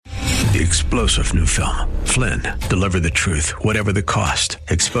The explosive new film, Flynn, deliver the truth, whatever the cost,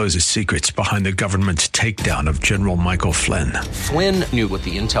 exposes secrets behind the government's takedown of General Michael Flynn. Flynn knew what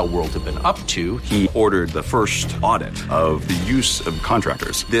the intel world had been up to. He ordered the first audit of the use of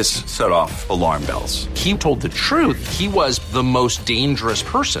contractors. This set off alarm bells. He told the truth. He was the most dangerous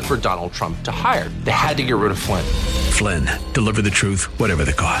person for Donald Trump to hire. They had to get rid of Flynn. Flynn, deliver the truth, whatever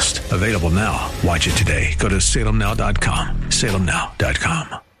the cost. Available now. Watch it today. Go to salemnow.com.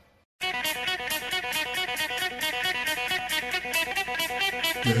 salemnow.com.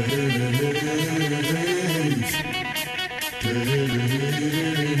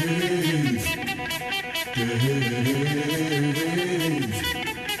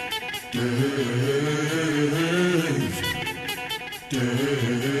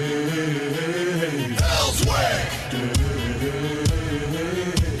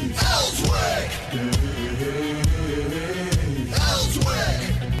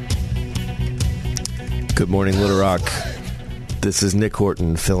 Good morning, Little Rock. This is Nick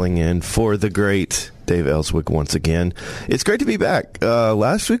Horton filling in for the great Dave Elswick once again. It's great to be back.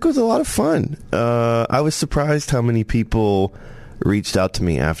 Last week was a lot of fun. I was surprised how many people reached out to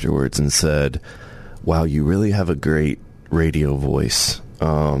me afterwards and said, wow, you really have a great radio voice.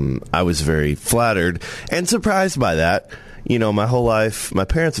 I was very flattered and surprised by that. You know, my whole life, my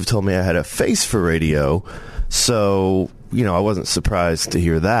parents have told me I had a face for radio, so, you know, I wasn't surprised to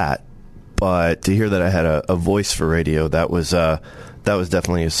hear that. But to hear that I had a voice for radio, that was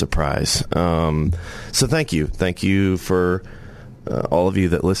definitely a surprise. So thank you for all of you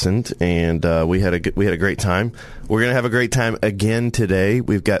that listened, and we had a great time. We're gonna have a great time again today.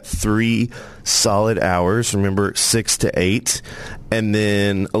 We've got 3 solid hours. Remember, 6 to 8, and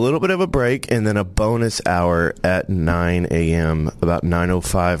then a little bit of a break, and then a bonus hour at 9 a.m. About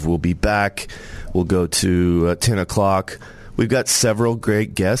 9:05, we'll be back. We'll go to 10 o'clock. We've got several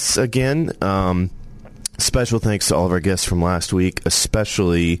great guests again. Special thanks to all of our guests from last week,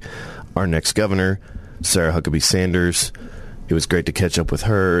 especially our next governor, Sarah Huckabee Sanders. It was great to catch up with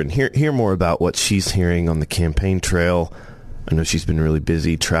her and hear more about what she's hearing on the campaign trail. I know she's been really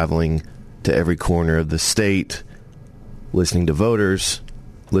busy traveling to every corner of the state, listening to voters,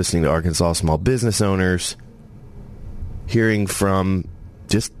 listening to Arkansas small business owners, hearing from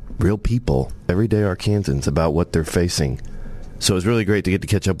just real people, everyday Arkansans, about what they're facing. So it was really great to get to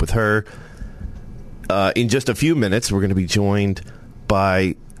catch up with her. In just a few minutes, we're going to be joined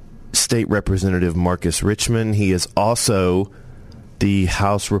by State Representative Marcus Richmond. He is also the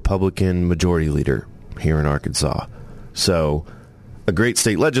House Republican Majority Leader here in Arkansas. So a great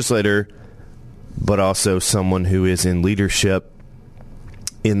state legislator, but also someone who is in leadership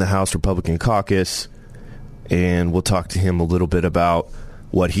in the House Republican Caucus. And we'll talk to him a little bit about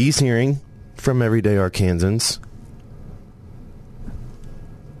what he's hearing from everyday Arkansans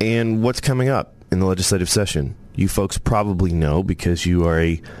and what's coming up in the legislative session. You folks probably know, because you are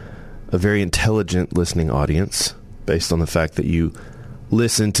a very intelligent listening audience, based on the fact that you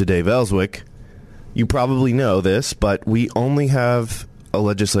listen to Dave Elswick. You probably know this, but we only have a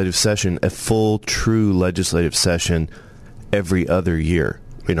legislative session, a full, true legislative session, every other year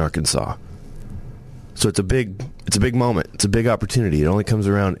in Arkansas. So it's a big moment. It's a big opportunity. It only comes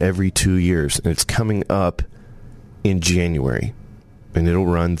around every 2 years, and it's coming up in January. And it'll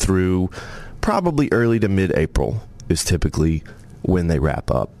run through probably early to mid-April is typically when they wrap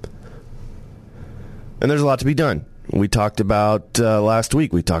up. And there's a lot to be done. We talked about last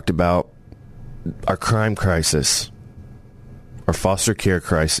week, we talked about our crime crisis, our foster care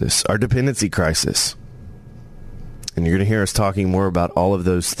crisis, our dependency crisis. And you're going to hear us talking more about all of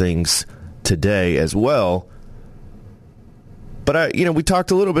those things today as well. But we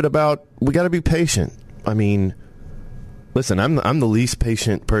talked a little bit about, we got to be patient. I mean, listen, I'm the least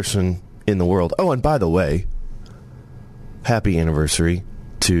patient person in the world. Oh, and by the way, happy anniversary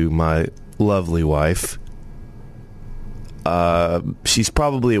to my lovely wife. She's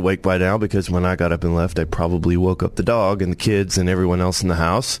probably awake by now, because when I got up and left, I probably woke up the dog and the kids and everyone else in the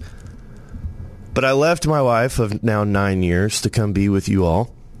house. But I left my wife of now 9 years to come be with you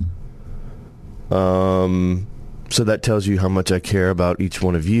all. So that tells you how much I care about each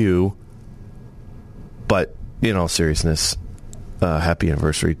one of you. But in all seriousness, happy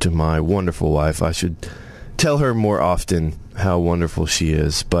anniversary to my wonderful wife. I should tell her more often how wonderful she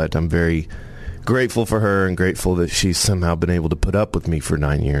is, but I'm very grateful for her and grateful that she's somehow been able to put up with me for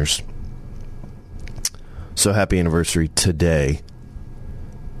 9 years. So happy anniversary today.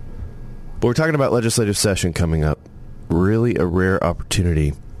 But we're talking about legislative session coming up. Really a rare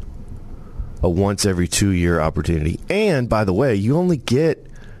opportunity. A once every 2 year opportunity. And by the way, you only get,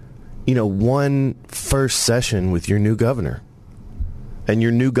 one first session with your new governor. And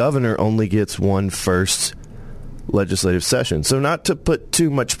your new governor only gets one first legislative session. So not to put too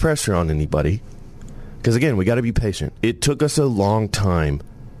much pressure on anybody, because, again, we got to be patient. It took us a long time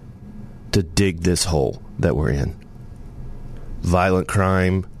to dig this hole that we're in. Violent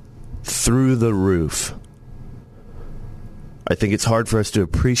crime through the roof. I think it's hard for us to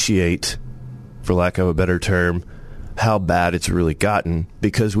appreciate, for lack of a better term, how bad it's really gotten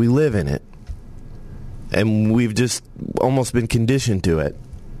because we live in it. And we've just almost been conditioned to it.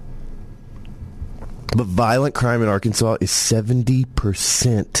 But violent crime in Arkansas is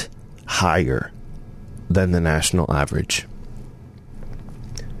 70% higher than the national average.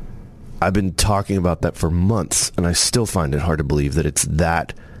 I've been talking about that for months, and I still find it hard to believe that it's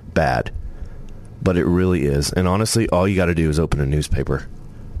that bad. But it really is. And honestly, all you got to do is open a newspaper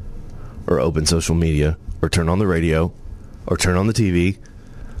or open social media or turn on the radio or turn on the TV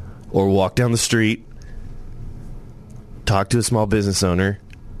or walk down the street, talk to a small business owner.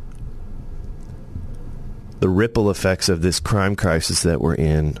 The ripple effects of this crime crisis that we're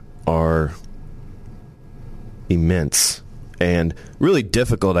in are immense and really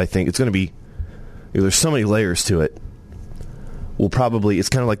difficult. I think it's going to be, there's so many layers to it. It's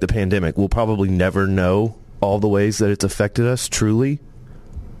kind of like the pandemic. We'll probably never know all the ways that it's affected us truly,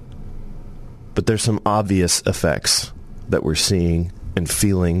 but there's some obvious effects that we're seeing and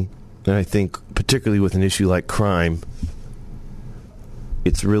feeling. And I think particularly with an issue like crime,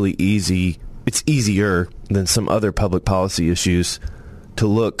 it's really easy. It's easier than some other public policy issues to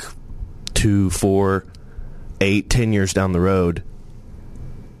look 2, 4, 8, 10 years down the road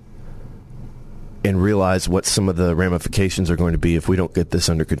and realize what some of the ramifications are going to be if we don't get this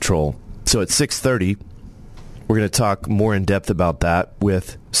under control. So at 6:30, we're going to talk more in depth about that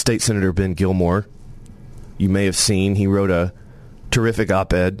with State Senator Ben Gilmore. You may have seen he wrote a terrific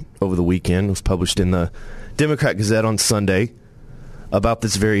op-ed over the weekend. It was published in the Democrat Gazette on Sunday about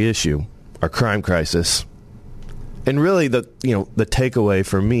this very issue, our crime crisis. And really the takeaway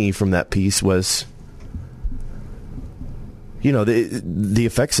for me from that piece was, the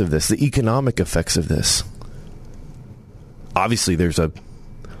effects of this, the economic effects of this. Obviously, there's a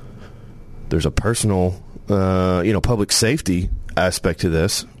personal, public safety aspect to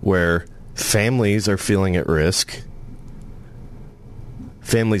this where families are feeling at risk.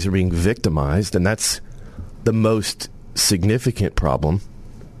 Families are being victimized, and that's the most significant problem.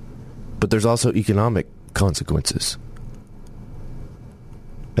 But there's also economic consequences.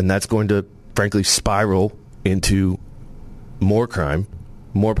 And that's going to, frankly, spiral into more crime,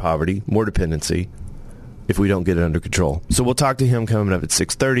 more poverty, more dependency if we don't get it under control. So we'll talk to him coming up at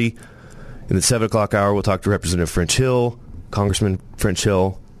 6:30. In the 7 o'clock hour, we'll talk to Representative French Hill, Congressman French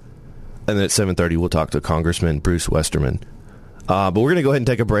Hill. And then at 7:30, we'll talk to Congressman Bruce Westerman. But we're going to go ahead and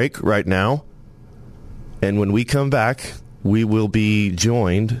take a break right now. And when we come back, we will be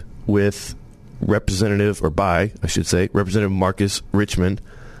joined with Representative Marcus Richmond,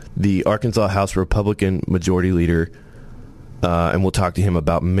 the Arkansas House Republican Majority Leader. And we'll talk to him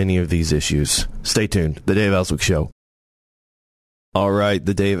about many of these issues. Stay tuned. The Dave Elswick Show. All right,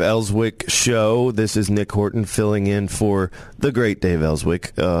 the Dave Elswick Show. This is Nick Horton filling in for the great Dave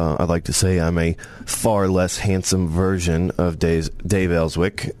Elswick. I'd like to say I'm a far less handsome version of Dave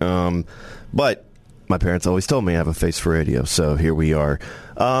Elswick. But my parents always told me I have a face for radio, so here we are.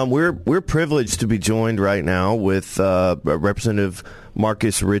 We're privileged to be joined right now with Representative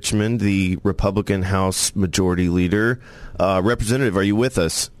Marcus Richmond, the Republican House Majority Leader. Representative, are you with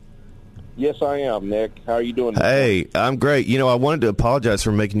us? Yes, I am, Nick. How are you doing? Hey, I'm great. I wanted to apologize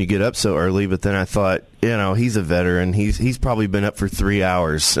for making you get up so early, but then I thought, he's a veteran. He's probably been up for 3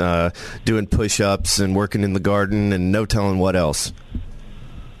 hours doing push-ups and working in the garden and no telling what else.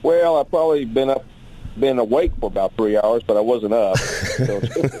 Well, I've probably been awake for about 3 hours, but I wasn't up. So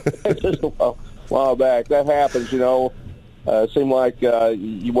it's just a while back. That happens, It seems like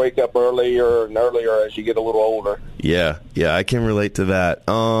you wake up earlier and earlier as you get a little older. Yeah, I can relate to that.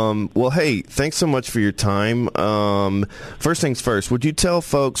 Well, hey, thanks so much for your time. First things first, would you tell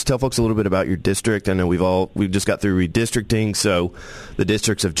folks a little bit about your district? I know we've just got through redistricting, so the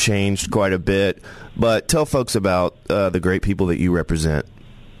districts have changed quite a bit. But tell folks about the great people that you represent.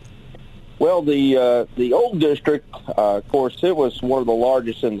 Well, the old district, of course, it was one of the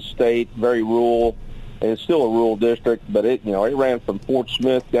largest in the state, very rural. And it's still a rural district, but it ran from Fort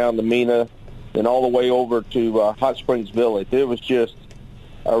Smith down to Mena and all the way over to Hot Springs Village. It was just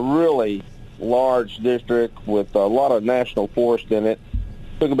a really large district with a lot of national forest in it.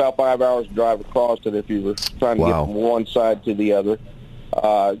 Took about 5 hours to drive across it if you were trying to get from one side to the other.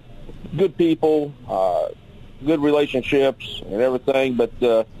 Good people, good relationships and everything, but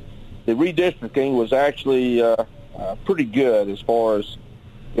the redistricting was actually pretty good as far as,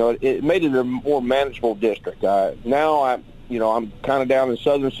 it made it a more manageable district. Now I'm kind of down in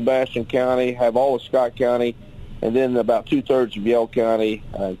southern Sebastian County, have all of Scott County, and then about 2/3 of Yell County,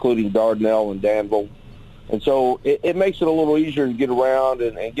 including Dardanelle and Danville. And so it makes it a little easier to get around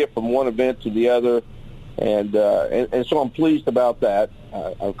and get from one event to the other. And so I'm pleased about that.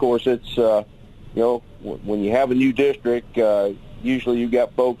 Of course, it's, when you have a new district, usually you've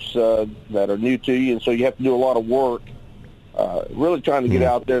got folks that are new to you, and so you have to do a lot of work, really trying to get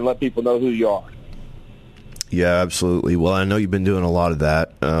out there and let people know who you are. Yeah, absolutely. Well, I know you've been doing a lot of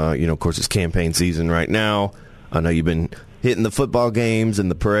that. Of course, it's campaign season right now. I know you've been hitting the football games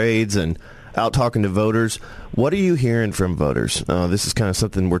and the parades and out talking to voters. What are you hearing from voters? This is kind of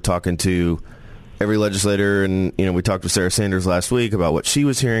something we're talking to every legislator, and we talked with Sarah Sanders last week about what she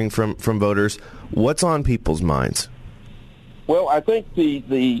was hearing from voters. What's on people's minds? Well, I think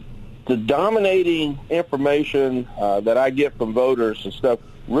the dominating information that I get from voters and stuff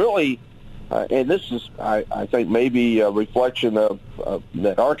really, and this is, I think, maybe a reflection of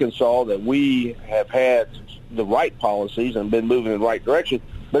that Arkansas, that we have had the right policies and been moving in the right direction.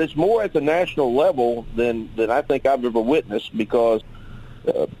 But it's more at the national level than I think I've ever witnessed, because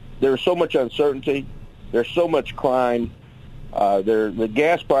there's so much uncertainty. There's so much crime. The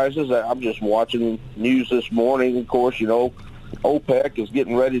gas prices, I'm just watching news this morning. Of course, OPEC is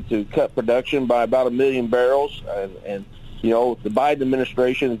getting ready to cut production by about 1 million barrels. And the Biden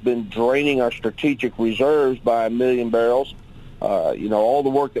administration has been draining our strategic reserves by 1 million barrels. All the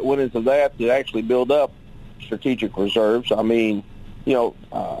work that went into that to actually build up strategic reserves. I mean,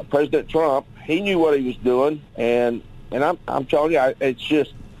 President Trump, he knew what he was doing, and I'm telling you,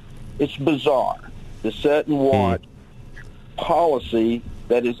 it's bizarre to set and watch policy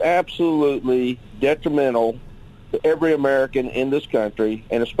that is absolutely detrimental to every American in this country,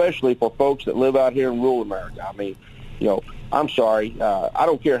 and especially for folks that live out here in rural America. I mean, I'm sorry, I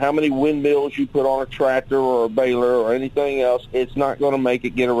don't care how many windmills you put on a tractor or a baler or anything else, it's not going to make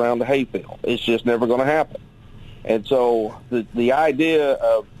it get around the hayfield. It's just never going to happen. And so the idea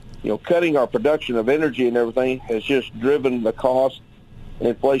of, cutting our production of energy and everything has just driven the cost and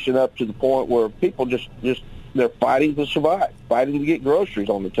inflation up to the point where people just they're fighting to survive, fighting to get groceries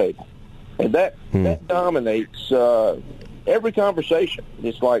on the table. And that dominates every conversation.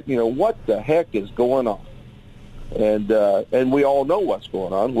 It's like, what the heck is going on? And we all know what's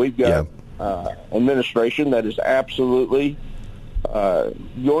going on. We've got administration that is absolutely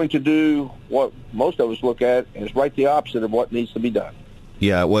going to do what most of us look at as right the opposite of what needs to be done.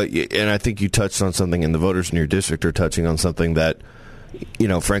 Yeah, well, and I think you touched on something, and the voters in your district are touching on something that,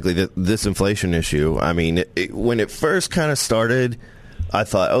 frankly, this inflation issue, I mean, when it first kind of started, I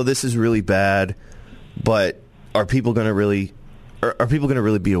thought, oh, this is really bad, but are people going to really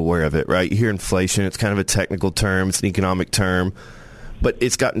be aware of it, right? You hear inflation, it's kind of a technical term, it's an economic term, but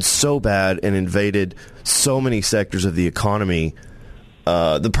it's gotten so bad and invaded so many sectors of the economy.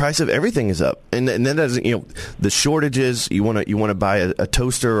 The price of everything is up, and then doesn't, the shortages. You want to buy a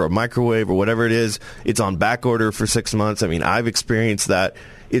toaster or a microwave or whatever it is. It's on back order for 6 months. I mean, I've experienced that.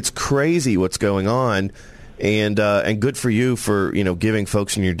 It's crazy what's going on, and good for you for giving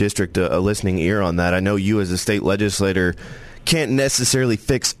folks in your district a listening ear on that. I know you as a state legislator can't necessarily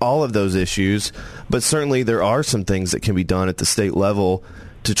fix all of those issues, but certainly there are some things that can be done at the state level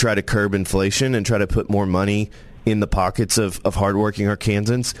to try to curb inflation and try to put more money in the pockets of hardworking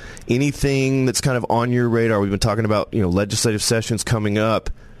Arkansans. Anything that's kind of on your radar? We've been talking about legislative sessions coming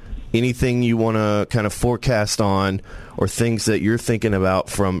up. Anything you want to kind of forecast on, or things that you're thinking about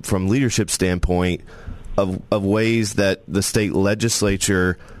from leadership standpoint of ways that the state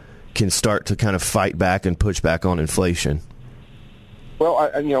legislature can start to kind of fight back and push back on inflation?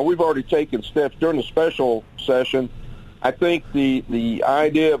 Well, we've already taken steps during the special session. I think the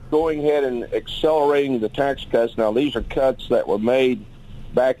idea of going ahead and accelerating the tax cuts, now these are cuts that were made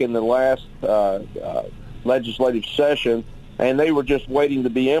back in the last legislative session, and they were just waiting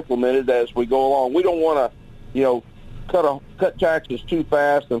to be implemented as we go along. We don't want to, cut taxes too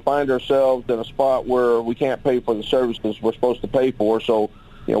fast and find ourselves in a spot where we can't pay for the services we're supposed to pay for. So,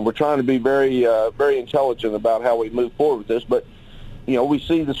 we're trying to be very, very intelligent about how we move forward with this. But we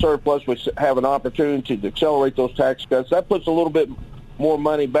see the surplus. We have an opportunity to accelerate those tax cuts. That puts a little bit more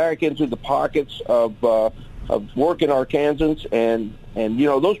money back into the pockets of working Arkansans, and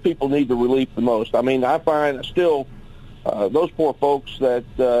those people need the relief the most. I mean, I find still those poor folks that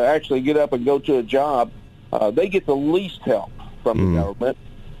actually get up and go to a job, they get the least help from the government.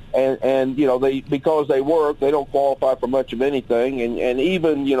 And they, because they work, they don't qualify for much of anything. And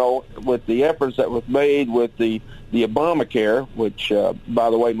even, with the efforts that was made with the Obamacare, which, by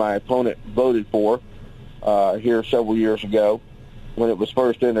the way, my opponent voted for, here several years ago when it was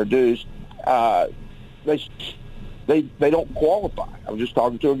first introduced, they don't qualify. I was just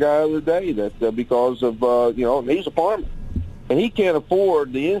talking to a guy the other day that because of, he's a farmer. And he can't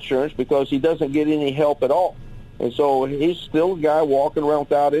afford the insurance because he doesn't get any help at all. And so he's still a guy walking around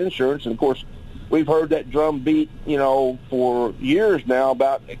without insurance. And, of course, we've heard that drum beat, for years now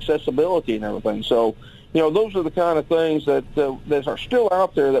about accessibility and everything. So, those are the kind of things that are still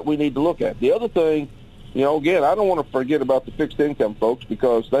out there that we need to look at. The other thing, again, I don't want to forget about the fixed income folks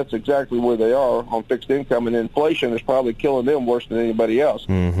because that's exactly where they are on fixed income, and inflation is probably killing them worse than anybody else.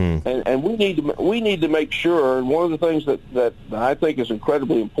 Mm-hmm. And we need to make sure, and one of the things that I think is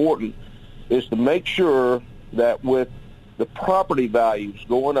incredibly important is to make sure that with the property values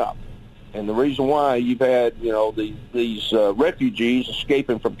going up, and the reason why you've had, these refugees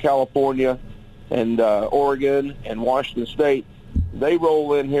escaping from California and Oregon and Washington State, they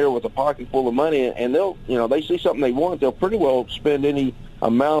roll in here with a pocket full of money, and they'll, they see something they want, they'll pretty well spend any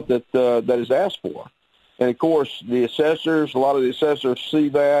amount that is asked for. And of course, a lot of the assessors see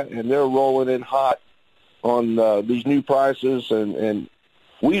that, and they're rolling in hot on these new prices, and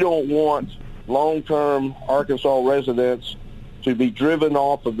we don't want long-term Arkansas residents to be driven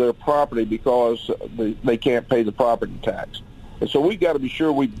off of their property because they can't pay the property tax. And so we've got to be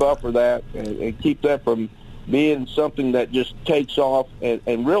sure we buffer that and keep that from being something that just takes off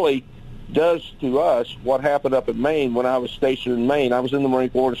and really does to us what happened up in Maine when I was stationed in Maine. I was in the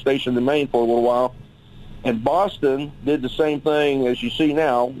Marine Corps stationed in Maine for a little while. And Boston did the same thing as you see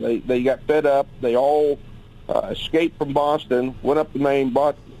now. They got fed up. They all escaped from Boston, went up to Maine,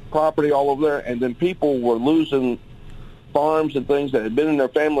 bought property all over there, and then people were losing farms and things that had been in their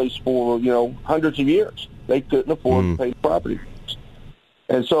families for, hundreds of years. They couldn't afford to pay the property.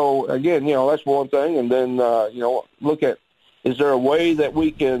 And so, again, that's one thing. And then, look at, is there a way that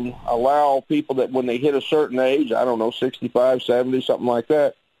we can allow people that when they hit a certain age, I don't know, 65, 70, something like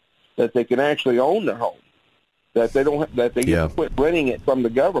that, that they can actually own their home, that they don't, that they get to quit renting it from the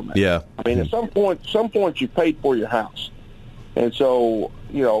government. Yeah. I mean, at some point you paid for your house. And so,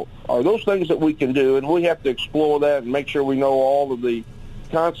 are those things that we can do? And we have to explore that and make sure we know all of the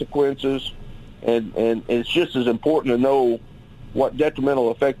consequences. And it's just as important to know what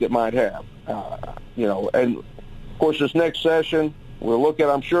detrimental effect it might have. And, of course, this next session, we'll look at,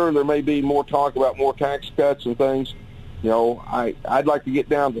 I'm sure there may be more talk about more tax cuts and things. I'd like to get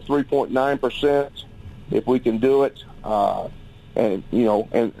down to 3.9% if we can do it.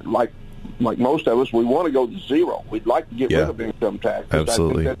 And like most of us, we want to go to zero. We'd like to get rid of income tax.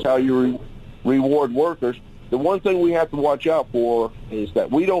 Absolutely. I think that's how you reward workers. The one thing we have to watch out for is that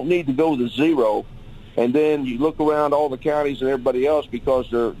we don't need to go to zero, and then you look around all the counties and everybody else because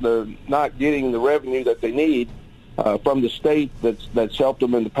they're not getting the revenue that they need from the state that's helped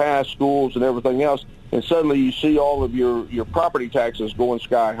them in the past, schools and everything else, and suddenly you see all of your property taxes going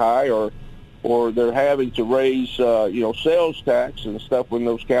sky high, or they're having to raise sales tax and stuff in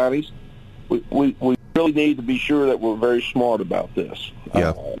those counties. We really need to be sure that we're very smart about this,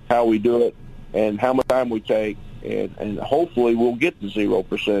 how we do it and how much time we take, and hopefully we'll get to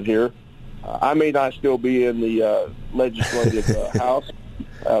 0% here. I may not still be in the legislative house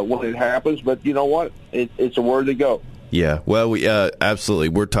when it happens, but you know what? It's a word to go. Yeah, well, we absolutely.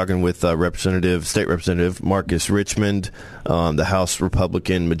 We're talking with State Representative Marcus Richmond, the House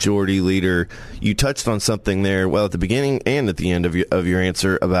Republican Majority Leader. You touched on something there, well, at the beginning and at the end of your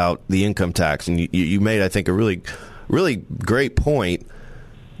answer about the income tax, and you made, I think, a really, really great point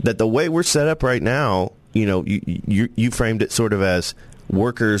that the way we're set up right now, you framed it sort of as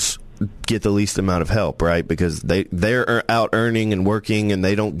workers get the least amount of help, right? Because they're out earning and working, and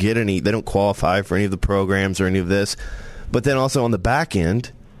they don't qualify for any of the programs or any of this. But then also on the back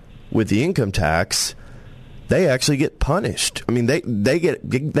end, with the income tax, they actually get punished. I mean, they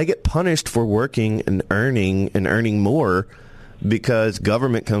get punished for working and earning more because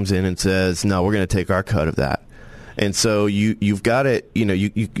government comes in and says, no, we're going to take our cut of that. And so you've got it,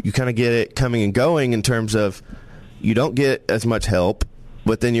 you kind of get it coming and going in terms of you don't get as much help,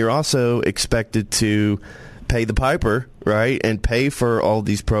 but then you're also expected to pay the piper, right, and pay for all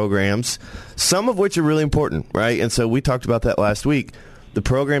these programs, some of which are really important, right? And so we talked about that last week. The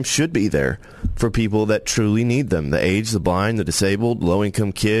programs should be there for people that truly need them, the aged, the blind, the disabled,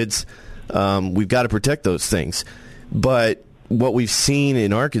 low-income kids. We've got to protect those things. But what we've seen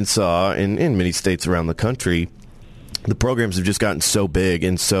in Arkansas and in many states around the country, the programs have just gotten so big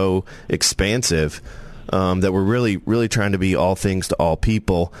and so expansive that we're really trying to be all things to all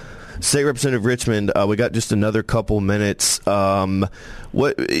people. State Representative Richmond, we got just another couple minutes.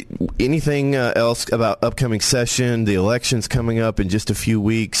 Anything else about upcoming session? The election's coming up in just a few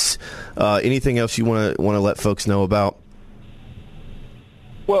weeks. Anything else you want to let folks know about?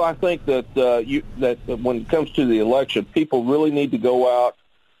 Well, I think that that when it comes to the election, people really need to go out.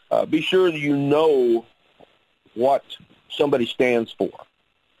 Be sure that you know what somebody stands for.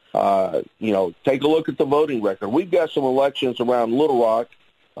 Take a look at the voting record. We've got some elections around Little Rock.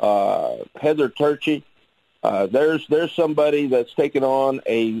 Heather Turchie, there's somebody that's taken on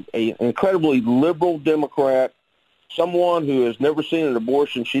a incredibly liberal Democrat, someone who has never seen an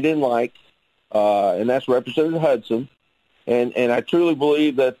abortion she didn't like, and that's Representative Hudson. And I truly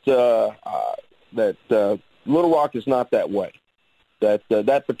believe that Little Rock is not that way.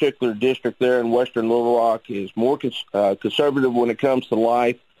 That particular district there in western Little Rock is more conservative when it comes to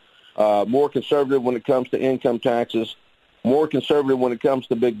life, more conservative when it comes to income taxes, more conservative when it comes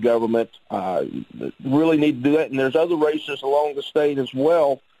to big government. Really need to do that. And there's other races along the state as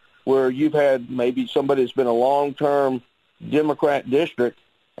well where you've had maybe somebody that's been a long-term Democrat district.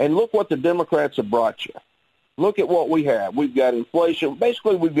 And look what the Democrats have brought you. Look at what we have. We've got inflation.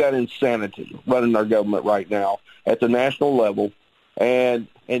 Basically, we've got insanity running our government right now at the national level. And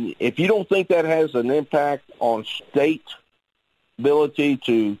if you don't think that has an impact on state ability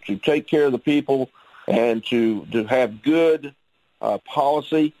to take care of the people and to have good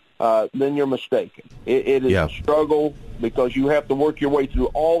policy, then you're mistaken. It is a struggle because you have to work your way through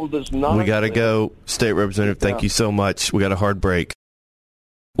all of this nonsense. We got to go. State Representative, thank you so much. We got a hard break.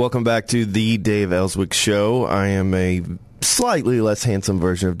 Welcome back to the Dave Elswick Show. I am a slightly less handsome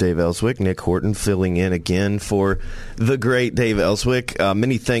version of Dave Elswick, Nick Horton, filling in again for the great Dave Elswick.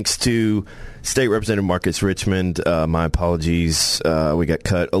 Many thanks to State Representative Marcus Richmond. My apologies. We got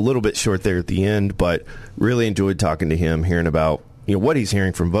cut a little bit short there at the end, but really enjoyed talking to him, hearing about what he's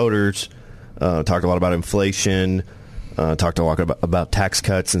hearing from voters. Talked a lot about inflation. Talked a lot about tax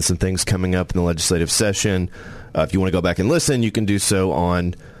cuts and some things coming up in the legislative session. If you want to go back and listen, you can do so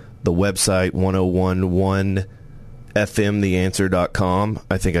on the website 1011fmtheanswer.com.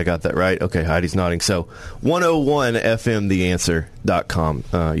 I think I got that right. Okay, Heidi's nodding. So 101fmtheanswer.com.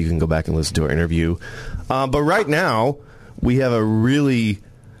 You can go back and listen to our interview. But right now, we have a really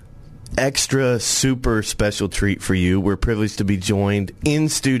extra super special treat for you. We're privileged to be joined in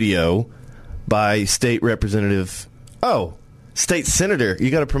studio by State Representative... State Senator. You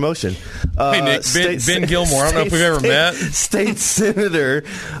got a promotion. Hey, Nick. Ben Gilmore. I don't know if we've ever met. State Senator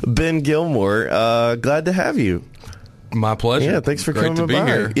Ben Gilmore. Glad to have you. My pleasure. Yeah, thanks for coming by. Great to be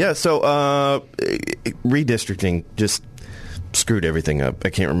here. Yeah, so redistricting just screwed everything up. I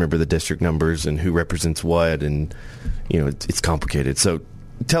can't remember the district numbers and who represents what, and it's complicated. So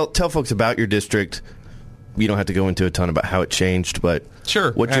tell folks about your district. You don't have to go into a ton about how it changed, but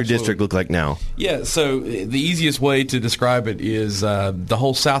sure, what's your district look like now? Yeah, so the easiest way to describe it is the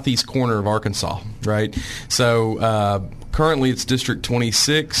whole southeast corner of Arkansas, right? So currently it's District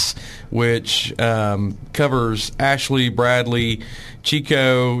 26, which covers Ashley, Bradley,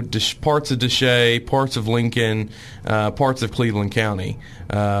 Chico, parts of Deshay, parts of Lincoln, parts of Cleveland County.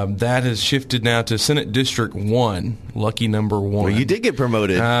 That has shifted now to Senate District 1, lucky number 1. Well, you did get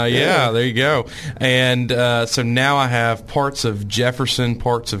promoted. Yeah, there you go. And so now I have parts of Jefferson,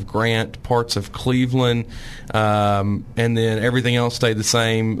 parts of Grant, parts of Cleveland, and then everything else stayed the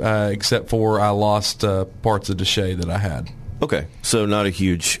same except for I lost parts of Deshay that I had. Okay, so not a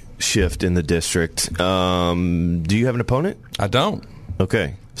huge shift in the district. Do you have an opponent? I don't.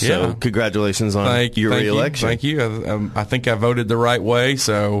 Okay. So congratulations on your re-election. Thank you. I think I voted the right way.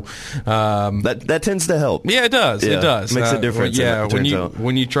 So that tends to help. Yeah, it does. Yeah, it does. Makes a difference.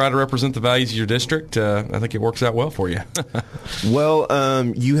 When you try to represent the values of your district, I think it works out well for you. Well,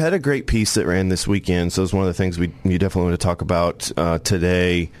 you had a great piece that ran this weekend. So it's one of the things you definitely want to talk about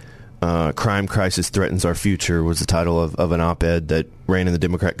today. Crime Crisis Threatens Our Future was the title of an op-ed that ran in the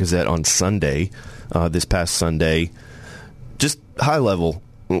Democrat Gazette on Sunday, this past Sunday. Just high level,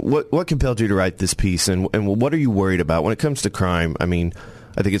 what compelled you to write this piece, and what are you worried about when it comes to crime? I mean,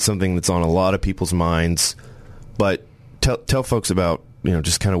 I think it's something that's on a lot of people's minds, but tell folks about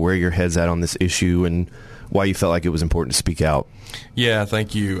just kind of where your head's at on this issue and why you felt like it was important to speak out. Yeah,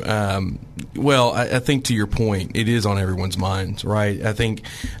 thank you. Well, I think to your point, it is on everyone's minds, right? I think,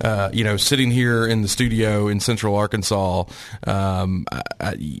 sitting here in the studio in Central Arkansas,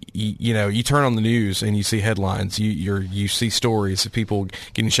 you turn on the news and you see headlines. You see stories of people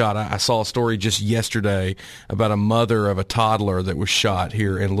getting shot. I saw a story just yesterday about a mother of a toddler that was shot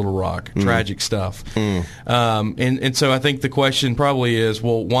here in Little Rock. Tragic stuff. And so I think the question probably is,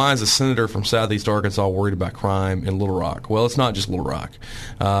 well, why is a senator from Southeast Arkansas worried about crime in Little Rock? Well, it's not just Little Rock.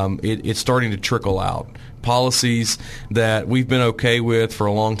 It's starting to trickle out. Policies that we've been okay with for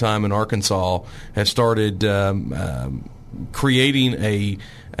a long time in Arkansas have started creating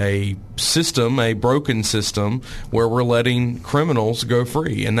a system, a broken system, where we're letting criminals go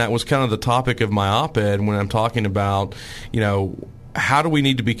free. And that was kind of the topic of my op-ed when I'm talking about, how do we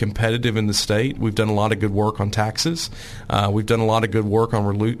need to be competitive in the state? We've done a lot of good work on taxes. We've done a lot of good work on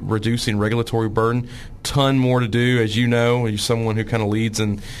reducing regulatory burden. Ton more to do, as you know. You're someone who kind of leads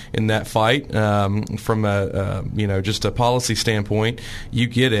in that fight from just a policy standpoint. You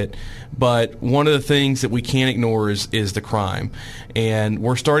get it. But one of the things that we can't ignore is the crime, and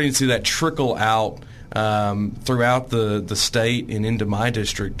we're starting to see that trickle out throughout the state and into my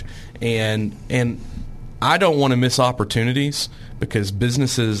district, and I don't want to miss opportunities, because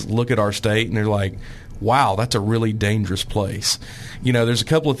businesses look at our state and they're like, wow, that's a really dangerous place. There's a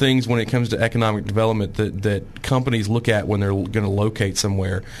couple of things when it comes to economic development that companies look at when they're going to locate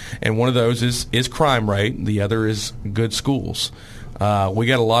somewhere. And one of those is crime rate. The other is good schools. We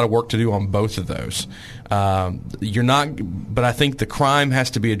got a lot of work to do on both of those. But I think the crime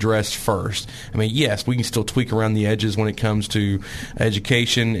has to be addressed first. I mean, yes, we can still tweak around the edges when it comes to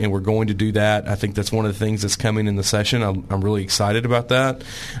education, and we're going to do that. I think that's one of the things that's coming in the session. I'm really excited about that.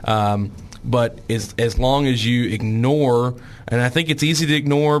 But as long as you ignore, and I think it's easy to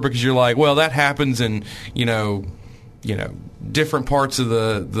ignore because you're like, well, that happens in different parts of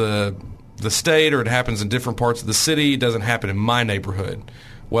the state, or it happens in different parts of the city. It doesn't happen in my neighborhood.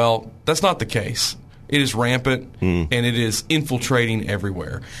 Well, that's not the case. It is rampant, and it is infiltrating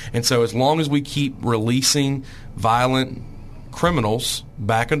everywhere. And so as long as we keep releasing violent criminals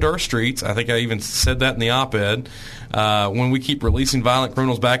back into our streets, I think I even said that in the op-ed, when we keep releasing violent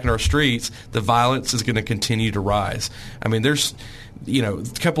criminals back into our streets, the violence is going to continue to rise. I mean, there's a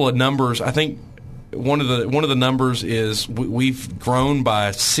couple of numbers. I think one of the numbers is we've grown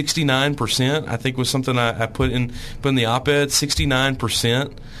by 69%. I think was something I put in the op-ed.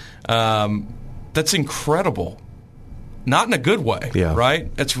 69%. That's incredible. Not in a good way,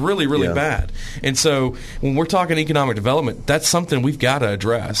 right? That's really, really bad. And so when we're talking economic development, that's something we've got to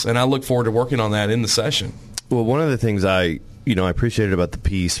address. And I look forward to working on that in the session. Well, one of the things I appreciated about the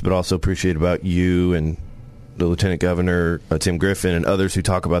piece, but also appreciate about you and the Lieutenant Governor, Tim Griffin, and others who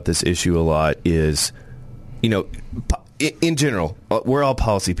talk about this issue a lot is, in general, we're all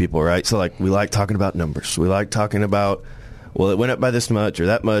policy people, right? So, we like talking about numbers. We like talking about, well, it went up by this much or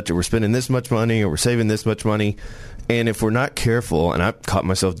that much, or we're spending this much money, or we're saving this much money. And if we're not careful, and I've caught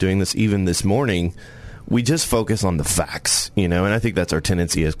myself doing this even this morning, we just focus on the facts, and I think that's our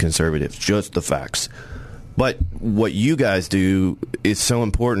tendency as conservatives, just the facts. But what you guys do is so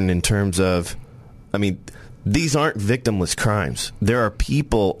important in terms of, these aren't victimless crimes. There are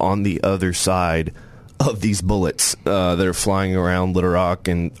people on the other side of these bullets that are flying around Little Rock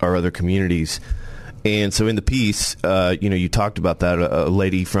and our other communities. And so in the piece, you talked about that, a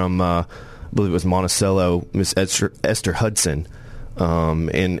lady from, I believe it was Monticello, Miss Esther Hudson,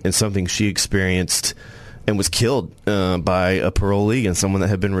 and something she experienced and was killed by a parolee and someone that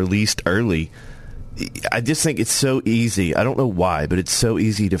had been released early. I just think it's so easy. I don't know why, but it's so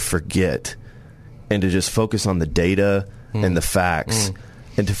easy to forget and to just focus on the data and the facts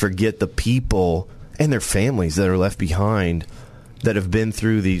and to forget the people and their families that are left behind that have been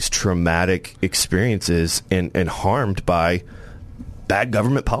through these traumatic experiences and harmed by bad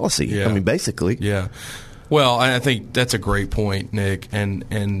government policy. Yeah. Basically. Yeah. Well, I think that's a great point, Nick,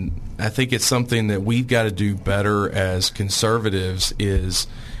 and I think it's something that we've got to do better as conservatives is,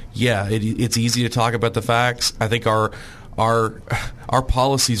 it's easy to talk about the facts. I think our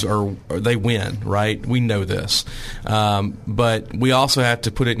policies they win, right? We know this, but we also have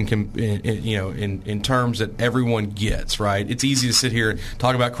to put it in terms that everyone gets, right? It's easy to sit here and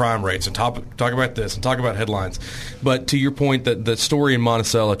talk about crime rates and talk about this and talk about headlines, but to your point, that the story in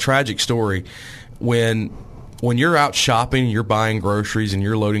Monticello, a tragic story, when you're out shopping, you're buying groceries and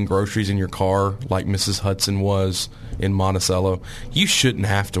you're loading groceries in your car, like Mrs. Hudson was in Monticello, you shouldn't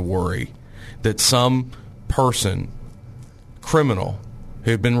have to worry that some criminal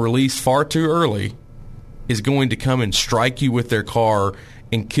who had been released far too early is going to come and strike you with their car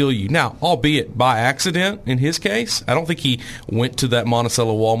and kill you. Now, albeit by accident in his case, I don't think he went to that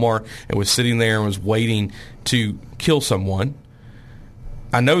Monticello Walmart and was sitting there and was waiting to kill someone.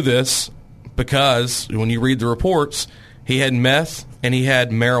 I know this because when you read the reports, he had meth and he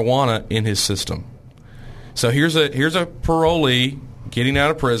had marijuana in his system. So here's a parolee getting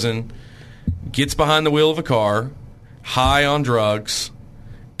out of prison, gets behind the wheel of a car, high on drugs,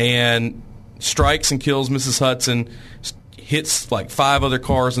 and strikes and kills Mrs. Hudson, hits like 5 other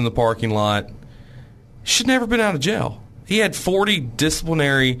cars in the parking lot. Should never been out of jail. He had 40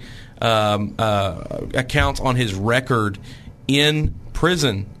 disciplinary accounts on his record in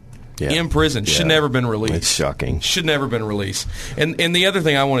prison. Yeah. In prison. Should never been released. It's shocking. Should never been released. And the other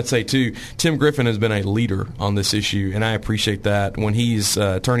thing I want to say, too, Tim Griffin has been a leader on this issue, and I appreciate that. When he's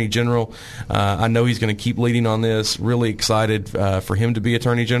Attorney General, I know he's going to keep leading on this. Really excited for him to be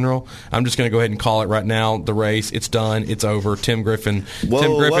Attorney General. I'm just going to go ahead and call it right now, the race. It's done. It's over. Tim Griffin's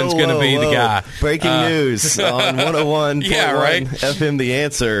going to be the guy. Breaking news on 101.1 yeah, right? FM The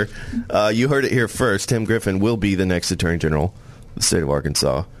Answer. You heard it here first. Tim Griffin will be the next Attorney General of the state of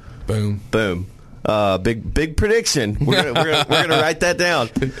Arkansas. Boom. Big prediction. We're gonna write that down.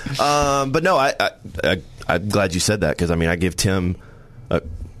 But no, I'm glad you said that because I give Tim,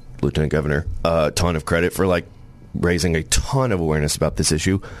 Lieutenant Governor, a ton of credit for raising a ton of awareness about this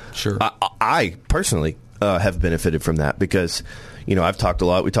issue. Sure. I personally have benefited from that because I've talked a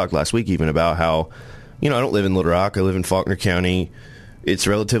lot. We talked last week even about how I don't live in Little Rock. I live in Faulkner County. It's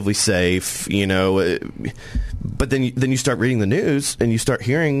relatively safe, but then you start reading the news and you start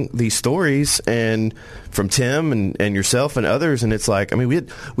hearing these stories and from Tim and yourself and others, and it's like,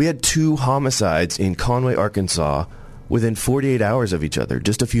 we had 2 homicides in Conway, Arkansas within 48 hours of each other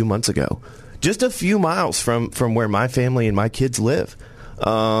just a few months ago, just a few miles from where my family and my kids live.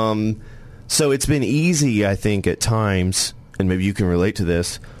 So it's been easy, I think, at times, and maybe you can relate to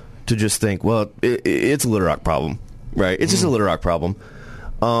this, to just think, well, it's a Little Rock problem. Right, it's just a Little Rock problem,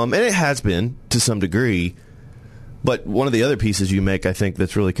 and it has been to some degree. But one of the other pieces you make, I think,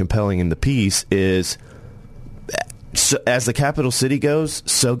 that's really compelling in the piece is, as the capital city goes,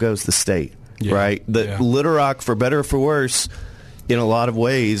 so goes the state. Yeah, right, Little Rock, for better or for worse, in a lot of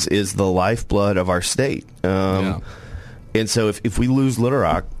ways, is the lifeblood of our state. And so, if we lose Little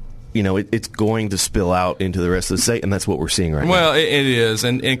Rock, it's going to spill out into the rest of the state, and that's what we're seeing right now. Well, it is,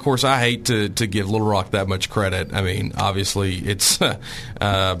 and of course, I hate to give Little Rock that much credit. Obviously, it's there's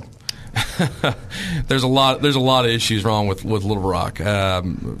a lot of issues wrong with Little Rock.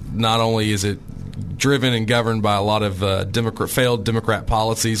 Not only is it driven and governed by a lot of failed Democrat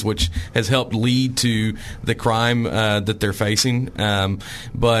policies, which has helped lead to the crime that they're facing.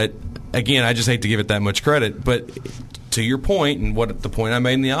 But again, I just hate to give it that much credit, but. To your point, and what the point I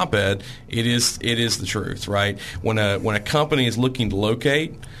made in the op-ed, it is the truth, right? When a company is looking to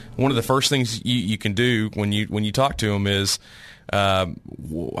locate, one of the first things you can do when you talk to them is,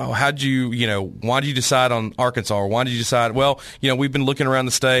 why did you decide on Arkansas, or why did you decide? Well, we've been looking around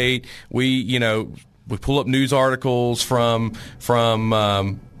the state. We pull up news articles from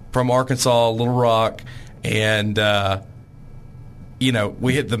Arkansas, Little Rock, and.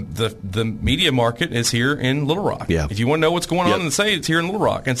 We hit the media market is here in Little Rock. Yeah. If you want to know what's going on in the state, it's here in Little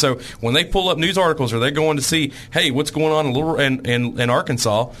Rock. And so when they pull up news articles or they're going to see, hey, what's going on in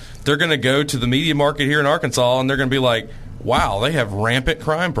Arkansas, they're going to go to the media market here in Arkansas and they're going to be like, wow, they have rampant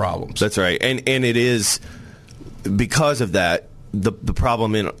crime problems. That's right. And it is because of that. The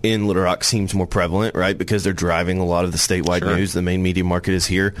problem in Little Rock seems more prevalent, right? Because they're driving a lot of the statewide news. The main media market is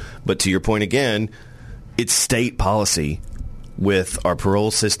here. But to your point again, it's state policy with our parole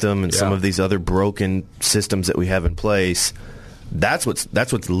system and some of these other broken systems that we have in place. That's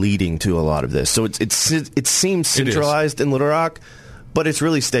what's leading to a lot of this. So it seems centralized in Little Rock, but it's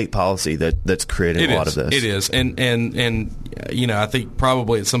really state policy that's creating a lot of this. It is, and I think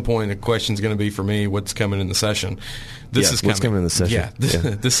probably at some point a question's going to be for me, what's coming in the session. What's coming in the session? Yeah,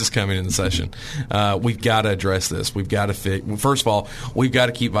 this is coming in the session. We've got to address this. We've got to first of all, we've got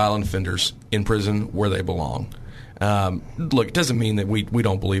to keep violent offenders in prison where they belong. Look, it doesn't mean that we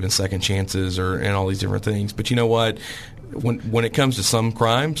don't believe in second chances and all these different things. But you know what? When it comes to some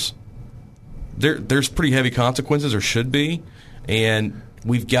crimes, there's pretty heavy consequences, or should be, and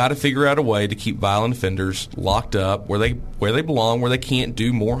we've got to figure out a way to keep violent offenders locked up where they belong, where they can't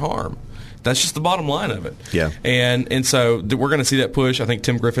do more harm. That's just the bottom line of it. Yeah. And so we're going to see that push. I think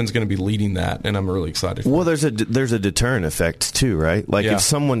Tim Griffin's going to be leading that, and I'm really excited for it. Well, there's a deterrent effect too, right? Like if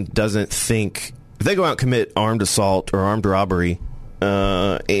someone doesn't think. If they go out and commit armed assault or armed robbery,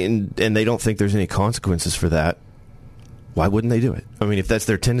 and they don't think there's any consequences for that, why wouldn't they do it? If that's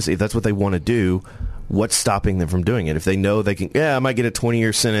their tendency, if that's what they want to do, what's stopping them from doing it? If they know they can, I might get a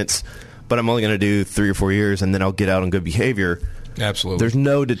 20-year sentence, but I'm only going to do 3 or 4 years, and then I'll get out on good behavior. Absolutely, there's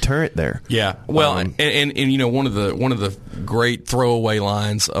no deterrent there. Yeah, well, and you know, one of the great throwaway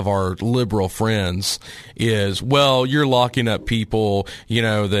lines of our liberal friends is, well, you're locking up people, you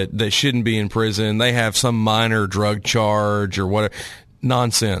know, that shouldn't be in prison. They have some minor drug charge or whatever.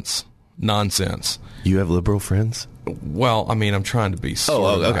 Nonsense. You have liberal friends? Well, I mean, I'm trying to be.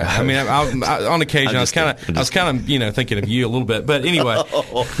 Okay. I mean, I on occasion, I was kind of, you know, thinking of you a little bit. But anyway,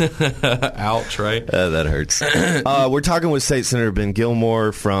 ouch, right? That hurts. We're talking with State Senator Ben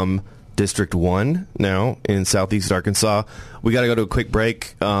Gilmore from District 1 now in Southeast Arkansas. We got to go to a quick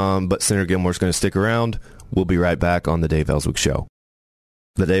break, but Senator Gilmore's going to stick around. We'll be right back on the Dave Elswick Show.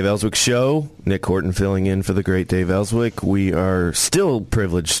 The Dave Elswick Show. Nick Horton filling in for the great Dave Elswick. We are still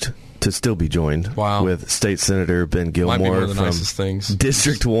privileged to still be joined with State Senator Ben Gilmore. Might be one of the from nicest things.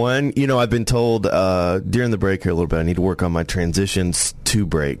 District 1. You know, I've been told during the break here a little bit, I need to work on my transitions to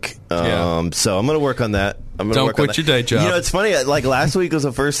break. So I'm going to work on that. Don't quit your day job. You know, it's funny. Like last week was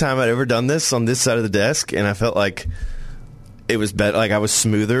the first time I'd ever done this on this side of the desk, and I felt like it was better. Like I was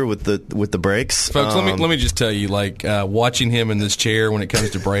smoother with the breaks. Folks, let me just tell you, like watching him in this chair when it comes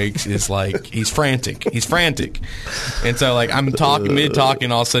to breaks is like he's frantic. And so like I'm talking mid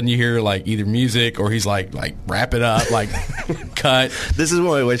talking, all of a sudden you hear like either music or he's like wrap it up, like cut. This is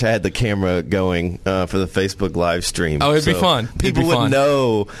why I wish I had the camera going for the Facebook live stream. Oh, it'd be fun. People would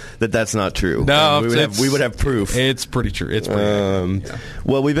know that that's not true. No, we would have proof. It's pretty true. It's pretty accurate.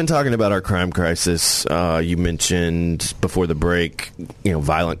 Well, we've been talking about our crime crisis. You mentioned before the break, you know,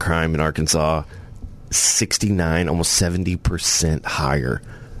 violent crime in Arkansas, 69, almost 70% higher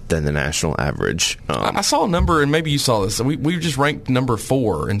than the national average. I saw a number, and maybe you saw this. We just ranked number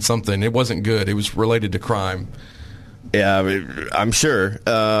 4 in something. It wasn't good. It was related to crime. Yeah, I mean, I'm sure.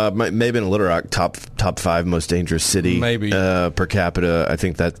 Maybe in Little Rock, top 5 most dangerous city. Maybe per capita. I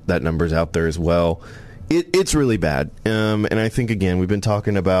think that number's out there as well. It's really bad. And I think, again, we've been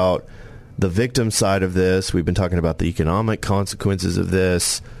talking about the victim side of this. We've been talking about the economic consequences of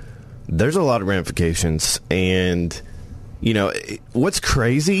this. There's a lot of ramifications. And, you know, what's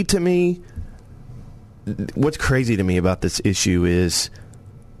crazy to me about this issue is,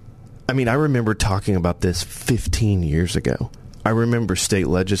 I mean, I remember talking about this 15 years ago. I remember state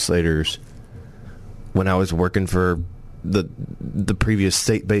legislators, when I was working for the previous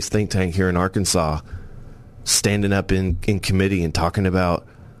state-based think tank here in Arkansas, standing up in committee and talking about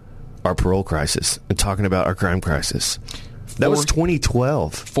our parole crisis and talking about our crime crisis. That was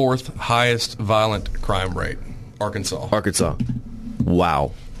 2012. 4th highest violent crime rate, Arkansas.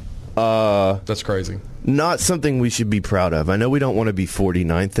 Wow. That's crazy. Not something we should be proud of. I know we don't want to be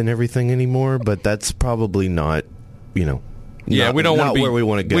 49th in everything anymore, but that's probably not, you know, we don't want to be where we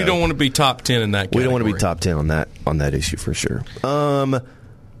want to go. We don't want to be top 10 in that category. We don't want to be top 10 on that issue for sure.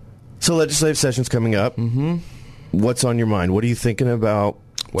 So legislative session's coming up. Mm-hmm. What's on your mind? What are you thinking about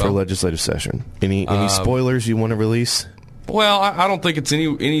for legislative session? Any spoilers you want to release? Well, I don't think it's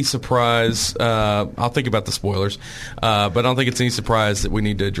any surprise. I'll think about the spoilers, but I don't think it's any surprise that we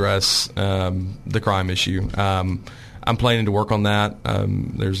need to address the crime issue. I'm planning to work on that.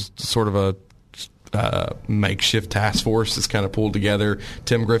 There's sort of a makeshift task force that's kind of pulled together.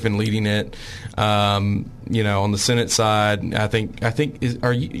 Tim Griffin leading it. You know, on the Senate side, I think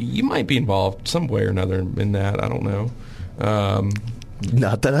you might be involved some way or another in that. I don't know.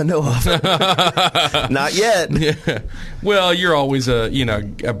 Not that I know of. Not yet. Yeah. Well, you're always a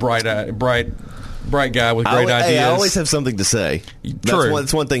bright guy with great ideas. I always have something to say.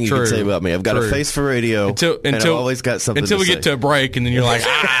 That's one thing you can say about me. I've got a face for radio, and I've always got something to say. Until we get to a break, and then you're like,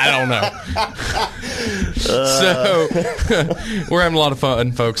 I don't know. So we're having a lot of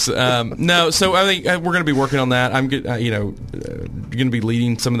fun, folks. So I think we're going to be working on that. I'm going to be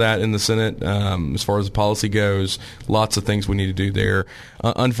leading some of that in the Senate as far as the policy goes. Lots of things we need to do there.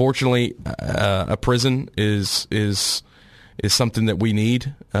 Unfortunately, a prison is something that we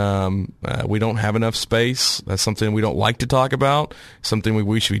need. We don't have enough space. That's something we don't like to talk about, something we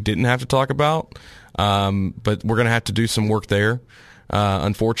wish we didn't have to talk about. But we're going to have to do some work there,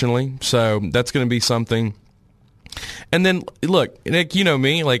 unfortunately. So that's going to be something. And then, look, Nick, you know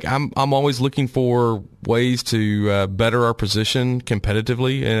me. Like I'm always looking for ways to better our position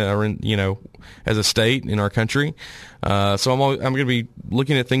competitively, as a state in our country. So I'm going to be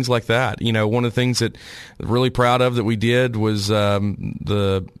looking at things like that. You know, one of the things that I'm really proud of that we did was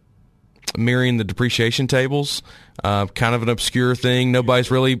the mirroring the depreciation tables. Kind of an obscure thing.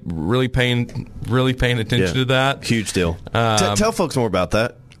 Nobody's really paying attention to that. Huge deal. Tell folks more about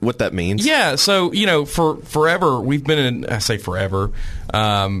that. what that means? Yeah, so, for forever, we've been in, I say forever,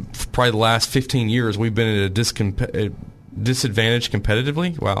 probably the last 15 years, we've been at a disadvantage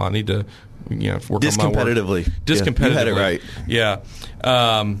competitively. Wow, I need to, work on my word. Discompetitively. Discompetitively. You had it right. Yeah.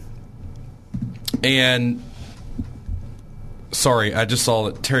 And, sorry, I just saw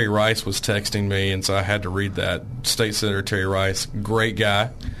that Terry Rice was texting me, and so I had to read that. State Senator Terry Rice, great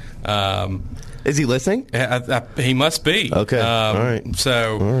guy. Is he listening? He must be. Okay. All right.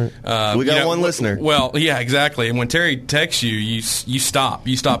 So all right. We got one listener. Well, yeah, exactly. And when Terry texts you, you stop.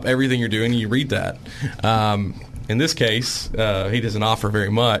 You stop everything you're doing and you read that. In this case, he doesn't offer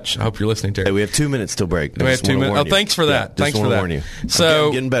very much. I hope you're listening, Terry. Hey, we have 2 minutes till break. We have 2 minutes. Oh, thanks for that. Yeah, thanks for that. Warn you. So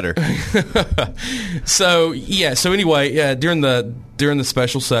I'm getting better. So anyway, during the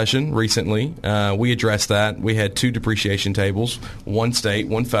special session recently, we addressed that. We had 2 depreciation tables, one state,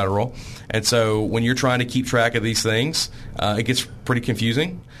 one federal, and so when you're trying to keep track of these things, it gets pretty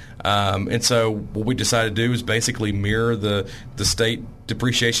confusing. And so what we decided to do is basically mirror the state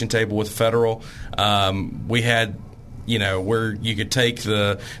depreciation table with federal. We had, where you could take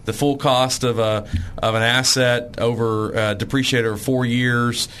the full cost of an asset over depreciate over 4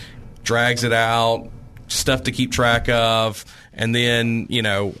 years, drags it out, stuff to keep track of. And then,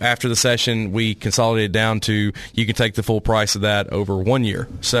 after the session, we consolidated down to you can take the full price of that over 1 year.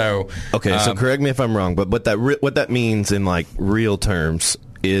 So okay, so correct me if I'm wrong, but what that means in like real terms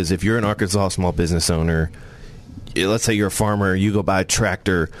is if you're an Arkansas small business owner, let's say you're a farmer, you go buy a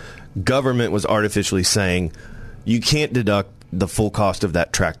tractor, government was artificially saying you can't deduct the full cost of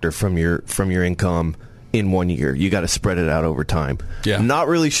that tractor from your income in 1 year. You got to spread it out over time. Yeah. Not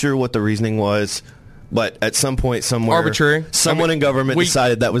really sure what the reasoning was. But at some point, somewhere, arbitrary. Someone in government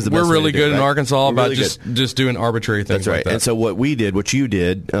decided that was the best way to do it. We're really good in right? Arkansas about just doing arbitrary things. That's right. Like that. And so what we did, what you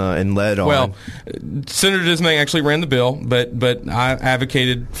did, and led on. Well, Senator Dismay actually ran the bill, but I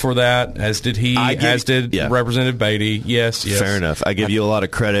advocated for that, as did he, as did Representative Beatty. Yes. Fair enough. I give you a lot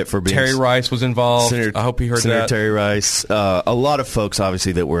of credit for being. Terry Rice was involved. I hope he heard Senator that. Terry Rice. A lot of folks,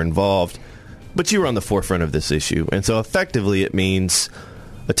 obviously, that were involved. But you were on the forefront of this issue. And so effectively it means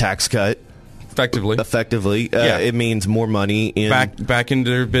a tax cut. Effectively, it means more money in back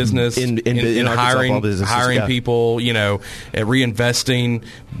into their business, in hiring people, reinvesting,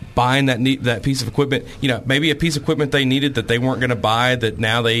 buying that piece of equipment. Maybe a piece of equipment they needed that they weren't going to buy that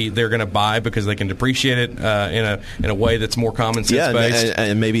now they're going to buy because they can depreciate it in a way that's more common sense based.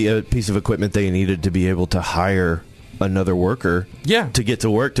 And maybe a piece of equipment they needed to be able to hire another worker to get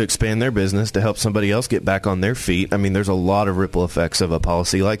to work, to expand their business, to help somebody else get back on their feet. I mean, there's a lot of ripple effects of a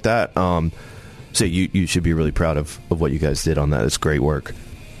policy like that. So you should be really proud of what you guys did on that. It's great work.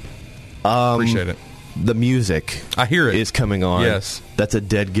 Appreciate it. The music, I hear it, is coming on. Yes. That's a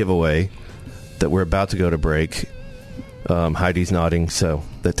dead giveaway that we're about to go to break. Heidi's nodding, so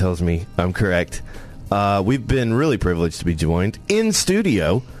that tells me I'm correct. We've been really privileged to be joined in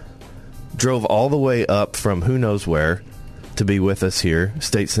studio. Drove all the way up from who knows where to be with us here.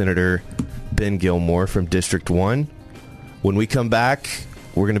 State Senator Ben Gilmore from District 1. When we come back,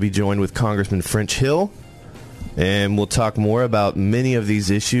 we're going to be joined with Congressman French Hill, and we'll talk more about many of these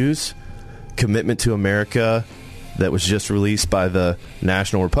issues. Commitment to America that was just released by the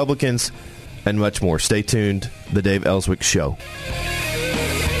National Republicans, and much more. Stay tuned. The Dave Elswick Show.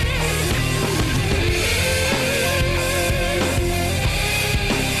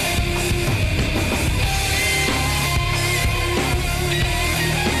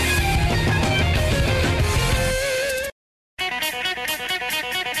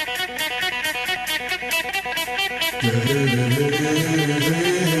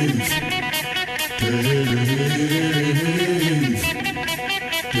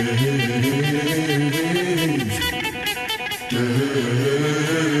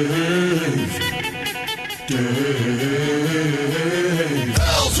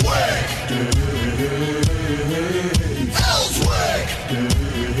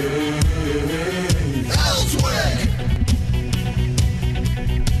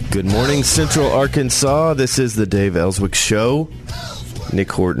 Good morning, Central Arkansas. This is the Dave Elswick Show.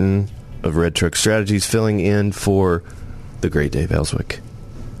 Nick Horton of Red Truck Strategies filling in for the great Dave Elswick.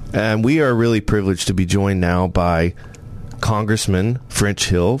 And we are really privileged to be joined now by Congressman French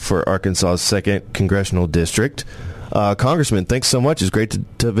Hill for Arkansas's 2nd Congressional District. Congressman, thanks so much. It's great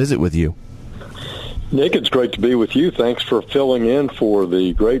to visit with you. Nick, it's great to be with you. Thanks for filling in for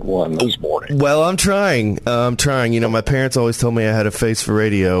the great one this morning. Well, I'm trying. My parents always told me I had a face for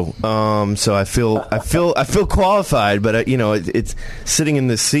radio, so I feel qualified. But it's sitting in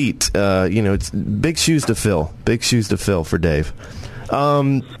this seat. It's big shoes to fill. Big shoes to fill for Dave.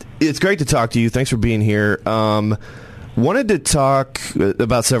 It's great to talk to you. Thanks for being here. Wanted to talk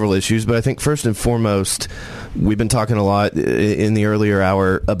about several issues, but I think first and foremost, we've been talking a lot in the earlier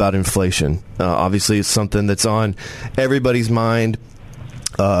hour about inflation. Obviously, it's something that's on everybody's mind.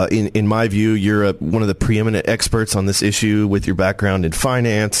 In my view, you're one of the preeminent experts on this issue with your background in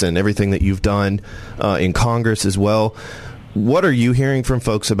finance and everything that you've done in Congress as well. What are you hearing from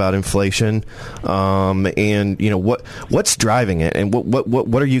folks about inflation, and what's driving it, and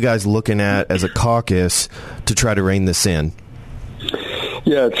what are you guys looking at as a caucus to try to rein this in?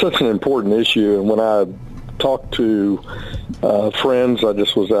 Yeah, it's such an important issue, and when I talk to friends, I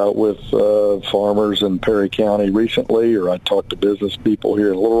just was out with farmers in Perry County recently, or I talked to business people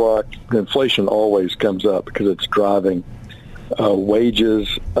here in Little Rock. Inflation always comes up because it's driving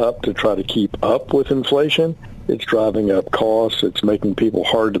wages up to try to keep up with inflation. It's driving up costs. It's making people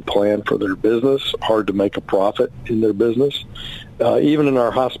hard to plan for their business, hard to make a profit in their business. Even in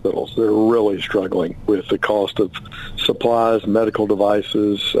our hospitals, they're really struggling with the cost of supplies, medical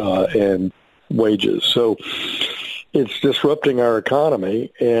devices, and wages. So it's disrupting our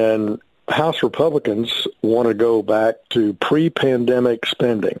economy, and House Republicans want to go back to pre-pandemic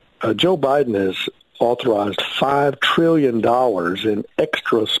spending. Joe Biden has authorized $5 trillion in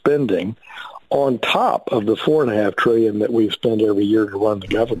extra spending on top of the $4.5 trillion that we spend every year to run the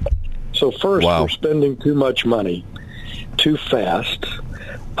government. So first, We're spending too much money too fast.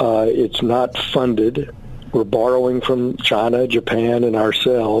 It's not funded. We're borrowing from China, Japan, and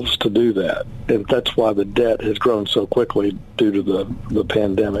ourselves to do that. And that's why the debt has grown so quickly due to the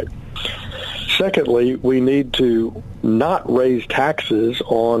pandemic. Secondly, we need to not raise taxes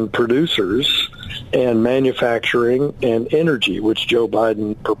on producers and manufacturing and energy, which Joe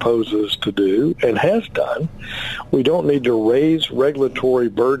Biden proposes to do and has done. We don't need to raise regulatory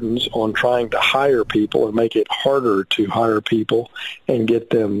burdens on trying to hire people and make it harder to hire people and get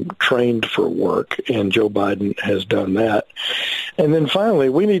them trained for work, and Joe Biden has done that. And then finally,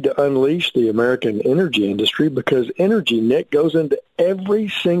 we need to unleash the American energy industry, because energy, Nick, goes into every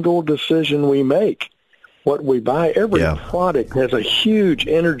single decision we make. What we buy, every product has a huge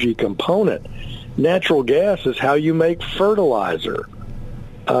energy component. Natural gas is how you make fertilizer.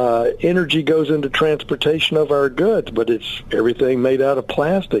 Energy goes into transportation of our goods, but it's everything made out of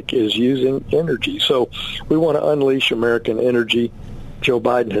plastic is using energy. So we want to unleash American energy. Joe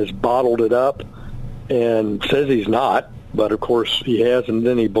Biden has bottled it up and says he's not, but of course he has, and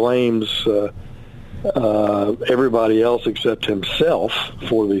then he blames everybody else except himself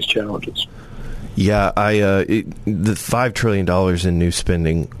for these challenges. Yeah, the $5 trillion in new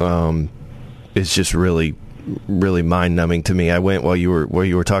spending is just really mind-numbing to me. I went while you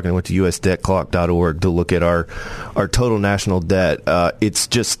were talking. I went to usdebtclock.org to look at our total national debt. It's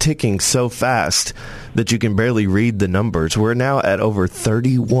just ticking so fast that you can barely read the numbers. We're now at over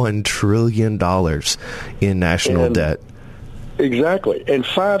 $31 trillion in national debt. Exactly, and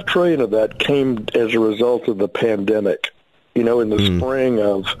 $5 trillion of that came as a result of the pandemic. You know, in the spring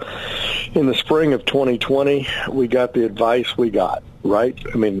of 2020, we got the advice we got, right?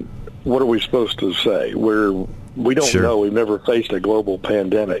 I mean, what are we supposed to say? We don't know. We've never faced a global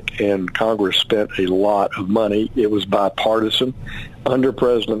pandemic, and Congress spent a lot of money. It was bipartisan under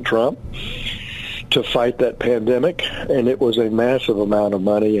President Trump to fight that pandemic, and it was a massive amount of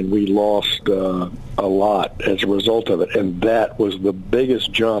money, and we lost a lot as a result of it. And that was the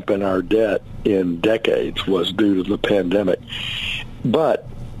biggest jump in our debt in decades, was due to the pandemic. But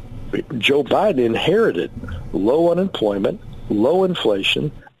Joe Biden inherited low unemployment, low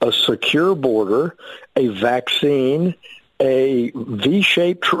inflation, a secure border, a vaccine, a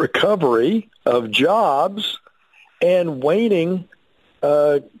V-shaped recovery of jobs, and waning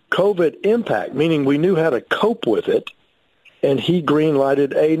COVID impact, meaning we knew how to cope with it, and he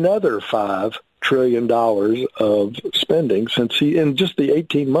green-lighted another $5 trillion of spending since in just the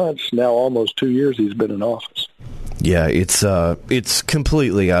 18 months, now almost 2 years he's been in office. Yeah, it's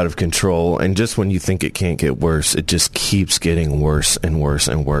completely out of control, and just when you think it can't get worse, it just keeps getting worse and worse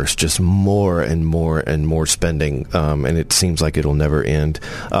and worse. Just more and more and more spending, and it seems like it'll never end.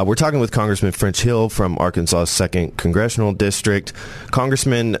 We're talking with Congressman French Hill from Arkansas's 2nd Congressional District.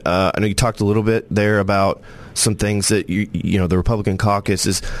 Congressman, I know you talked a little bit there about some things that you know the Republican caucus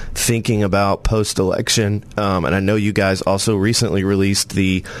is thinking about post-election, and I know you guys also recently released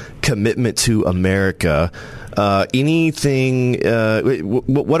the Commitment to America. Anything?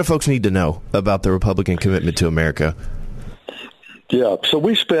 What do folks need to know about the Republican Commitment to America? Yeah, so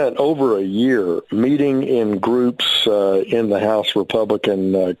we spent over a year meeting in groups in the House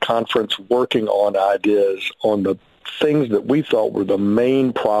Republican Conference, working on ideas on the things that we thought were the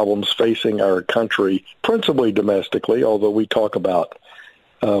main problems facing our country, principally domestically, although we talk about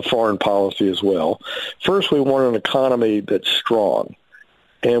foreign policy as well. First, we want an economy that's strong.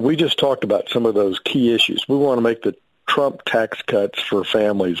 And we just talked about some of those key issues. We want to make the Trump tax cuts for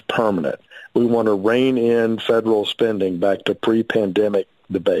families permanent. We want to rein in federal spending back to pre-pandemic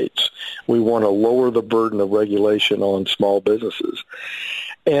debates. We want to lower the burden of regulation on small businesses.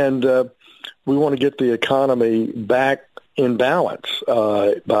 And we want to get the economy back in balance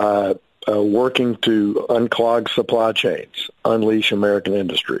by working to unclog supply chains, unleash American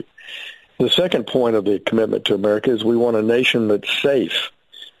industry. The second point of the commitment to America is we want a nation that's safe.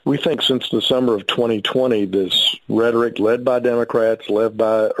 We think since the summer of 2020, this rhetoric led by Democrats, led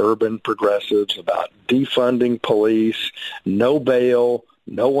by urban progressives about defunding police, no bail,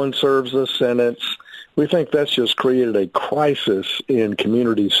 no one serves a sentence, we think that's just created a crisis in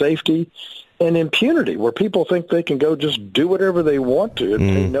community safety and impunity, where people think they can go just do whatever they want to and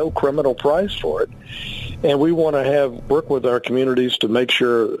pay no criminal price for it. And we want to work with our communities to make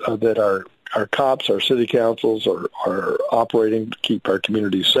sure that our cops, our city councils are operating to keep our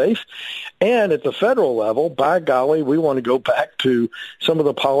communities safe. And at the federal level, by golly, we want to go back to some of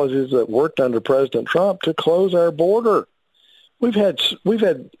the policies that worked under President Trump to close our border. We've had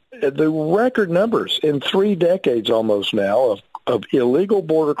the record numbers in 3 decades almost now of illegal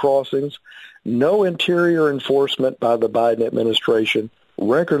border crossings, no interior enforcement by the Biden administration,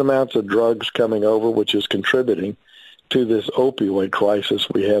 record amounts of drugs coming over, which is contributing to this opioid crisis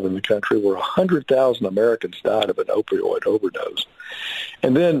we have in the country, where 100,000 Americans died of an opioid overdose.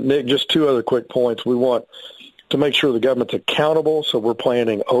 And then, Nick, just 2 other quick points. We want to make sure the government's accountable, so we're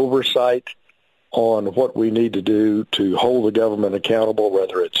planning oversight on what we need to do to hold the government accountable,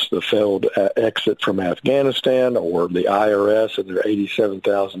 whether it's the failed exit from Afghanistan or the IRS and their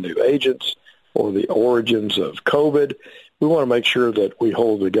 87,000 new agents or the origins of COVID. We want to make sure that we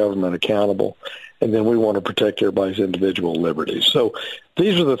hold the government accountable, and then we want to protect everybody's individual liberties. So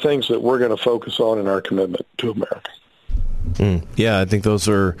these are the things that we're going to focus on in our commitment to America. Yeah, I think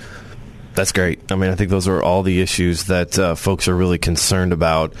that's great. I mean, I think those are all the issues that folks are really concerned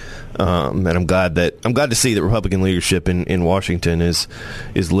about, and I'm glad to see that Republican leadership in Washington is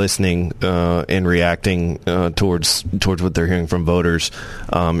listening and reacting towards what they're hearing from voters.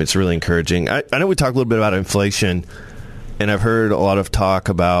 It's really encouraging. I know we talked a little bit about inflation, and I've heard a lot of talk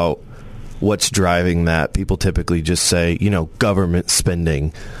about what's driving that. People typically just say, government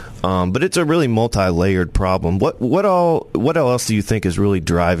spending. But it's a really multi-layered problem. What else do you think is really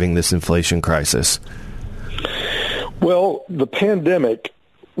driving this inflation crisis? Well, the pandemic,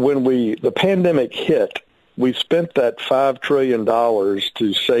 when the pandemic hit, we spent that $5 trillion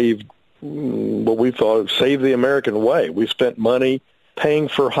to save what we thought save the American way. We spent money paying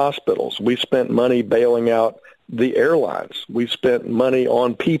for hospitals. We spent money bailing out the airlines. We spent money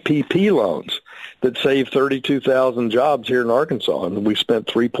on PPP loans that saved 32,000 jobs here in Arkansas, and we spent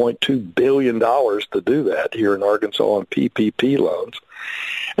 $3.2 billion to do that here in Arkansas on PPP loans.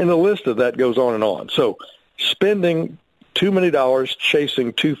 And the list of that goes on and on. So spending too many dollars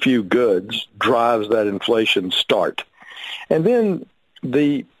chasing too few goods drives that inflation start. And then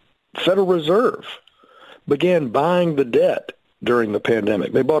the Federal Reserve began buying the debt during the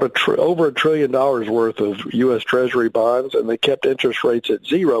pandemic. They bought over $1 trillion worth of U.S. Treasury bonds, and they kept interest rates at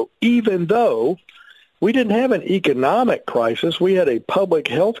zero, even though we didn't have an economic crisis. We had a public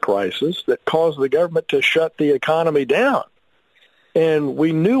health crisis that caused the government to shut the economy down. And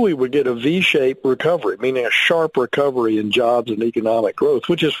we knew we would get a V-shaped recovery, meaning a sharp recovery in jobs and economic growth,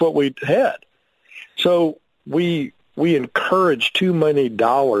 which is what we had. So we encourage too many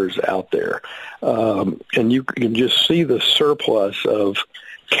dollars out there, and you can just see the surplus of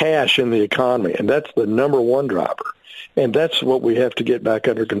cash in the economy, and that's the number one driver. And that's what we have to get back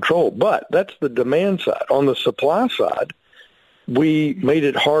under control. But that's the demand side. On the supply side, we made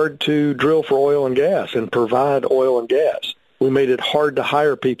it hard to drill for oil and gas and provide oil and gas. We made it hard to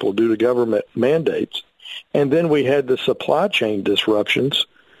hire people due to government mandates. And then we had the supply chain disruptions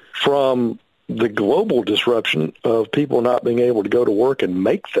from the global disruption of people not being able to go to work and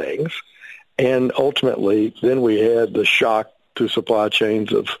make things. And ultimately, then we had the shock to supply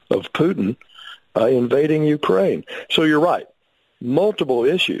chains of Putin invading Ukraine. So you're right, multiple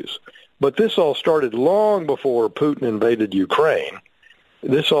issues. But this all started long before Putin invaded Ukraine.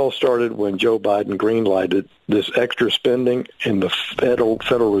 This all started when Joe Biden greenlighted this extra spending, and the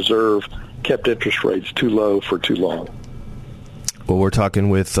Federal Reserve kept interest rates too low for too long. Well, we're talking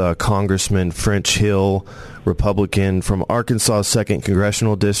with Congressman French Hill, Republican from Arkansas' 2nd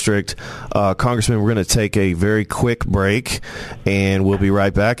Congressional District. Congressman, we're going to take a very quick break, and we'll be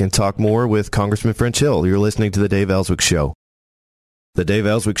right back and talk more with Congressman French Hill. You're listening to The Dave Elswick Show. The Dave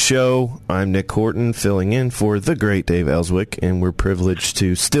Elswick Show. I'm Nick Horton, filling in for the great Dave Elswick, and we're privileged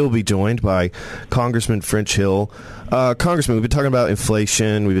to still be joined by Congressman French Hill. Congressman, we've been talking about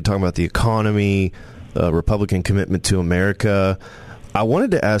inflation, we've been talking about the economy, Republican commitment to America. I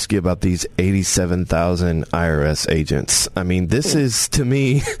wanted to ask you about these 87,000 IRS agents. I mean, this is, to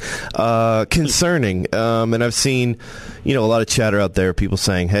me, concerning. And I've seen, a lot of chatter out there, people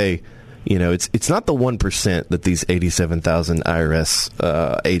saying, hey, it's not the 1% that these 87,000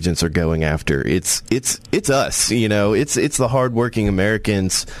 IRS agents are going after. It's us. It's the hardworking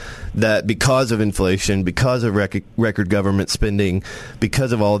Americans that, because of inflation, because of record government spending,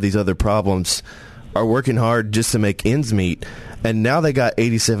 because of all of these other problems, are working hard just to make ends meet. And now they got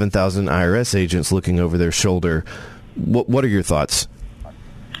 87,000 IRS agents looking over their shoulder. What are your thoughts?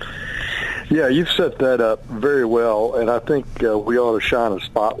 Yeah, you've set that up very well, and I think we ought to shine a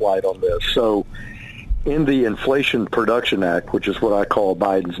spotlight on this. So in the Inflation Production Act, which is what I call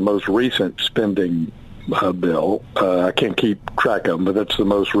Biden's most recent spending bill, I can't keep track of them, but that's the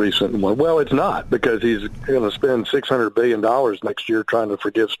most recent one. Well, it's not, because he's going to spend $600 billion next year trying to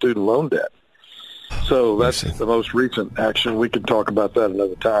forgive student loan debt. So that's the most recent action. We can talk about that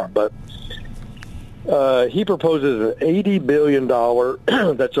another time. But he proposes an $80 billion,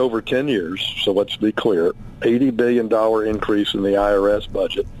 that's over 10 years, so let's be clear, $80 billion increase in the IRS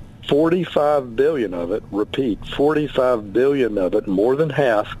budget. $45 billion of it, repeat, $45 billion of it, more than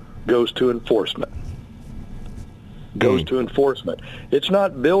half, goes to enforcement. To enforcement. It's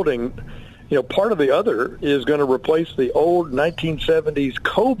not building, part of the other is going to replace the old 1970s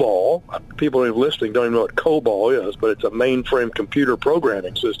COBOL. People who are listening don't even know what COBOL is, but it's a mainframe computer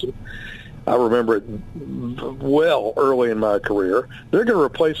programming system. I remember it well early in my career. They're going to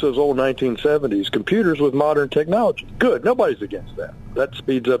replace those old 1970s computers with modern technology. Good. Nobody's against that. That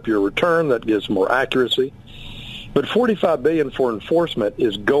speeds up your return. That gives more accuracy. But $45 billion for enforcement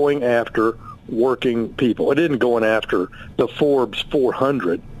is going after working people. It isn't going after the Forbes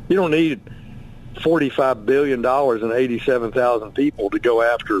 400. You don't need $45 billion and 87,000 people to go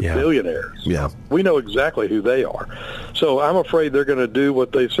after billionaires. Yeah. We know exactly who they are. So I'm afraid they're going to do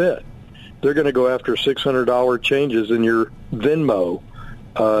what they said. They're going to go after $600 changes in your Venmo,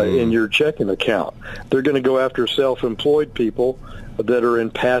 in your checking account. They're going to go after self-employed people that are in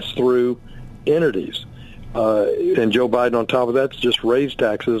pass-through entities. And Joe Biden, on top of that, just raised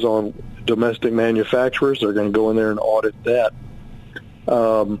taxes on domestic manufacturers. They're going to go in there and audit that.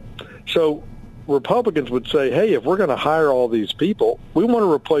 So Republicans would say, hey, if we're going to hire all these people, we want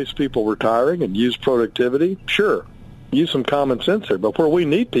to replace people retiring and use productivity. Sure. Use some common sense there. But where we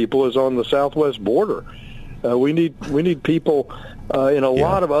need people is on the southwest border. We need people in a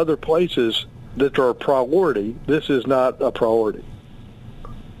lot of other places that are a priority. This is not a priority.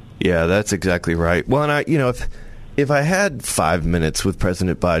 Yeah, that's exactly right. Well, and if I had 5 minutes with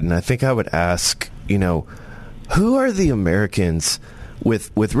President Biden, I think I would ask, who are the Americans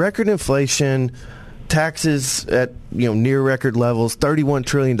with record inflation, taxes at near record levels, $31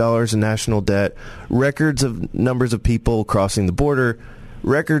 trillion in national debt, records of numbers of people crossing the border,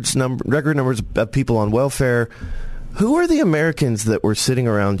 record numbers of people on welfare. Who are the Americans that were sitting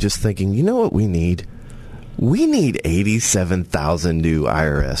around just thinking, you know what we need? We need 87,000 new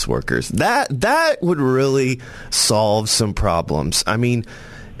IRS workers. That would really solve some problems. I mean,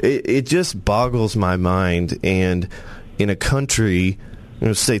 it just boggles my mind. And in a country,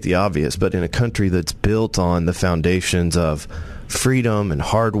 state the obvious, but in a country that's built on the foundations of freedom and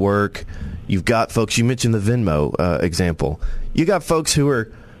hard work, you've got folks, you mentioned the Venmo example. You got folks who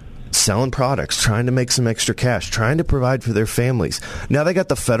are selling products, trying to make some extra cash, trying to provide for their families. Now they got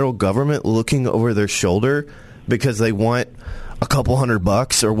the federal government looking over their shoulder because they want a couple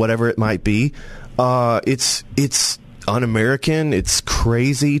 $100 or whatever it might be. It's un-American. It's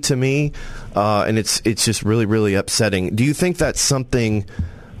crazy to me. And it's just really, really upsetting. Do you think that's something,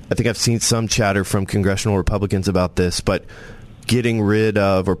 I think I've seen some chatter from congressional Republicans about this, but getting rid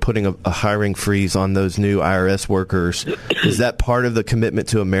of or putting a hiring freeze on those new IRS workers, is that part of the commitment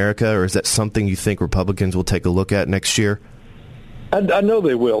to America, or is that something you think Republicans will take a look at next year? I know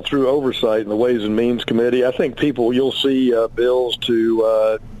they will through oversight in the Ways and Means Committee. I think you'll see bills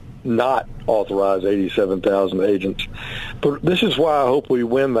to not authorize 87,000 agents. But this is why I hope we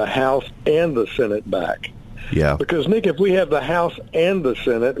win the House and the Senate back. Yeah. Because, Nick, if we have the House and the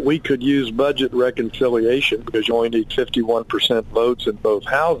Senate, we could use budget reconciliation because you only need 51% votes in both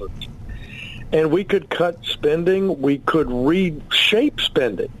houses. And we could cut spending. We could reshape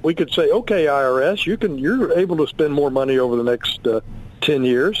spending. We could say, okay, IRS, you're able to spend more money over the next 10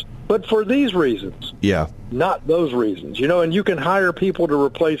 years, but for these reasons. Yeah. Not those reasons. And you can hire people to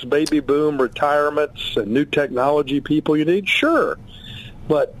replace baby boom retirements and new technology people you need. Sure.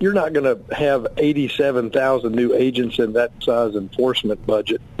 But you're not going to have 87,000 new agents in that size enforcement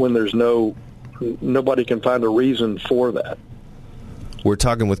budget when there's nobody can find a reason for that. We're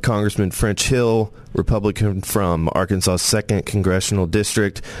talking with Congressman French Hill, Republican from Arkansas' 2nd Congressional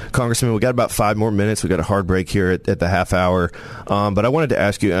District. Congressman, we got about 5 more minutes. We got a hard break here at the half hour. But I wanted to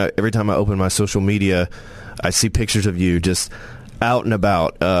ask you, every time I open my social media, I see pictures of you just out and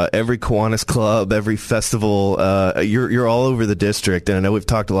about. Every Kiwanis club, every festival, you're all over the district. And I know we've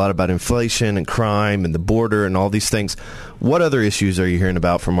talked a lot about inflation and crime and the border and all these things. What other issues are you hearing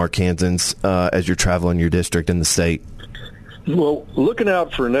about from Arkansans as you're traveling your district in the state? Well, looking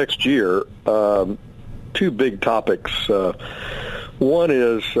out for next year, 2 big topics. One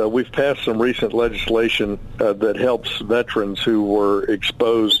is we've passed some recent legislation that helps veterans who were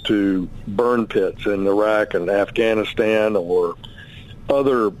exposed to burn pits in Iraq and Afghanistan or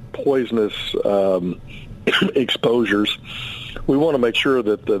other poisonous exposures. We want to make sure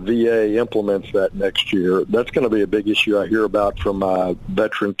that the VA implements that next year. That's going to be a big issue I hear about from my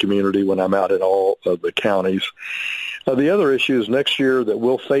veteran community when I'm out in all of the counties. The other issue is next year that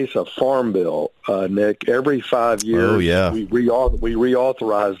we'll face a farm bill, Nick. Every 5 years, we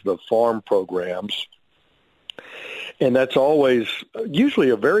reauthorize the farm programs. And that's always usually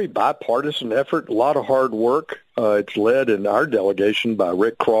a very bipartisan effort, a lot of hard work. It's led in our delegation by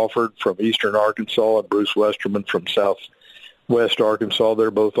Rick Crawford from Eastern Arkansas and Bruce Westerman from Southwest Arkansas. They're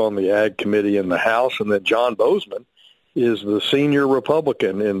both on the Ag Committee in the House. And then John Bozeman is the senior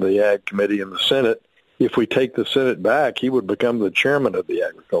Republican in the Ag Committee in the Senate. If we take the Senate back, he would become the chairman of the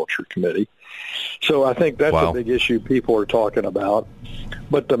Agriculture Committee. So I think that's a big issue people are talking about.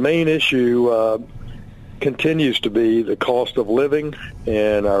 But the main issue continues to be the cost of living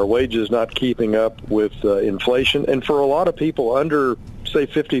and our wages not keeping up with inflation. And for a lot of people under, say,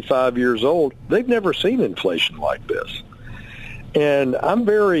 55 years old, they've never seen inflation like this. And I'm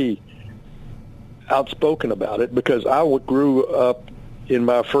very outspoken about it because I grew up in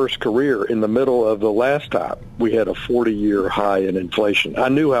my first career in the middle of the last time we had a 40-year high in inflation. I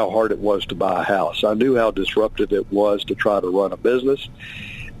knew how hard it was to buy a house. I knew how disruptive it was to try to run a business.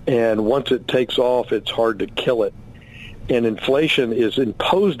 And once it takes off, it's hard to kill it. And inflation is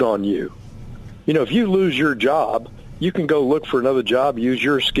imposed on you. You know, if you lose your job, you can go look for another job, use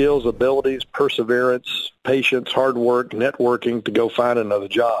your skills, abilities, perseverance, patience, hard work, networking to go find another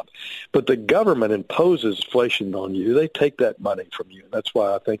job. But the government imposes inflation on you. They take that money from you. That's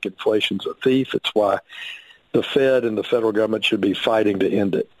why I think inflation's a thief. It's why the Fed and the federal government should be fighting to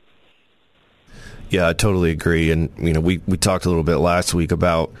end it. Yeah, I totally agree. And, you know, we talked a little bit last week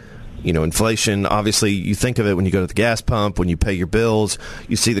about, you know, inflation. Obviously, you think of it when you go to the gas pump, when you pay your bills,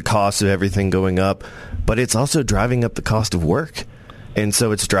 you see the cost of everything going up, but it's also driving up the cost of work. And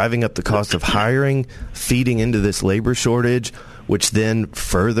so it's driving up the cost of hiring, feeding into this labor shortage, which then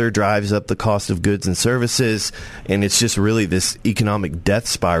further drives up the cost of goods and services. And it's just really this economic death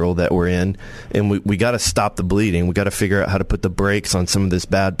spiral that we're in. And we got to stop the bleeding. We got to figure out how to put the brakes on some of this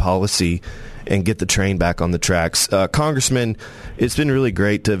bad policy and get the train back on the tracks. Congressman, it's been really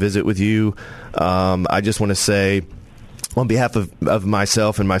great to visit with you. I just want to say, on behalf of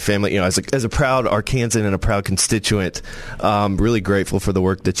myself and my family, you know, as a proud Arkansan and a proud constituent, really grateful for the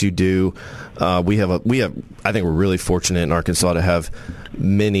work that you do. I think we're really fortunate in Arkansas to have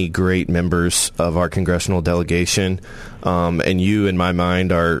many great members of our congressional delegation. And you, in my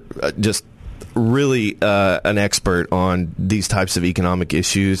mind, are just really an expert on these types of economic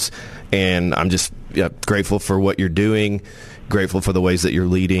issues. And I'm just grateful for what you're doing, grateful for the ways that you're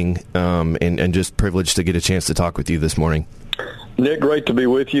leading, and just privileged to get a chance to talk with you this morning. Nick, great to be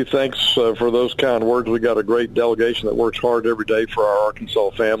with you. Thanks for those kind words. We got a great delegation that works hard every day for our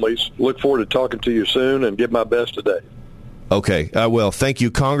Arkansas families. Look forward to talking to you soon and give my best today. Okay, I will. Thank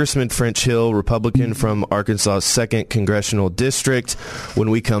you, Congressman French Hill, Republican from Arkansas' 2nd Congressional District. When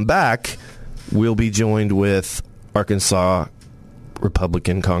we come back, we'll be joined with Arkansas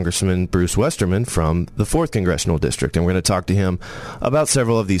Republican Congressman Bruce Westerman from the 4th Congressional District. And we're going to talk to him about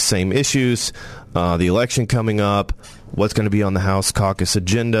several of these same issues, the election coming up, what's going to be on the House caucus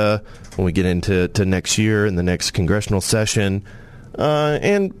agenda when we get into next year and the next congressional session,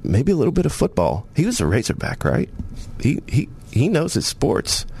 and maybe a little bit of football. He was a Razorback, right? He knows his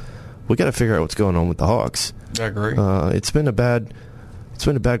sports. We got to figure out what's going on with the Hawks. I agree. It's been a bad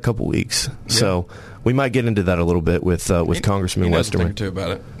couple weeks. Yeah. So we might get into that a little bit with Congressman Westerman. He knows a thing or two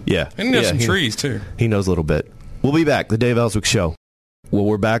about it. Yeah. And he knows some trees, too. He knows a little bit. We'll be back. The Dave Elswick Show. Well,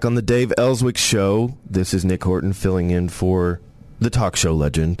 we're back on the Dave Elswick Show. This is Nick Horton filling in for the talk show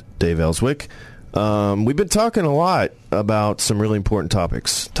legend, Dave Elswick. We've been talking a lot about some really important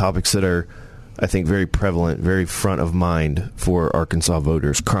topics that are I think, very prevalent, very front of mind for Arkansas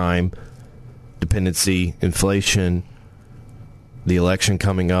voters. Crime, dependency, inflation, the election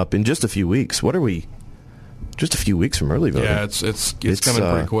coming up in just a few weeks. What are we? Just a few weeks from early voting. Yeah, it's coming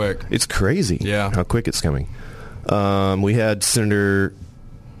pretty quick. It's crazy. Yeah, how quick it's coming. We had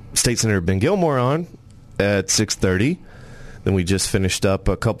State Senator Ben Gilmore on at 6:30. Then we just finished up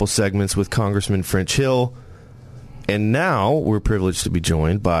a couple segments with Congressman French Hill. And now we're privileged to be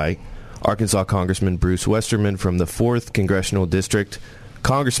joined by Arkansas Congressman Bruce Westerman from the 4th Congressional District.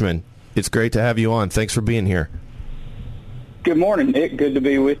 Congressman, it's great to have you on. Thanks for being here. Good morning, Nick. Good to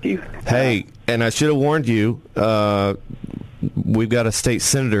be with you. Hey, and I should have warned you, we've got a state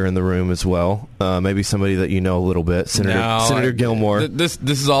senator in the room as well. Maybe somebody that you know a little bit. Senator Gilmore. This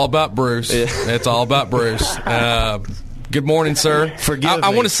is all about Bruce. It's all about Bruce. Good morning, sir. Forgive me. I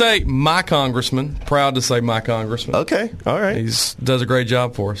want to say my congressman. Proud to say my congressman. Okay, all right. He does a great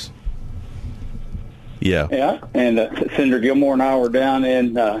job for us. Yeah. Yeah, and Senator Gilmore and I were down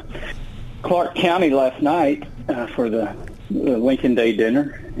in Clark County last night for the Lincoln Day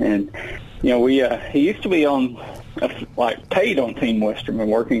dinner. And, we he used to be on, paid on Team Westerman,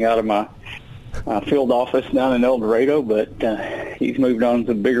 working out of my field office down in El Dorado, but he's moved on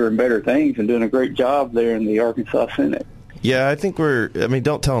to bigger and better things and doing a great job there in the Arkansas Senate. Yeah, I think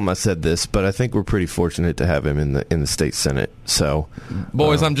don't tell him I said this, but I think we're pretty fortunate to have him in the state Senate. So,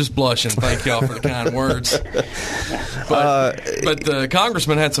 boys, I'm just blushing. Thank y'all for the kind words. But the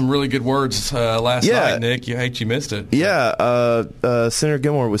congressman had some really good words last night, Nick. You missed it. Yeah, Senator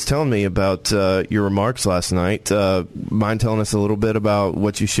Gilmore was telling me about your remarks last night. Mind telling us a little bit about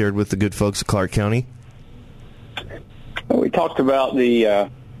what you shared with the good folks of Clark County? We talked about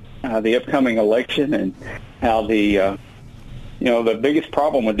the upcoming election and how the biggest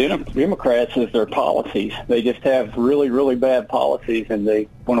problem with Democrats is their policies. They just have really, really bad policies, and they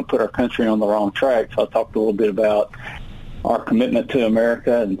want to put our country on the wrong track. So I talked a little bit about our commitment to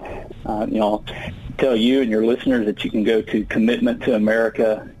America, and I'll tell you and your listeners that you can go to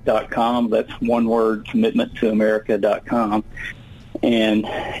commitmenttoamerica.com. That's one word, commitmenttoamerica.com. And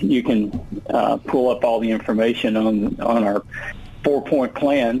you can pull up all the information on our 4-point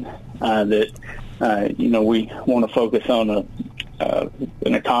plan that we want to focus on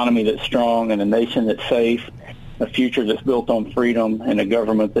an economy that's strong and a nation that's safe, a future that's built on freedom, and a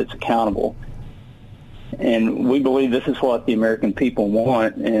government that's accountable. And we believe this is what the American people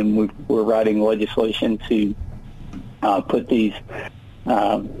want, and we're writing legislation to put these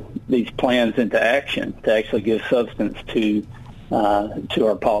plans into action to actually give substance to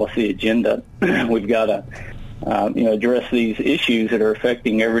our policy agenda. We've got to address these issues that are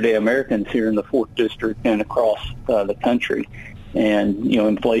affecting everyday Americans here in the 4th District and across the country. And,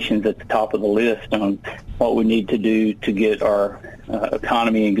 inflation's at the top of the list on what we need to do to get our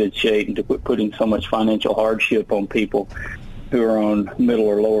economy in good shape and to quit putting so much financial hardship on people who are on middle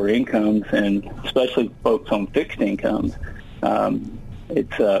or lower incomes, and especially folks on fixed incomes.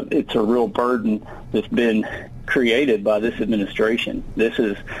 It's a real burden that's been created by this administration. This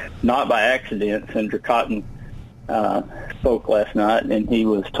is not by accident. Senator Cotton spoke last night, and he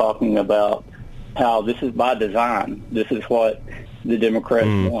was talking about how this is by design. This is what the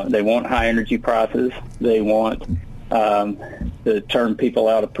Democrats want. They want high energy prices. They want to turn people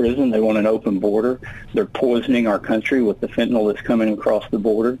out of prison. They want an open border. They're poisoning our country with the fentanyl that's coming across the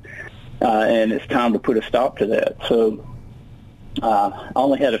border, and it's time to put a stop to that. So I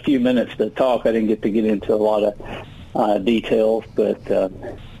only had a few minutes to talk. I didn't get to get into a lot of details, but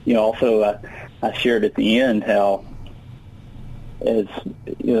also I shared at the end how as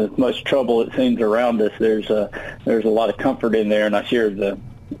much trouble it seems around us, there's a lot of comfort in there, and I shared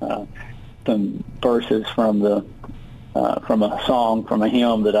some verses from a song, from a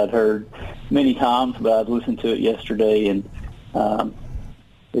hymn that I'd heard many times, but I'd listened to it yesterday, and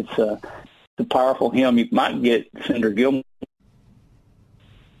it's a powerful hymn. You might get Senator Gilmore.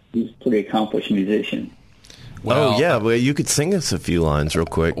 He's a pretty accomplished musician. Well, well, you could sing us a few lines real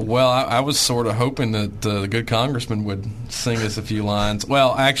quick. Well, I was sort of hoping that the good congressman would sing us a few lines.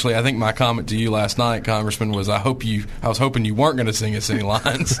 Well, actually, I think my comment to you last night, Congressman, was I was hoping you weren't going to sing us any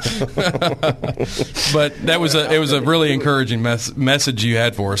lines. But it was a really encouraging message you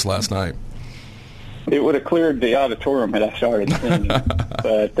had for us last night. It would have cleared the auditorium had I started singing.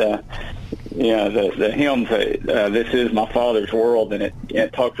 But the hymn, "This is my Father's world," and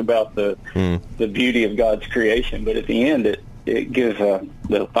it talks about the beauty of God's creation. But at the end, it gives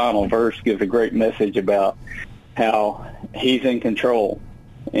the final verse gives a great message about how He's in control,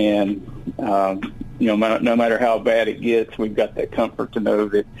 and no matter how bad it gets, we've got that comfort to know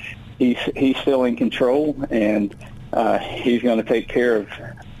that He's still in control, and he's going to take care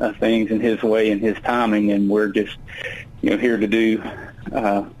of things in his way and his timing, and we're just here to do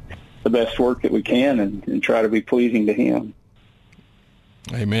the best work that we can and try to be pleasing to him.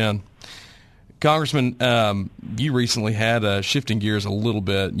 Amen. Congressman, you recently had, shifting gears a little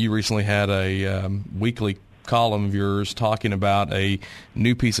bit, you recently had a weekly column of yours talking about a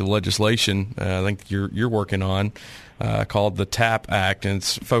new piece of legislation I think you're working on called the TAP Act, and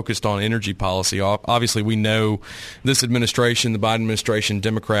it's focused on energy policy. Obviously, we know this administration, the Biden administration,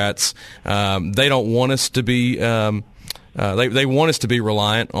 Democrats, they don't want us to be they want us to be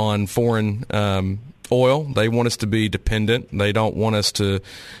reliant on foreign oil. They want us to be dependent. They don't want us to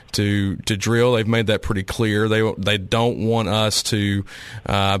drill. They've made that pretty clear. They don't want us to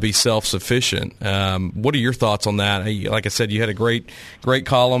be self-sufficient. What are your thoughts on that? Like I said, you had a great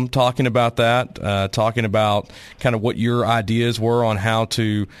column talking about that, talking about kind of what your ideas were on how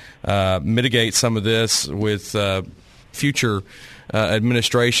to mitigate some of this with future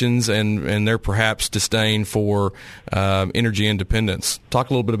administrations and their perhaps disdain for energy independence. Talk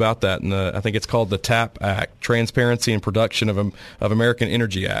a little bit about that. And I think it's called the TAP Act, Transparency and Production of American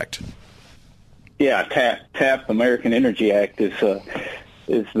Energy Act. Yeah, TAP American Energy Act is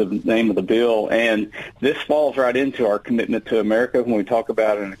the name of the bill, and this falls right into our commitment to America when we talk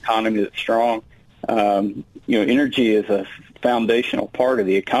about an economy that's strong. Energy is a foundational part of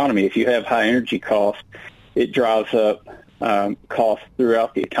the economy. If you have high energy costs, it drives up costs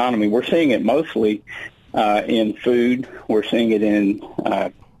throughout the economy. We're seeing it mostly in food. We're seeing it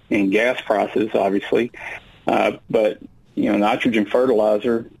in gas prices, obviously. But nitrogen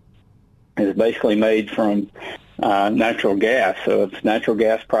fertilizer is basically made from natural gas. So if natural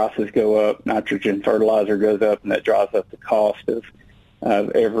gas prices go up, nitrogen fertilizer goes up, and that drives up the cost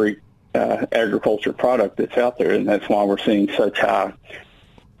of every agriculture product that's out there. And that's why we're seeing such high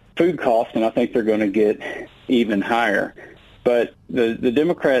food costs, and I think they're going to get even higher. But the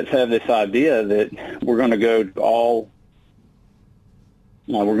Democrats have this idea that we're going to go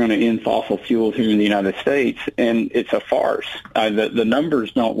we're going to end fossil fuels here in the United States, and it's a farce. The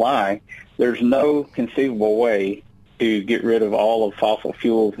numbers don't lie. There's no conceivable way to get rid of all of fossil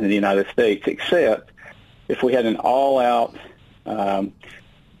fuels in the United States, except if we had an all-out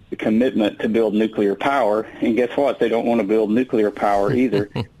commitment to build nuclear power. And guess what? They don't want to build nuclear power either.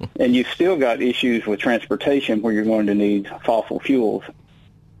 And you've still got issues with transportation where you're going to need fossil fuels.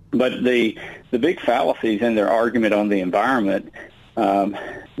 But the big fallacies in their argument on the environment,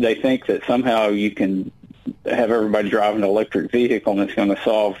 they think that somehow you can have everybody drive an electric vehicle and it's going to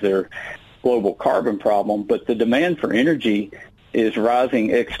solve their global carbon problem. But the demand for energy is rising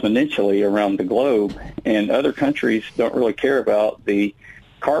exponentially around the globe, and other countries don't really care about the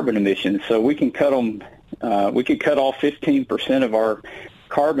carbon emissions. So we can cut them. We could cut off 15% of our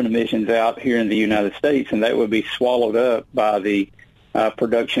carbon emissions out here in the United States, and that would be swallowed up by the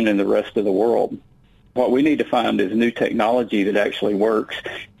production in the rest of the world. What we need to find is new technology that actually works,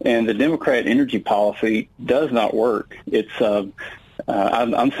 and the Democrat energy policy does not work. It's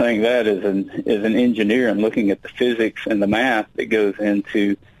I'm saying that as an engineer and looking at the physics and the math that goes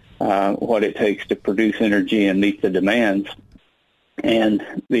into what it takes to produce energy and meet the demands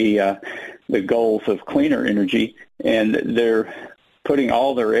and the goals of cleaner energy, and they're putting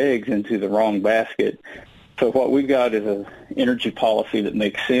all their eggs into the wrong basket. So what we've got is an energy policy that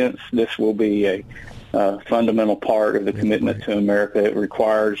makes sense. This will be a fundamental part of the commitment to America. It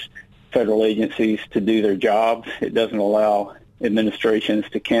requires federal agencies to do their jobs. It doesn't allow administrations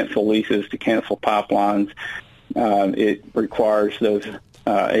to cancel leases, to cancel pipelines. It requires those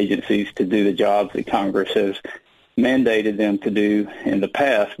agencies to do the jobs that Congress has mandated them to do in the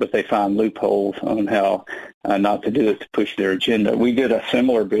past, but they find loopholes on how not to do it to push their agenda. We did a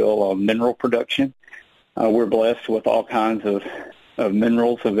similar bill on mineral production. We're blessed with all kinds of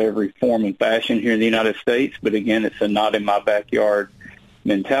minerals of every form and fashion here in the United States, but again, it's a not in my backyard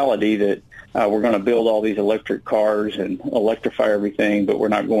mentality that we're going to build all these electric cars and electrify everything, but we're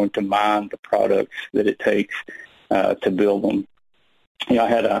not going to mine the products that it takes to build them. I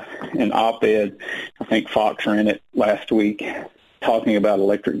had an op-ed, I think Fox ran it last week, talking about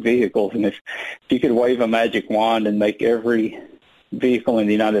electric vehicles, and if you could wave a magic wand and make every vehicle in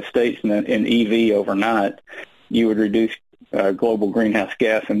the United States an EV overnight, you would reduce global greenhouse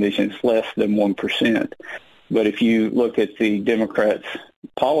gas emissions less than 1%. But if you look at the Democrats'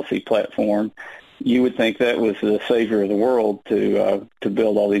 policy platform, you would think that was the savior of the world to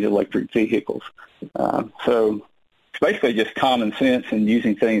build all these electric vehicles. So it's basically just common sense, and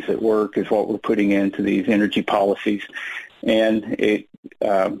using things that work is what we're putting into these energy policies. And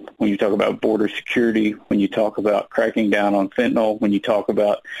when you talk about border security, when you talk about cracking down on fentanyl, when you talk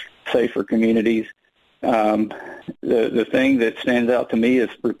about safer communities, the thing that stands out to me is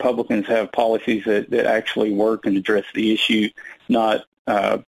Republicans have policies that actually work and address the issue, not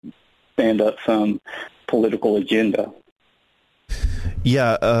stand up some political agenda.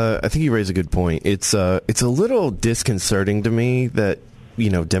 Yeah, I think you raise a good point. It's a little disconcerting to me that,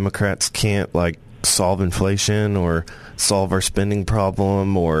 Democrats can't solve inflation or solve our spending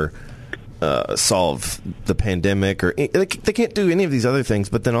problem or solve the pandemic, or they can't do any of these other things.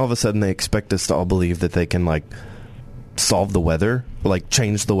 But then all of a sudden they expect us to all believe that they can solve the weather,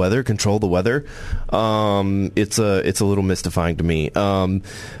 change the weather, control the weather. It's a little mystifying to me.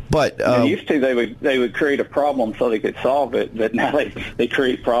 But used to they would create a problem so they could solve it, but now they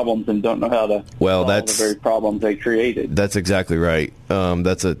create problems and don't know how to solve the very problems they created. That's exactly right.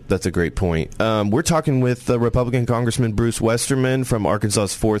 That's a great point. We're talking with Republican Congressman Bruce Westerman from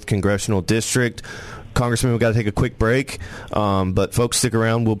Arkansas's 4th Congressional District. Congressman, we've got to take a quick break, but folks, stick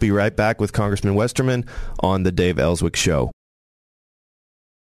around. We'll be right back with Congressman Westerman on the Dave Elswick Show.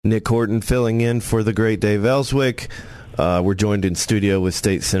 Nick Horton filling in for the great Dave Elswick. We're joined in studio with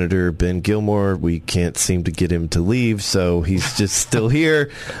State Senator Ben Gilmore. We can't seem to get him to leave, so he's just still here.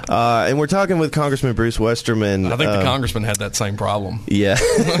 And we're talking with Congressman Bruce Westerman. I think the congressman had that same problem. Yeah.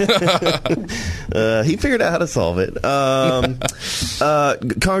 He figured out how to solve it.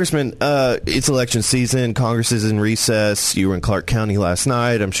 Congressman, it's election season. Congress is in recess. You were in Clark County last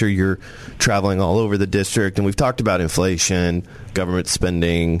night. I'm sure you're traveling all over the district. And we've talked about inflation, government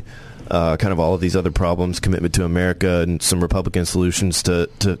spending, kind of all of these other problems, commitment to America, and some Republican solutions to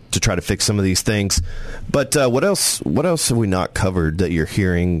try to fix some of these things. But what else have we not covered that you're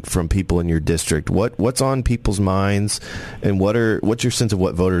hearing from people in your district? What's on people's minds, and what's your sense of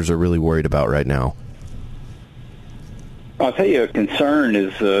what voters are really worried about right now? I'll tell you, a concern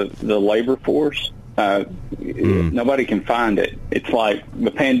is the labor force. Nobody can find it. It's like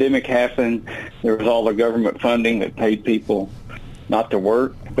the pandemic happened. There was all the government funding that paid people not to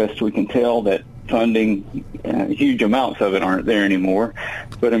work. Best we can tell, that funding, huge amounts of it aren't there anymore.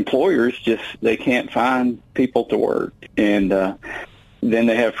 But employers they can't find people to work, and then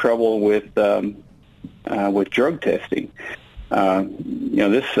they have trouble with drug testing. The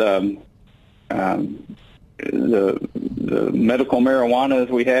medical marijuana as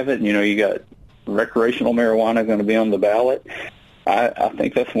we have it. You got recreational marijuana going to be on the ballot. I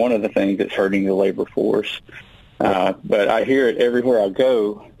think that's one of the things that's hurting the labor force. But I hear it everywhere I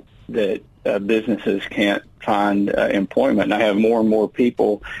go that businesses can't find employment. And I have more and more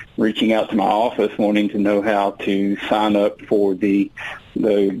people reaching out to my office wanting to know how to sign up for the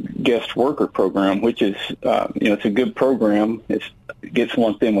guest worker program, which is, it's a good program. It gets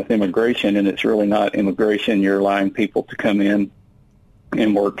lumped in with immigration, and it's really not immigration. You're allowing people to come in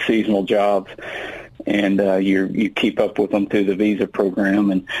and work seasonal jobs, and you keep up with them through the visa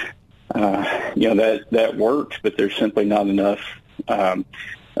program. And that works, but there's simply not enough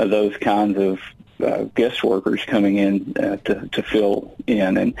of those kinds of guest workers coming in to fill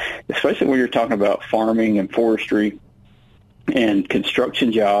in. And especially when you're talking about farming and forestry and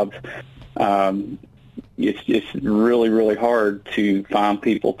construction jobs, it's really, really hard to find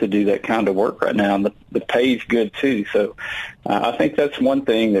people to do that kind of work right now. And the pay's good, too. So I think that's one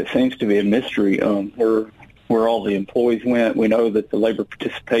thing that seems to be a mystery where all the employees went. We know that the labor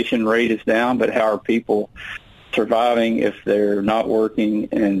participation rate is down, but how are people surviving if they're not working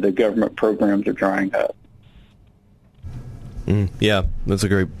and the government programs are drying up? Yeah, that's a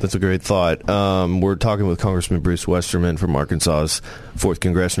great thought. We're talking with Congressman Bruce Westerman from Arkansas's 4th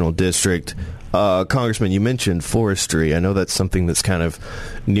Congressional District. Congressman, you mentioned forestry. I know that's something that's kind of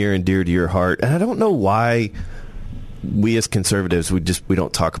near and dear to your heart, and I don't know why we as conservatives, we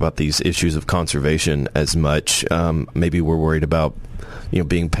don't talk about these issues of conservation as much. Maybe we're worried about,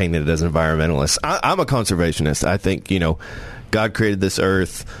 being painted as environmentalists. I'm a conservationist. I think, God created this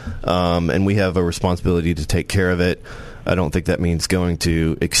earth, and we have a responsibility to take care of it. I don't think that means going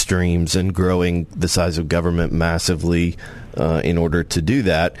to extremes and growing the size of government massively in order to do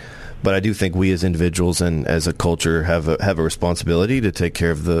that. But I do think we as individuals and as a culture have a responsibility to take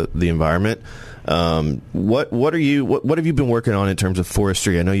care of the environment. What have you been working on in terms of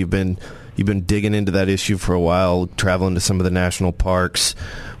forestry? I know you've been digging into that issue for a while, traveling to some of the national parks.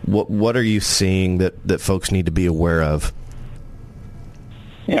 What are you seeing that folks need to be aware of?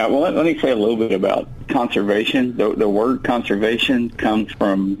 Yeah, well, let me say a little bit about conservation. The word conservation comes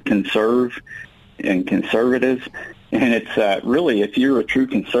from conserve and conservative. And it's really, if you're a true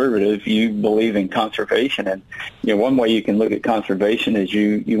conservative, you believe in conservation. And one way you can look at conservation is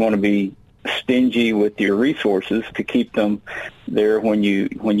you want to be stingy with your resources to keep them there when you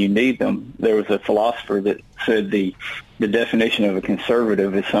need them. There was a philosopher that said the the definition of a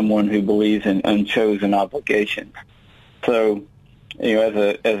conservative is someone who believes in unchosen obligations. So, as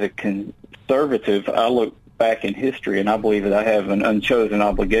a conservative, I look back in history and I believe that I have an unchosen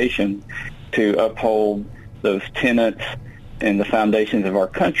obligation to uphold those tenets and the foundations of our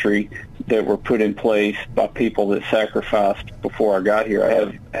country that were put in place by people that sacrificed before I got here.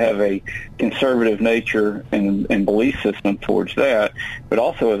 I have a conservative nature and belief system towards that, but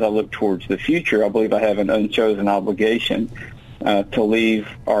also as I look towards the future, I believe I have an unchosen obligation to leave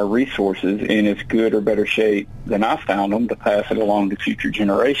our resources in as good or better shape than I found them to pass it along to future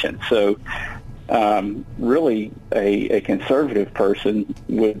generations. So really a conservative person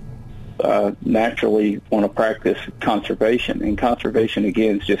would naturally want to practice conservation. And conservation,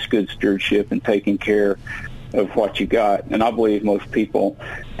 again, is just good stewardship and taking care of what you got. And I believe most people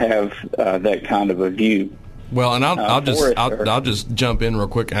have that kind of a view. Well, and I'll just jump in real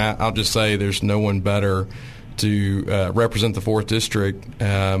quick. I'll just say there's no one better to represent the 4th District.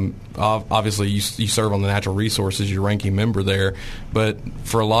 Obviously, you serve on the Natural Resources, you're ranking member there. But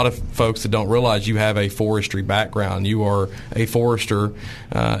for a lot of folks that don't realize, you have a forestry background. You are a forester,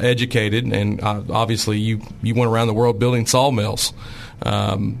 educated, and obviously you went around the world building sawmills,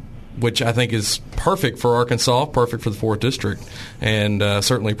 which I think is perfect for Arkansas, perfect for the 4th District. And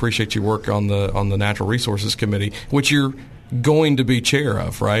certainly appreciate your work on the Natural Resources Committee, which you're going to be chair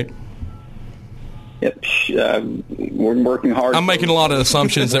of, right? Yep, we're working hard. I'm making a lot of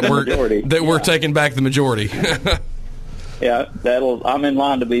assumptions that we're taking back the majority. Yeah, I'm in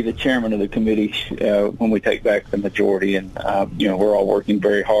line to be the chairman of the committee when we take back the majority, and we're all working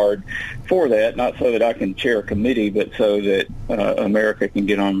very hard for that. Not so that I can chair a committee, but so that America can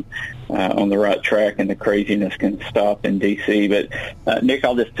get on the right track and the craziness can stop in D.C. But Nick,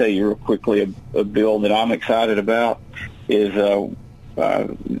 I'll just tell you real quickly a bill that I'm excited about is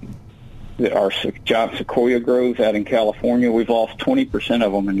our giant sequoia groves out in California. We've lost 20%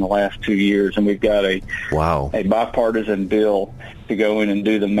 of them in the last 2 years, and we've got a bipartisan bill to go in and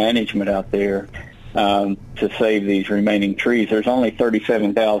do the management out there to save these remaining trees. There's only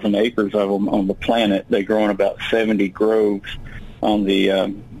 37,000 acres of them on the planet. They grow in about 70 groves on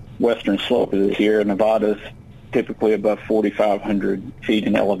the western slope of the Sierra Nevadas, typically above 4,500 feet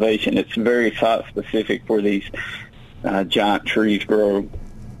in elevation. It's very site-specific where these giant trees grow.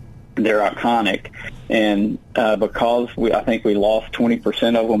 They're iconic, and because I think we lost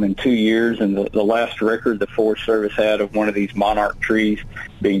 20% of them in 2 years, and the last record the Forest Service had of one of these monarch trees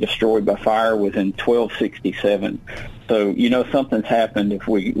being destroyed by fire was in 1267. So something's happened if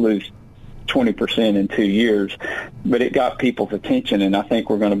we lose 20% in 2 years, but it got people's attention, and I think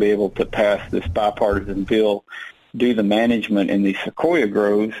we're going to be able to pass this bipartisan bill, do the management in these sequoia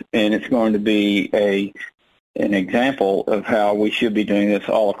groves, and it's going to be an example of how we should be doing this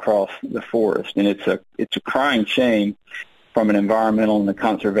all across the forest. And it's a crying shame from an environmental and a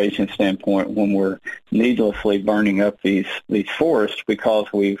conservation standpoint when we're needlessly burning up these forests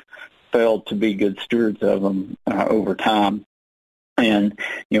because we've failed to be good stewards of them over time. And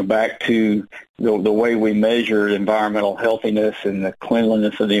back to the way we measure environmental healthiness and the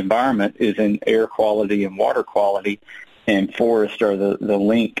cleanliness of the environment is in air quality and water quality. And forests are the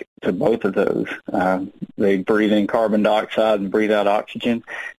link to both of those. They breathe in carbon dioxide and breathe out oxygen,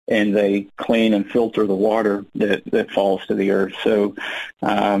 and they clean and filter the water that falls to the earth. So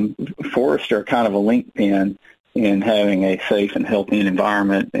forests are kind of a linchpin in having a safe and healthy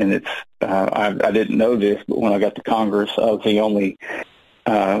environment. And it's I didn't know this, but when I got to Congress, I was the only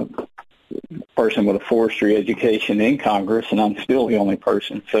person with a forestry education in Congress, and I'm still the only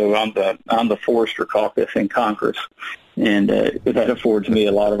person. So I'm the forester caucus in Congress. And that affords me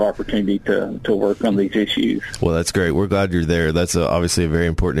a lot of opportunity to work on these issues. Well, that's great. We're glad you're there. That's obviously a very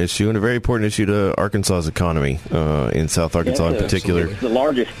important issue, and a very important issue to Arkansas's economy, in South Arkansas in particular. Absolutely. The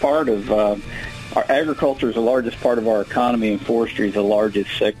largest part of our agriculture is the largest part of our economy, and forestry is the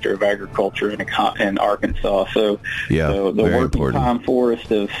largest sector of agriculture in Arkansas. So the working time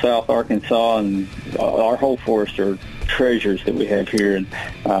forest of South Arkansas and our whole forest are treasures that we have here,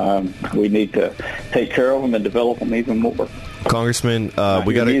 and we need to take care of them and develop them even more. Congressman,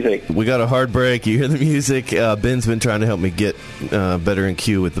 we got a hard break. You hear the music. Ben's been trying to help me get better in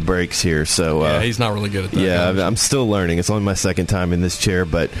cue with the breaks here. So he's not really good at that. Yeah, I'm still learning. It's only my second time in this chair,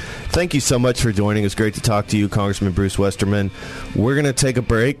 but thank you so much for joining. It's great to talk to you, Congressman Bruce Westerman. We're going to take a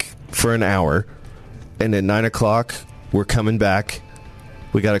break for an hour, and at 9 o'clock, we're coming back.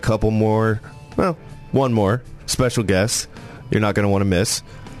 We got a couple more, one more special guest you're not going to want to miss.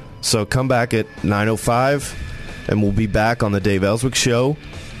 So come back at 9:05. And we'll be back on the Dave Elswick Show.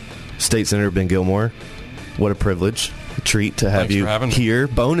 State Senator Ben Gilmore. What a privilege. treat to have you here.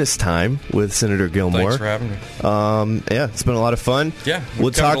 Bonus time with Senator Gilmore. Thanks for having me. Yeah, it's been a lot of fun. Yeah,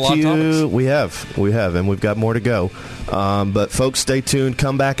 we'll talk to you. We have, and we've got more to go. But folks, stay tuned.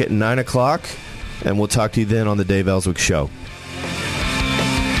 Come back at 9 o'clock, and we'll talk to you then on the Dave Elswick Show.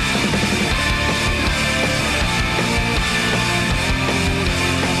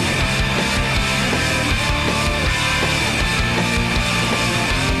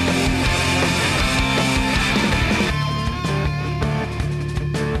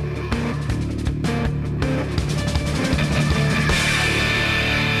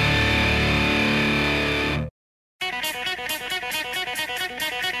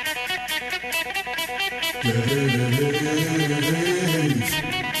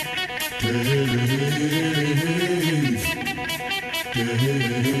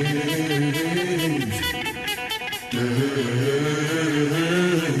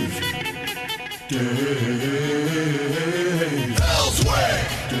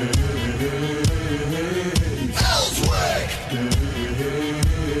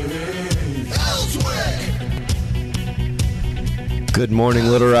 Good morning,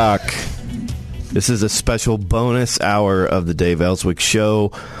 Little Rock. This is a special bonus hour of the Dave Elswick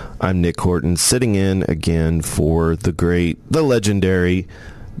Show. I'm Nick Horton, sitting in again for the great, the legendary,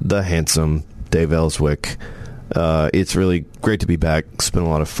 the handsome Dave Elswick. It's really great to be back. It's been a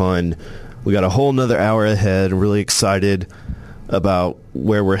lot of fun. We got a whole nother hour ahead. Really excited about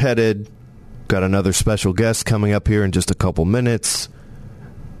where we're headed. Got another special guest coming up here in just a couple minutes.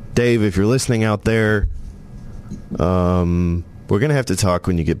 Dave, if you're listening out there, we're going to have to talk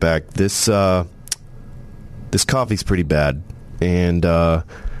when you get back. This coffee's pretty bad, and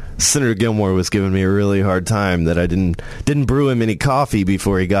Senator Gilmore was giving me a really hard time that I didn't brew him any coffee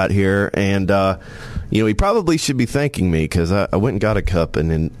before he got here, and he probably should be thanking me because I went and got a cup,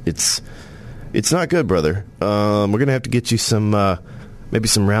 and it's not good, brother. We're going to have to get you some maybe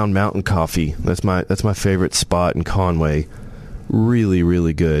some Round Mountain coffee. That's my favorite spot in Conway. Really,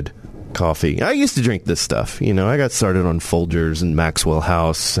 really good coffee. I used to drink this stuff. I got started on Folgers and Maxwell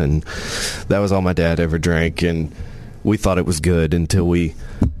House, and that was all my dad ever drank, and we thought it was good until we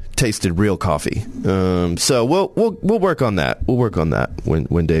tasted real coffee. So we'll work on that. We'll work on that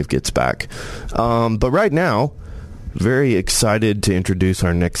when Dave gets back. But right now, very excited to introduce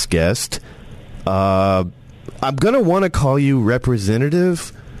our next guest. I'm going to want to call you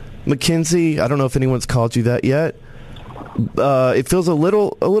Representative McKenzie. I don't know if anyone's called you that yet. It feels a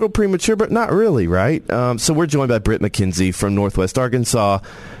little premature, but not really, right? So we're joined by Britt McKenzie from Northwest Arkansas.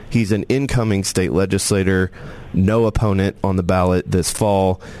 He's an incoming state legislator, no opponent on the ballot this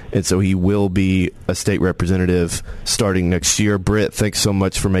fall, and so he will be a state representative starting next year. Britt, thanks so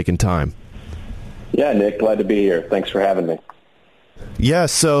much for making time. Yeah, Nick, glad to be here. Thanks for having me. Yeah,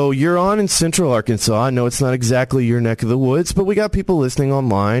 so you're on in Central Arkansas. I know it's not exactly your neck of the woods, but we got people listening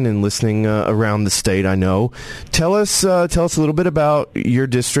online and listening around the state, I know. Tell us a little bit about your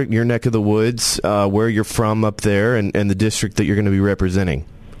district, your neck of the woods, where you're from up there, and the district that you're going to be representing.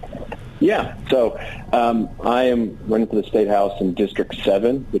 Yeah, so I am running for the State House in District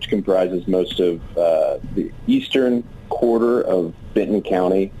 7, which comprises most of the eastern quarter of Benton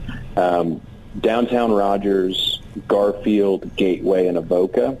County, downtown Rogers, Garfield, Gateway, and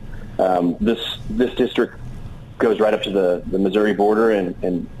Avoca. This district goes right up to the Missouri border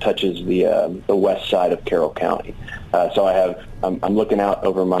and touches the west side of Carroll County. So I'm looking out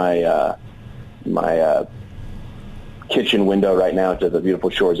over my kitchen window right now to the beautiful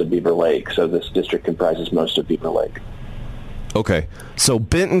shores of Beaver Lake. So this district comprises most of Beaver Lake. Okay, so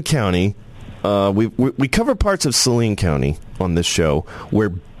Benton County, we cover parts of Saline County on this show,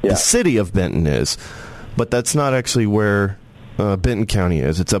 where the city of Benton is. But that's not actually where Benton County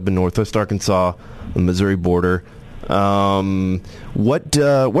is. It's up in Northwest Arkansas, the Missouri border. What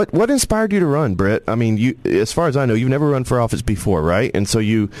inspired you to run, Britt? I mean, you, as far as I know, you've never run for office before, right? And so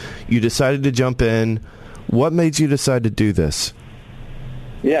you decided to jump in. What made you decide to do this?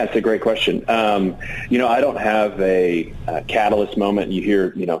 Yeah, it's a great question. I don't have a catalyst moment. You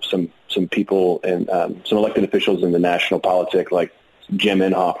hear, some people and some elected officials in the national politics, like Jim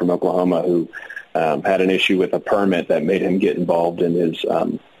Inhofe from Oklahoma, who had an issue with a permit that made him get involved in his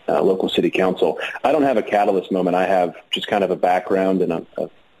local city council. I don't have a catalyst moment. I have just kind of a background and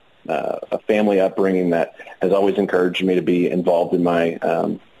a family upbringing that has always encouraged me to be involved in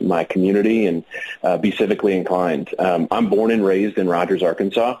my community and be civically inclined. I'm born and raised in Rogers,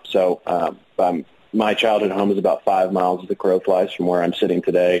 Arkansas, so my childhood home is about 5 miles as the crow flies from where I'm sitting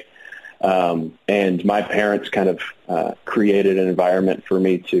today. And my parents kind of created an environment for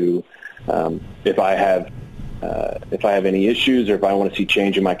me to, if I have if I have any issues or if I want to see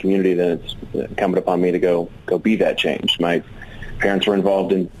change in my community, then it's incumbent upon me to go be that change. My parents were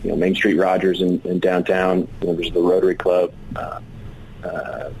involved in Main Street Rogers in downtown. There's the Rotary Club,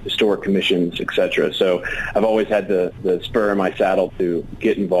 historic commissions, etc. So I've always had the spur in my saddle to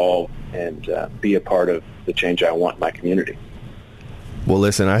get involved and be a part of the change I want in my community. Well,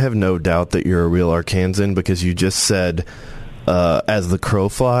 listen, I have no doubt that you're a real Arkansan because you just said, as the crow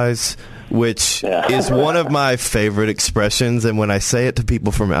flies, which is one of my favorite expressions. And when I say it to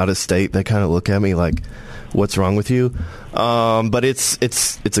people from out of state, they kind of look at me like, what's wrong with you? But it's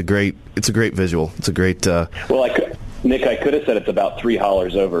a great visual. It's a great. Nick, I could have said it's about 3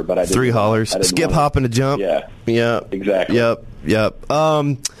 hollers over, but I didn't. 3 hollers. Skip, hop, and a jump. Yeah. Exactly. Yep.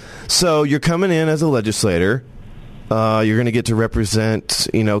 So you're coming in as a legislator. You're going to get to represent,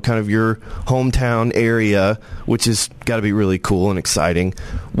 kind of your hometown area, which has got to be really cool and exciting.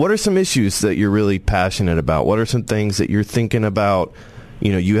 What are some issues that you're really passionate about? What are some things that you're thinking about?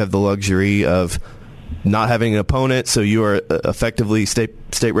 You have the luxury of not having an opponent, so you are effectively state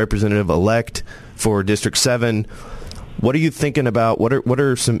representative-elect for District 7. What are you thinking about? What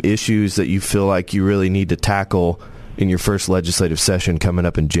are some issues that you feel like you really need to tackle in your first legislative session coming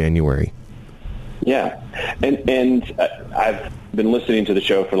up in January? Yeah, and I've been listening to the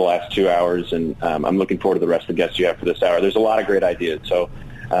show for the last 2 hours, and I'm looking forward to the rest of the guests you have for this hour. There's a lot of great ideas. So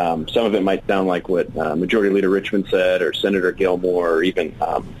some of it might sound like what Majority Leader Richmond said, or Senator Gilmore, or even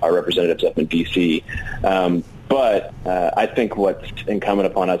our representatives up in D.C. But I think what's incumbent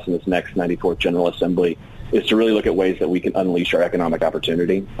upon us in this next 94th General Assembly is to really look at ways that we can unleash our economic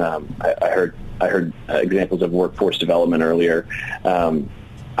opportunity. I heard examples of workforce development earlier.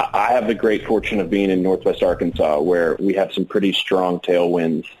 I have the great fortune of being in Northwest Arkansas, where we have some pretty strong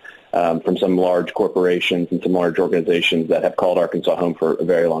tailwinds from some large corporations and some large organizations that have called Arkansas home for a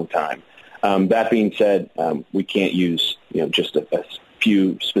very long time. That being said, we can't use just a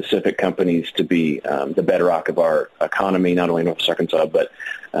few specific companies to be the bedrock of our economy, not only in Northwest Arkansas, but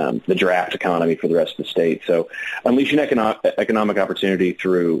the draft economy for the rest of the state. So unleashing economic opportunity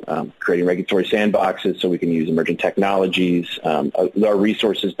through creating regulatory sandboxes so we can use emerging technologies. Our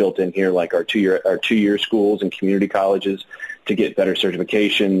resources built in here, like our two-year schools and community colleges, to get better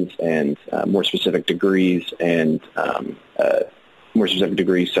certifications and more specific degrees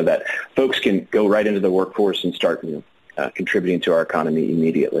so that folks can go right into the workforce and start contributing to our economy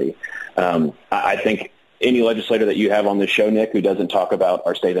immediately. I think any legislator that you have on this show, Nick, who doesn't talk about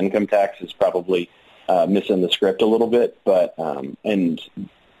our state income tax is probably missing the script a little bit. But and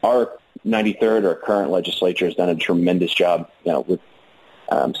our 93rd, our current legislature, has done a tremendous job with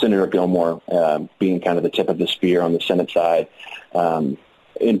Senator Gilmore being kind of the tip of the spear on the Senate side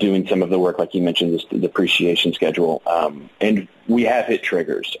in doing some of the work, like you mentioned, the depreciation schedule. And we have hit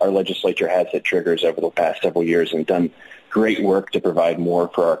triggers. Our legislature has hit triggers over the past several years and done great work to provide more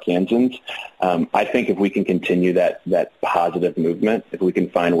for Arkansans. I think if we can continue that positive movement, if we can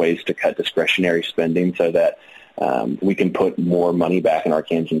find ways to cut discretionary spending so that we can put more money back in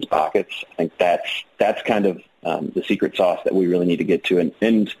Arkansans' pockets, I think that's kind of the secret sauce that we really need to get to,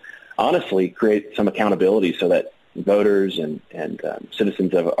 and honestly create some accountability so that voters and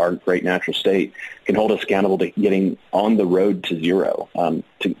citizens of our great natural state can hold us accountable to getting on the road to zero,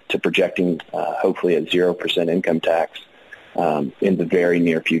 to projecting hopefully a 0% income tax in the very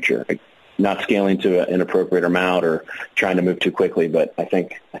near future. Not scaling to an appropriate amount or trying to move too quickly, but I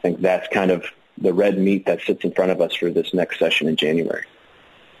think that's kind of the red meat that sits in front of us for this next session in January.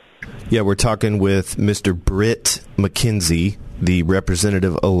 Yeah, we're talking with Mr. Britt McKenzie, the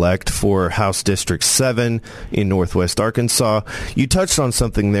representative-elect for House District 7 in Northwest Arkansas. You touched on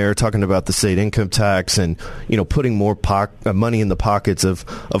something there, talking about the state income tax and, putting more money in the pockets of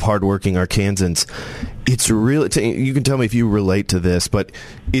hardworking Arkansans. It's really, you can tell me if you relate to this, but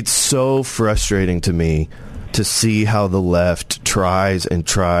it's so frustrating to me to see how the left tries,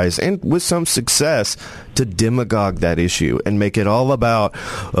 and with some success, to demagogue that issue and make it all about,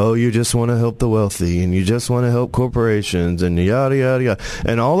 you just want to help the wealthy and you just want to help corporations and yada, yada, yada.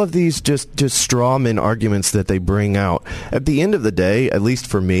 And all of these just strawman arguments that they bring out. At the end of the day, at least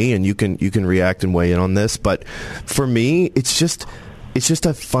for me, and you can react and weigh in on this, but for me, it's just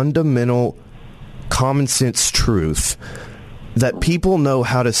a fundamental common sense truth that people know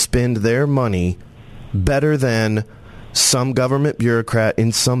how to spend their money better than some government bureaucrat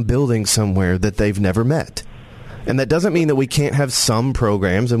in some building somewhere that they've never met. And that doesn't mean that we can't have some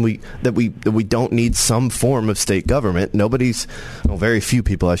programs and that we don't need some form of state government. Very few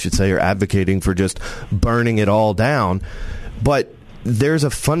people, I should say, are advocating for just burning it all down. But there's a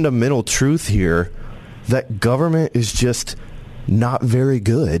fundamental truth here that government is just not very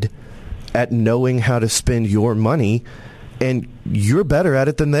good at knowing how to spend your money, and you're better at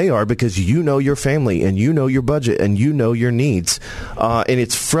it than they are because you know your family and you know your budget and you know your needs. And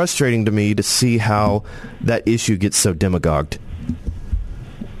it's frustrating to me to see how that issue gets so demagogued.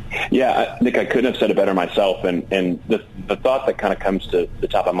 Yeah, Nick, I couldn't have said it better myself. And the thought that kind of comes to the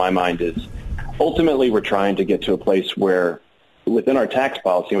top of my mind is ultimately we're trying to get to a place where within our tax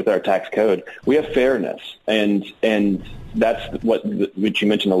policy, with our tax code, we have fairness. And that's what you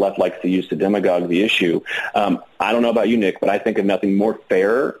mentioned the left likes to use to demagogue the issue. I don't know about you, Nick, but I think of nothing more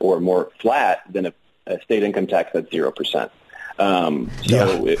fair or more flat than a state income tax that's 0%.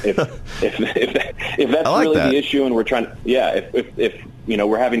 If that's like really the issue, and we're trying, if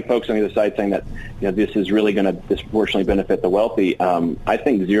we're having folks on the other side saying that this is really going to disproportionately benefit the wealthy, I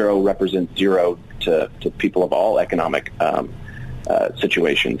think zero represents zero to people of all economic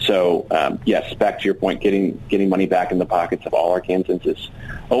situations. So yes, back to your point, getting money back in the pockets of all Arkansans is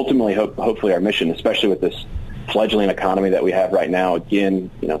ultimately, hopefully, our mission, especially with this fledgling economy that we have right now.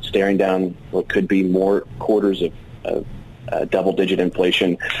 Again, staring down what could be more quarters of double-digit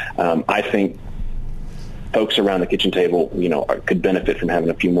inflation. I think folks around the kitchen table, could benefit from having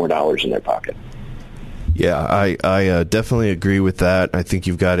a few more dollars in their pocket. Yeah, I definitely agree with that. I think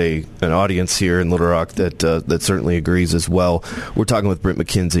you've got an audience here in Little Rock that certainly agrees as well. We're talking with Britt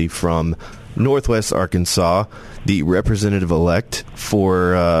McKenzie from Northwest Arkansas, the representative-elect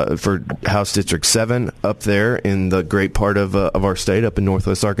for House District 7 up there in the great part of our state, up in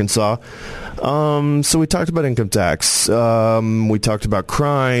Northwest Arkansas. So we talked about income tax. We talked about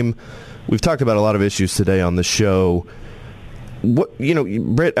crime. We've talked about a lot of issues today on the show.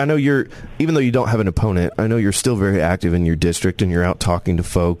 Britt, I know even though you don't have an opponent, I know you're still very active in your district and you're out talking to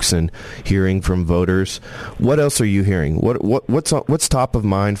folks and hearing from voters. What else are you hearing? What's top of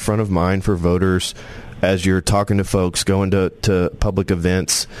mind, front of mind for voters as you're talking to folks, going to public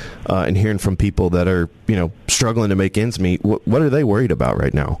events, and hearing from people that are, struggling to make ends meet? What are they worried about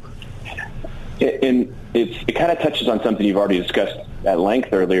right now? And it kind of touches on something you've already discussed at length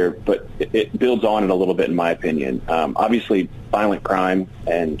earlier, but it builds on it a little bit, in my opinion. Obviously, violent crime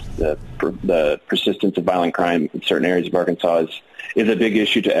and the persistence of violent crime in certain areas of Arkansas is a big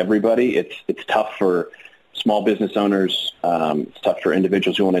issue to everybody. It's tough for small business owners. It's tough for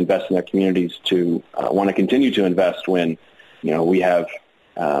individuals who want to invest in their communities to want to continue to invest when we have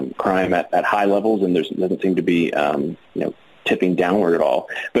crime at high levels and there doesn't seem to be tipping downward at all.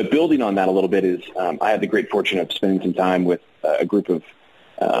 But building on that a little bit is I had the great fortune of spending some time with a group of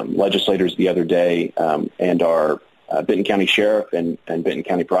legislators the other day and our Benton County Sheriff and Benton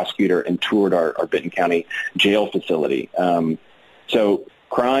County Prosecutor, and toured our Benton County jail facility. So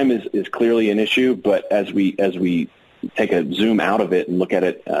crime is clearly an issue, but as we take a zoom out of it and look at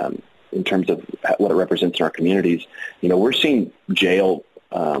it in terms of what it represents in our communities, we're seeing jail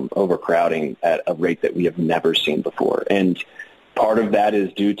overcrowding at a rate that we have never seen before. And part of that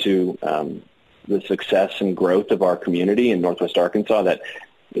is due to the success and growth of our community in Northwest Arkansas, that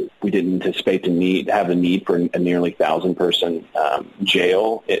we didn't anticipate to have the need for a nearly 1,000-person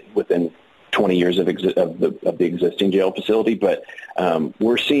jail within 20 years of the existing jail facility. But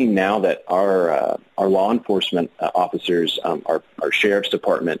we're seeing now that our law enforcement officers, our sheriff's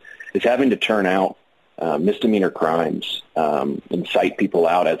department, is having to turn out misdemeanor crimes and cite people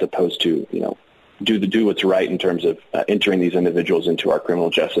out, as opposed to do what's right in terms of entering these individuals into our criminal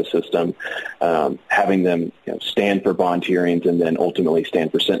justice system, having them stand for bond hearings and then ultimately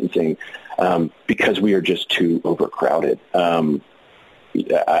stand for sentencing, because we are just too overcrowded. The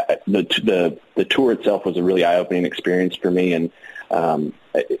tour itself was a really eye-opening experience for me, and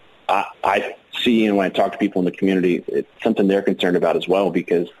I see, and when I talk to people in the community, it's something they're concerned about as well,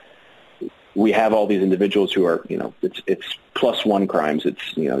 because we have all these individuals who are, it's plus one crimes.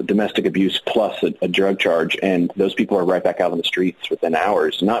 It's, domestic abuse plus a drug charge. And those people are right back out on the streets within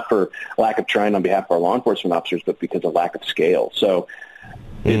hours, not for lack of trying on behalf of our law enforcement officers, but because of lack of scale. So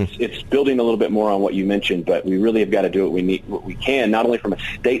it's building a little bit more on what you mentioned, but we really have got to do what we can, not only from a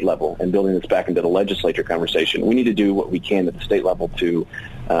state level and building this back into the legislature conversation. We need to do what we can at the state level to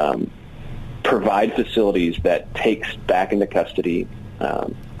provide facilities that takes back into custody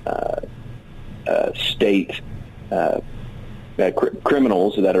state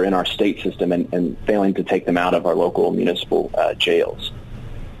criminals that are in our state system and failing to take them out of our local municipal jails.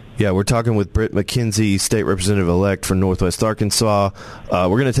 Yeah, we're talking with Britt McKenzie, State Representative-elect for Northwest Arkansas. We're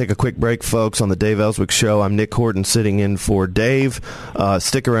going to take a quick break, folks, on the Dave Elswick Show. I'm Nick Horton, sitting in for Dave.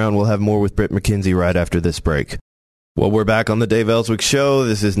 Stick around. We'll have more with Britt McKenzie right after this break. Well, we're back on the Dave Elswick Show.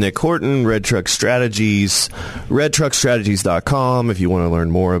 This is Nick Horton, Red Truck Strategies, redtruckstrategies.com. If you want to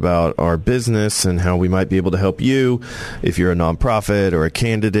learn more about our business and how we might be able to help you, if you're a nonprofit or a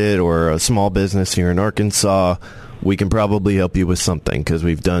candidate or a small business here in Arkansas, we can probably help you with something because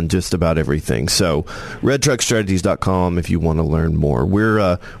we've done just about everything. So redtruckstrategies.com if you want to learn more.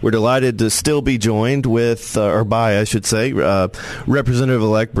 We're delighted to still be joined with, or by, I should say,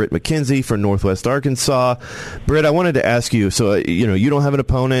 Representative-elect Britt McKenzie from Northwest Arkansas. Britt, I wanted to ask you, so, you don't have an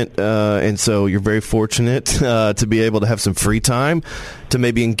opponent, and so you're very fortunate to be able to have some free time to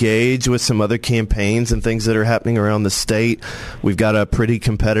maybe engage with some other campaigns and things that are happening around the state. We've got a pretty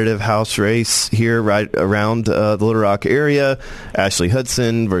competitive House race here right around the Little Rock area. Ashley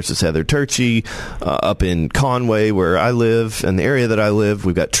Hudson versus Heather Turchie. Up in Conway, where I live, and the area that I live,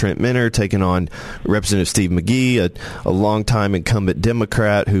 we've got Trent Minner taking on Representative Steve McGee, a longtime incumbent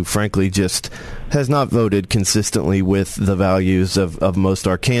Democrat who frankly just has not voted consistently with the values of most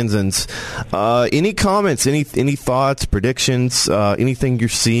Arkansans. Any comments, any thoughts, predictions, anything you're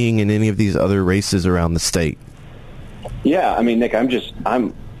seeing in any of these other races around the state? Yeah, I mean, Nick,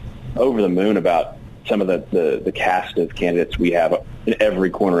 I'm over the moon about some of the cast of candidates we have in every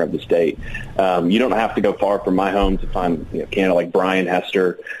corner of the state. You don't have to go far from my home to find a candidate like Brian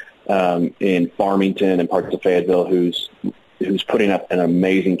Hester in Farmington and parts of Fayetteville who's putting up an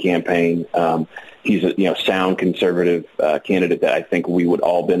amazing campaign. He's a sound conservative candidate that I think we would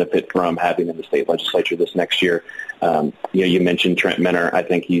all benefit from having in the state legislature this next year. You mentioned Trent Minner. I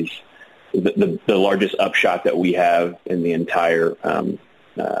think he's the largest upshot that we have in the entire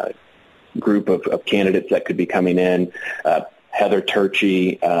group of candidates that could be coming in. Heather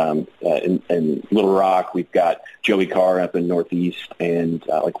Turchie in Little Rock. We've got Joey Carr up in Northeast, and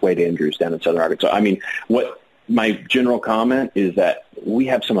like Wade Andrews down in Southern Arkansas. I mean, my general comment is that we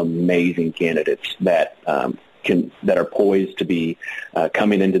have some amazing candidates that are poised to be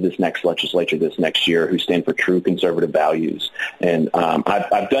coming into this next legislature this next year who stand for true conservative values. And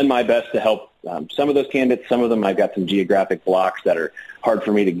I've done my best to help some of those candidates. Some of them I've got some geographic blocks that are hard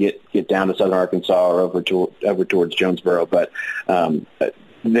for me to get down to Southern Arkansas or over towards Jonesboro. But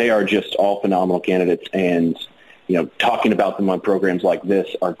they are just all phenomenal candidates, and talking about them on programs like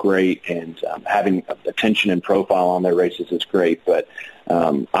this are great, and having attention and profile on their races is great. But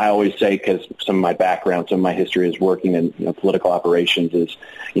I always say, because some of my background, some of my history is working in political operations, is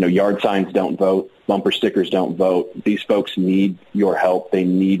yard signs don't vote, bumper stickers don't vote. These folks need your help. They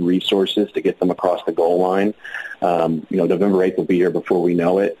need resources to get them across the goal line. November 8th will be here before we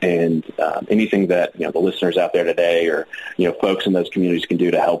know it, and anything that the listeners out there today or folks in those communities can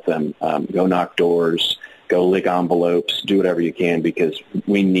do to help them, go knock doors, go lick envelopes, do whatever you can, because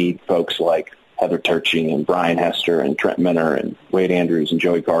we need folks like Heather Turchie and Brian Hester and Trent Minner and Wade Andrews and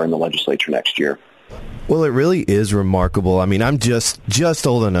Joey Carr in the legislature next year. Well, it really is remarkable. I mean, I'm just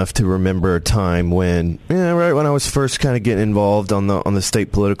old enough to remember a time when I was first kind of getting involved on the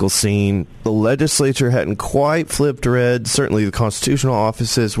state political scene. The legislature hadn't quite flipped red. Certainly the constitutional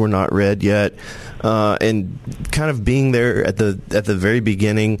offices were not red yet. And kind of being there at the very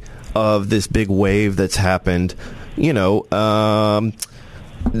beginning of this big wave that's happened,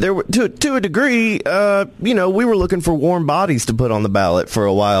 there were, to a degree, we were looking for warm bodies to put on the ballot for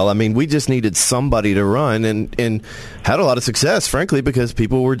a while. I mean, we just needed somebody to run, and had a lot of success, frankly, because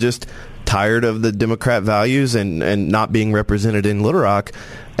people were just tired of the Democrat values and not being represented in Little Rock.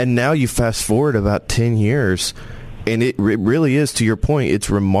 And now you fast forward about 10 years, and it really is, to your point,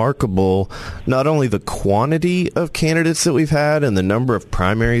 it's remarkable, not only the quantity of candidates that we've had and the number of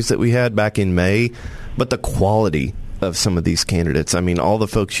primaries that we had back in May, but the quality of some of these candidates. I mean, all the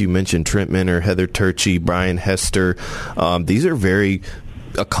folks you mentioned, Trent Minner, Heather Turchie, Brian Hester, these are very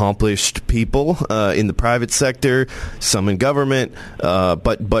accomplished people in the private sector, some in government,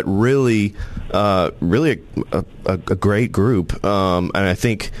 but really a great group. And I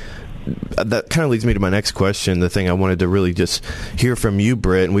think that kind of leads me to my next question, the thing I wanted to really just hear from you,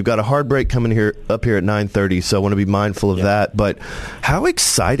 Britt. And we've got a hard break coming up here at 9:30, so I want to be mindful of that. But how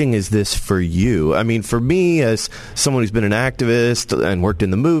exciting is this for you? I mean, for me, as someone who's been an activist and worked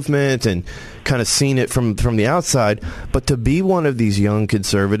in the movement and kind of seen it from the outside, but to be one of these young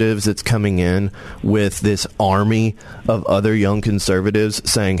conservatives that's coming in with this army of other young conservatives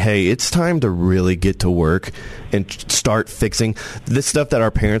saying, hey, it's time to really get to work and start fixing this stuff that our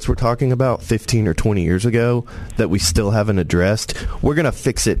parents were talking about 15 or 20 years ago that we still haven't addressed. We're going to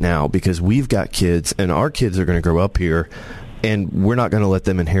fix it now because we've got kids, and our kids are going to grow up here, and we're not going to let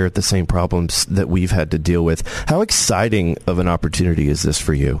them inherit the same problems that we've had to deal with. How exciting of an opportunity is this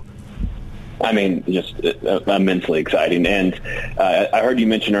for you? I mean, just immensely exciting. And I heard you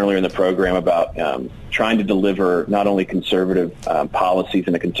mention earlier in the program about trying to deliver not only conservative policies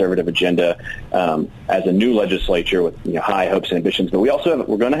and a conservative agenda as a new legislature with high hopes and ambitions, but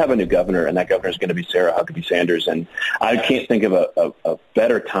we're going to have a new governor, and that governor is going to be Sarah Huckabee Sanders. And I can't think of a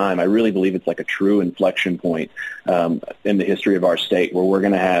better time. I really believe it's like a true inflection point in the history of our state, where we're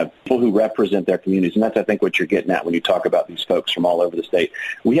going to have people who represent their communities, and that's, I think, what you're getting at when you talk about these folks from all over the state.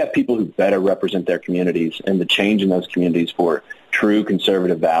 We have people who better represent their communities and the change in those communities for true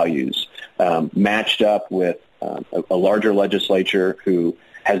conservative values, matched up with a larger legislature who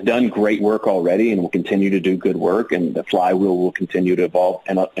has done great work already and will continue to do good work, and the flywheel will continue to evolve,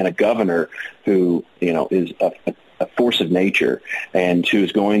 and a governor who is a force of nature and who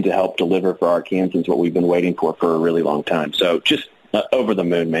is going to help deliver for Arkansans what we've been waiting for a really long time. So just over the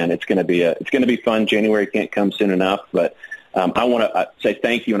moon, man. It's going to be fun. January can't come soon enough, but I want to say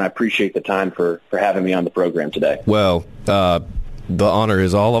thank you, and I appreciate the time for having me on the program today. Well, the honor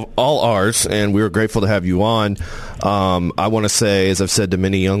is all ours, and we were grateful to have you on. I want to say, as I've said to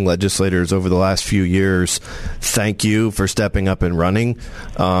many young legislators over the last few years, thank you for stepping up and running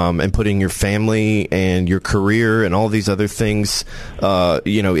and putting your family and your career and all these other things,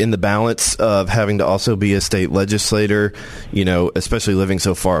 in the balance of having to also be a state legislator, especially living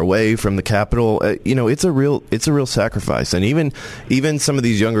so far away from the Capitol. It's a real sacrifice. And even some of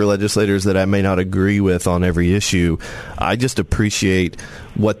these younger legislators that I may not agree with on every issue, I just appreciate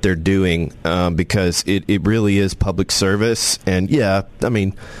what they're doing because it really is public service. And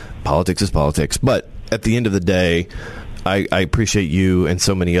politics is politics, but at the end of the day, I appreciate you and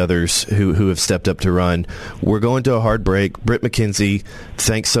so many others who have stepped up to run. We're going to a hard break. Britt McKenzie,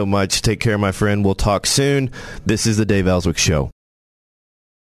 thanks so much. Take care, my friend. We'll talk soon. This is the Dave Elswick Show.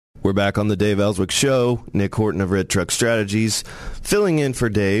 We're back on the Dave Elswick Show. Nick Horton of Red Truck Strategies filling in for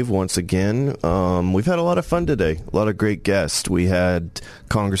Dave once again. We've had a lot of fun today. A lot of great guests. We had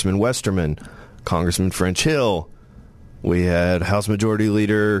Congressman Westerman, Congressman French Hill. We had House Majority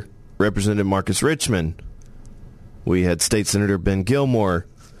Leader Representative Marcus Richmond. We had State Senator Ben Gilmore.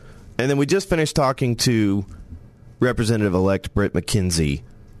 And then we just finished talking to Representative-elect Britt McKenzie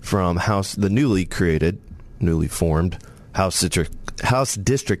from the newly formed House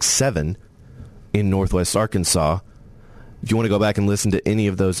District 7 in Northwest Arkansas. If you want to go back and listen to any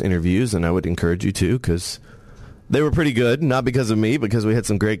of those interviews, and I would encourage you to, because they were pretty good, not because of me, because we had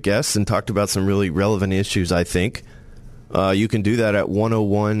some great guests and talked about some really relevant issues, I think. You can do that at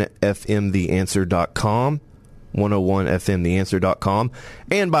 101fmtheanswer.com, 101fmtheanswer.com.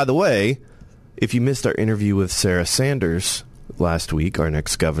 And by the way, if you missed our interview with Sarah Sanders last week, our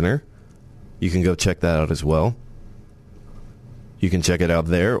next governor, you can go check that out as well. You can check it out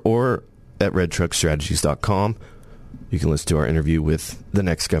there or at redtruckstrategies.com. You can listen to our interview with the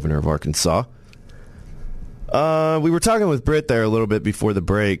next governor of Arkansas. We were talking with Britt there a little bit before the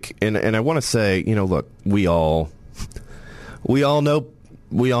break, and I want to say, look, we all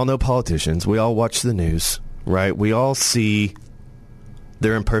know politicians. We all watch the news, right? We all see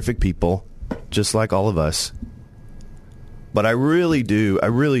they're imperfect people, just like all of us. But I really do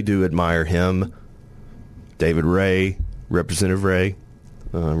admire him, David Ray, Representative Ray,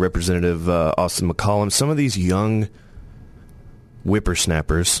 Representative Austin McCollum, some of these young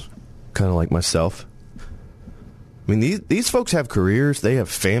whippersnappers, kind of like myself. I mean, these folks have careers, they have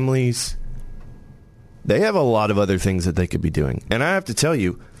families, they have a lot of other things that they could be doing. And I have to tell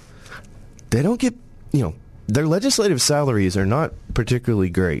you, they don't get, their legislative salaries are not particularly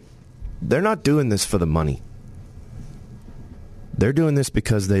great. They're not doing this for the money. They're doing this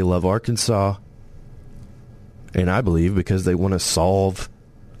because they love Arkansas, and I believe because they want to solve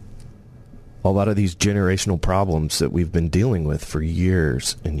a lot of these generational problems that we've been dealing with for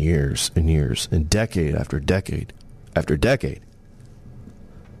years and years and years, and decade after decade after decade.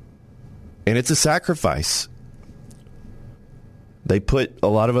 And it's a sacrifice. They put a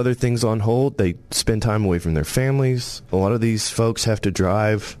lot of other things on hold. They spend time away from their families. A lot of these folks have to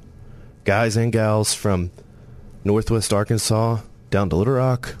drive, guys and gals, from Northwest Arkansas down to Little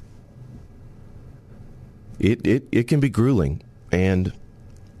Rock. It can be grueling, and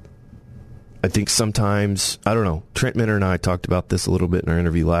I think sometimes, I don't know, Trent Minner and I talked about this a little bit in our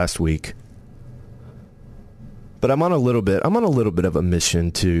interview last week, but I'm on a little bit of a mission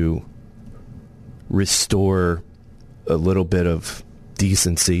to restore a little bit of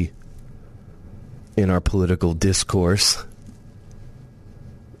decency in our political discourse.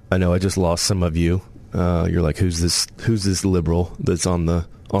 I know I just lost some of you. You're like, who's this liberal that's on the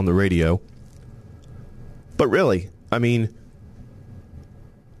radio? But really, I mean,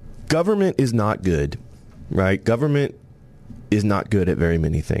 government is not good, right? Government is not good at very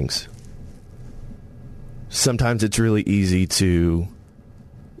many things. Sometimes it's really easy to,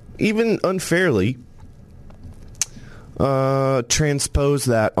 even unfairly, transpose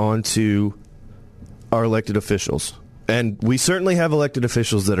that onto our elected officials. And we certainly have elected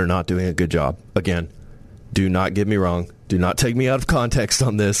officials that are not doing a good job. Again, do not get me wrong. Do not take me out of context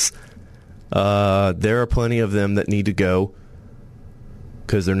on this. There are plenty of them that need to go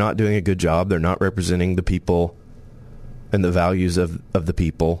because they're not doing a good job. They're not representing the people and the values of the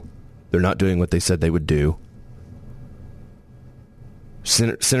people. They're not doing what they said they would do.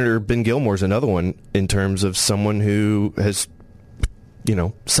 Senator Ben Gilmore's another one in terms of someone who has,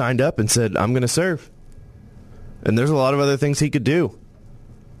 signed up and said, I'm going to serve. And there's a lot of other things he could do.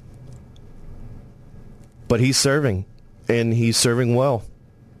 But he's serving, and he's serving well.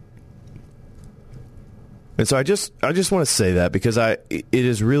 And so I just want to say that because it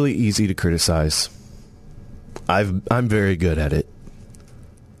is really easy to criticize. I'm very good at it.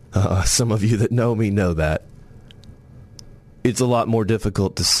 Some of you that know me know that. It's a lot more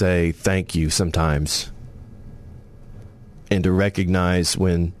difficult to say thank you sometimes and to recognize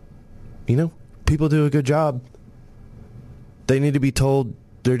when, people do a good job. They need to be told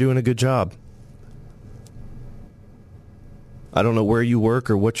they're doing a good job. I don't know where you work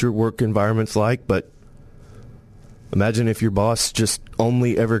or what your work environment's like, but imagine if your boss just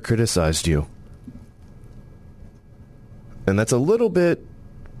only ever criticized you. And that's a little bit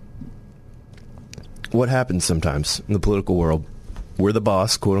what happens sometimes in the political world. We're the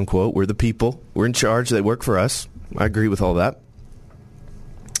boss, quote unquote. We're the people. We're in charge. They work for us. I agree with all that.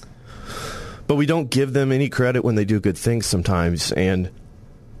 But we don't give them any credit when they do good things sometimes. And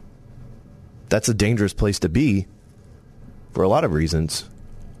that's a dangerous place to be for a lot of reasons.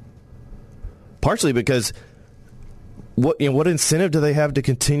 Partially because what incentive do they have to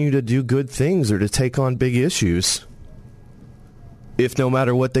continue to do good things or to take on big issues if no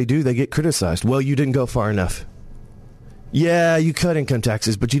matter what they do, they get criticized? Well, you didn't go far enough. Yeah, you cut income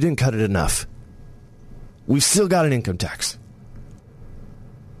taxes, but you didn't cut it enough. We've still got an income tax.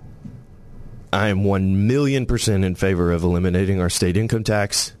 I am 1,000,000% in favor of eliminating our state income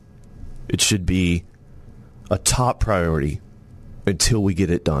tax. It should be a top priority until we get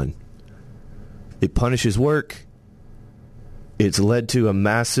it done. It punishes work. It's led to a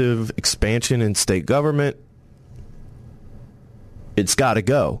massive expansion in state government. It's got to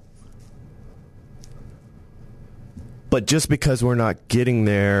go. But just because we're not getting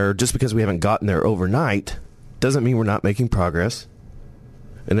there, just because we haven't gotten there overnight, doesn't mean we're not making progress.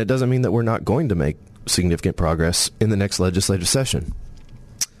 And it doesn't mean that we're not going to make significant progress in the next legislative session.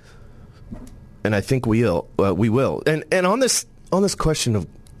 And I think we will. And on this question of,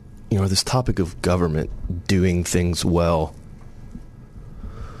 this topic of government doing things well,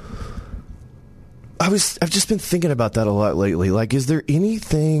 I've just been thinking about that a lot lately. Like, is there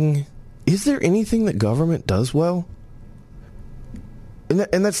anything that government does well?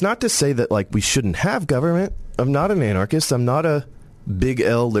 And that's not to say that, like, we shouldn't have government. I'm not an anarchist. I'm not a big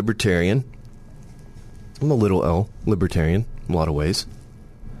L libertarian. I'm a little L libertarian in a lot of ways.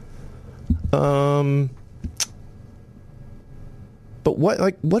 But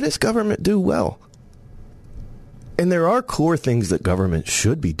what does government do well? And there are core things that government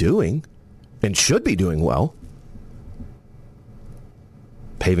should be doing and should be doing well.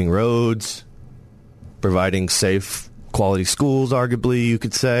 Paving roads, providing safe, quality schools, arguably, you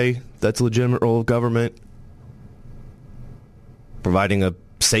could say. That's a legitimate role of government. Providing a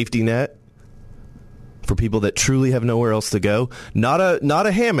safety net for people that truly have nowhere else to go. Not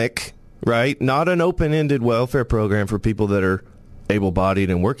a hammock, right? Not an open-ended welfare program for people that are able-bodied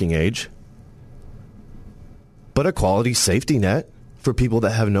and working age. But a quality safety net for people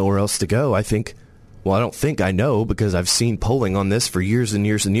that have nowhere else to go. I know because I've seen polling on this for years and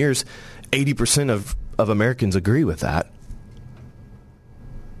years and years. 80% of Americans agree with that.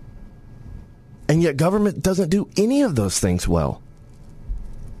 And yet government doesn't do any of those things well.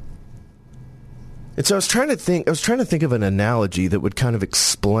 And so I was trying to think of an analogy that would kind of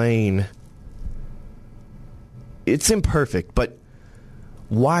explain. It's imperfect, but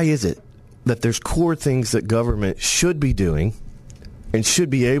why is it that there's core things that government should be doing and should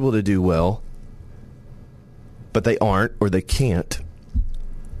be able to do well, but they aren't or they can't?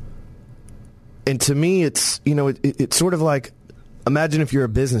 And to me, it's sort of like, imagine if you're a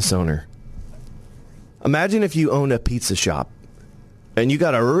business owner. Imagine if you own a pizza shop and you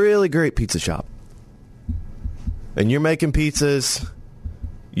got a really great pizza shop and you're making pizzas,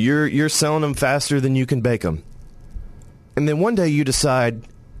 you're selling them faster than you can bake them. And then one day you decide,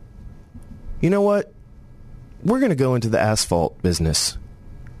 you know what? We're going to go into the asphalt business.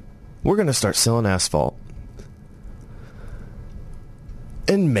 We're going to start selling asphalt.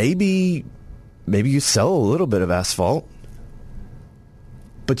 And maybe you sell a little bit of asphalt,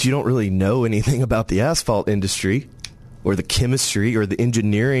 but you don't really know anything about the asphalt industry. or the chemistry or the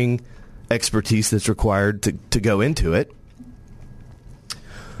engineering expertise that's required to go into it.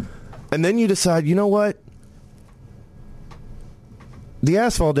 And then you decide, you know what? The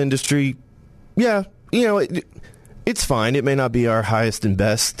asphalt industry, yeah, it's fine. It may not be our highest and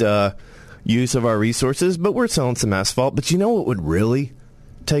best use of our resources, but we're selling some asphalt. But you know what would really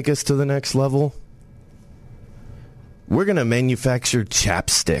take us to the next level? We're going to manufacture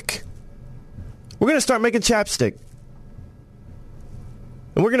chapstick. We're going to start making chapstick.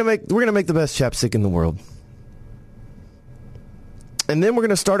 And we're going to make the best chapstick in the world. And then we're going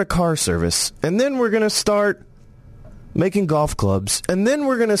to start a car service. And then we're going to start making golf clubs. And then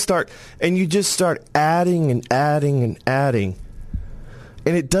we're going to start, and you just start adding and adding and adding.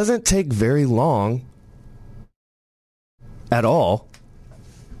 And it doesn't take very long at all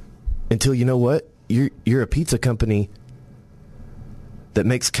until, you know what? You're a pizza company that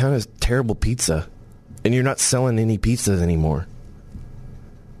makes kind of terrible pizza. And you're not selling any pizzas anymore.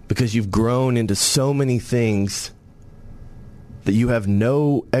 Because you've grown into so many things that you have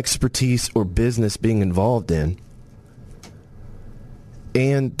no expertise or business being involved in.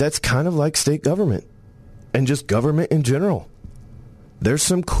 And that's kind of like state government and just government in general. There's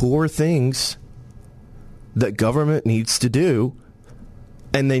some core things that government needs to do,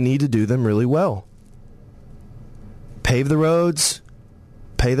 and they need to do them really well. Pave the roads,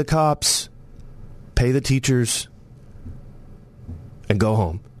 pay the cops, pay the teachers, and go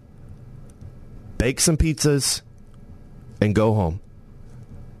home. Bake some pizzas and go home.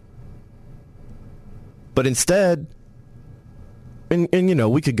 But instead, and you know,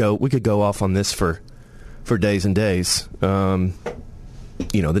 we could go off on this for days and days. The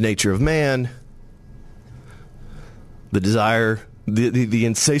nature of man, the desire, the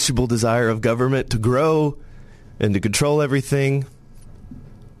insatiable desire of government to grow and to control everything.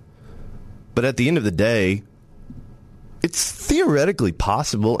 But at the end of the day, it's theoretically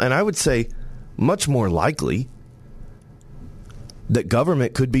possible, and I would say much more likely, that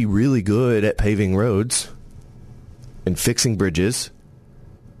government could be really good at paving roads and fixing bridges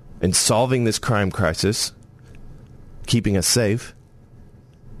and solving this crime crisis, keeping us safe,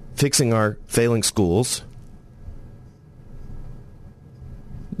 fixing our failing schools.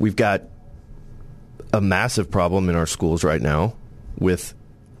 We've got a massive problem in our schools right now with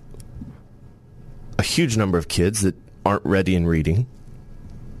a huge number of kids that aren't ready in reading.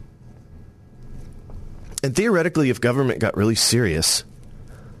 And theoretically, if government got really serious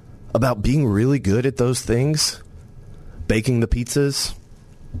about being really good at those things, baking the pizzas,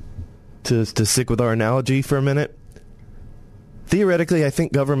 to stick with our analogy for a minute, theoretically, I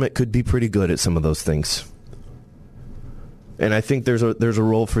think government could be pretty good at some of those things. And I think there's a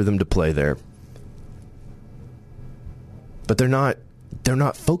role for them to play there. But they're not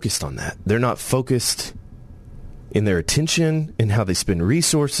focused on that. They're not focused in their attention, in how they spend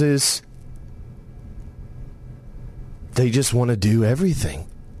resources. They just want to do everything.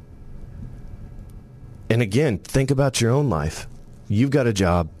 And again, think about your own life. You've got a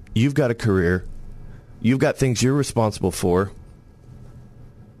job. You've got a career. You've got things you're responsible for.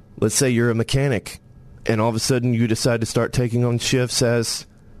 Let's say you're a mechanic, and all of a sudden you decide to start taking on shifts as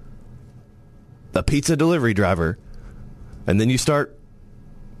a pizza delivery driver. And then you start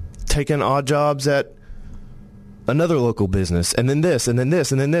taking odd jobs at another local business, and then this, and then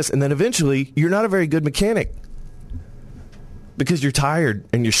this, and then this, and then eventually you're not a very good mechanic because you're tired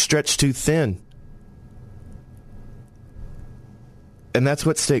and you're stretched too thin. And that's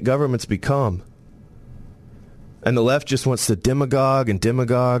what state governments become. And the left just wants to demagogue and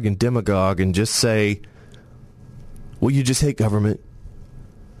demagogue and demagogue and just say, well, you just hate government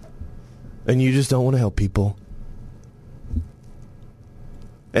and you just don't want to help people.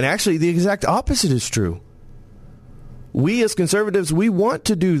 And actually, the exact opposite is true. We as conservatives, we want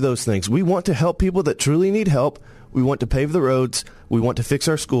to do those things. We want to help people that truly need help. We want to pave the roads. We want to fix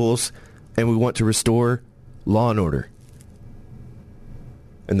our schools. And we want to restore law and order.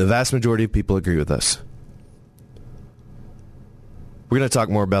 And the vast majority of people agree with us. We're going to talk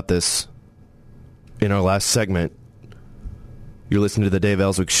more about this in our last segment. You're listening to the Dave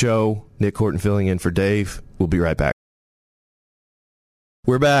Elswick Show. Nick Horton filling in for Dave. We'll be right back.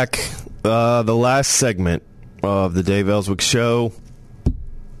 We're back. The last segment of the Dave Elswick Show.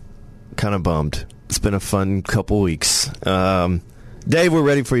 Kind of bummed. It's been a fun couple weeks. Dave, we're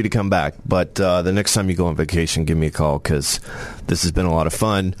ready for you to come back, but the next time you go on vacation, give me a call because this has been a lot of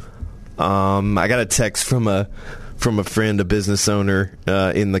fun. I got a text from a friend, a business owner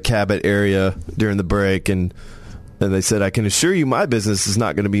in the Cabot area during the break, and they said, I can assure you my business is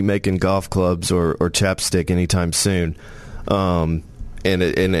not going to be making golf clubs or chapstick anytime soon. And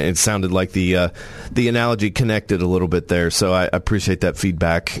it sounded like the analogy connected a little bit there, so I appreciate that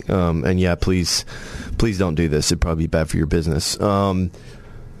feedback. And yeah, please don't do this. It'd probably be bad for your business.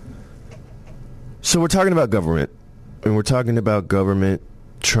 So we're talking about government, and we're talking about government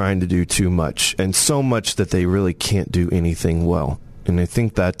trying to do too much, and so much that they really can't do anything well. And I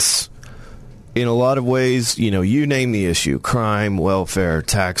think that's, in a lot of ways, you name the issue: crime, welfare,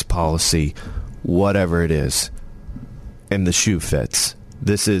 tax policy, whatever it is. And the shoe fits.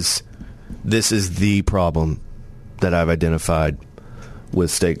 This is the problem that I've identified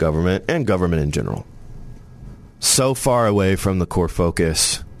with state government and government in general. So far away from the core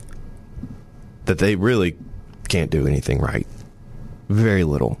focus that they really can't do anything right. Very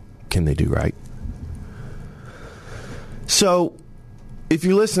little can they do right. So, if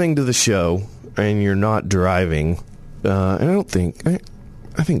you're listening to the show and you're not driving, and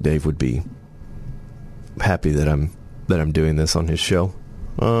I think Dave would be happy that I'm doing this on his show.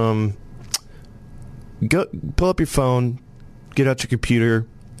 Go pull up your phone, get out your computer.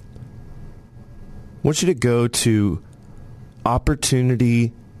 I want you to go to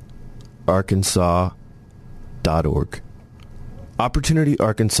opportunityarkansas.org.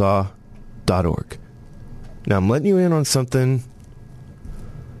 opportunityarkansas.org. Now, I'm letting you in on something.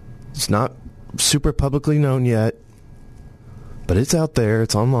 It's not super publicly known yet, but it's out there.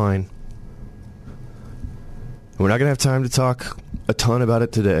 It's online. We're not going to have time to talk a ton about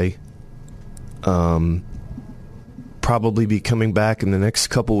it today. Probably be coming back in the next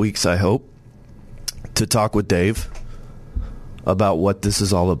couple weeks, I hope, to talk with Dave about what this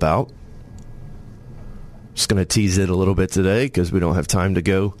is all about. Just going to tease it a little bit today because we don't have time to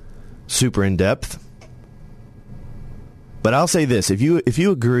go super in depth. But I'll say this: if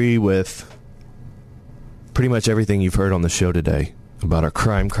you agree with pretty much everything you've heard on the show today about our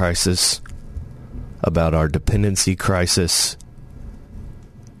crime crisis, about our dependency crisis,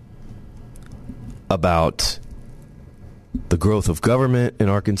 about the growth of government in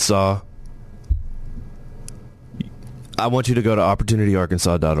Arkansas, I want you to go to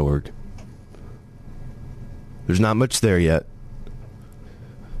opportunityarkansas.org. There's not much there yet,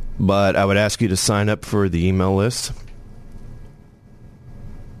 but I would ask you to sign up for the email list,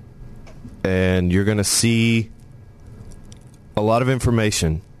 and you're going to see a lot of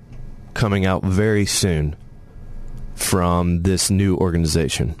information coming out very soon from this new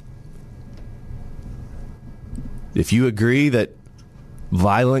organization. If you agree that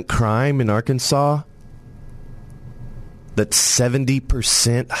violent crime in Arkansas, that's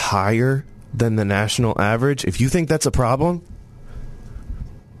 70% higher than the national average, if you think that's a problem,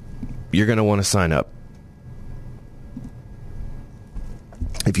 you're going to want to sign up.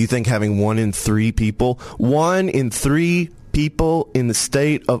 If you think having 1 in 3 people in the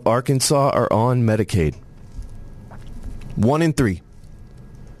state of Arkansas are on Medicaid. 1 in 3.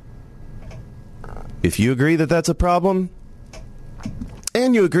 If you agree that that's a problem,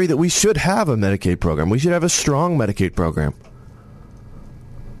 and you agree that we should have a Medicaid program, we should have a strong Medicaid program.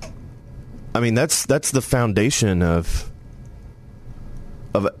 I mean, that's the foundation of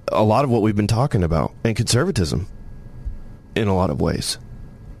a lot of what we've been talking about, and conservatism in a lot of ways.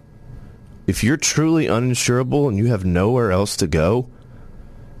 If you're truly uninsurable and you have nowhere else to go,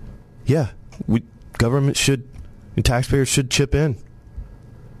 government should, and taxpayers should chip in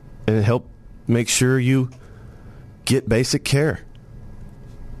and help make sure you get basic care.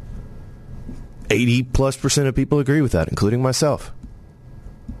 80+% of people agree with that, including myself.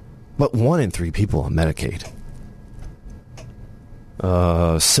 But 1 in 3 people on Medicaid.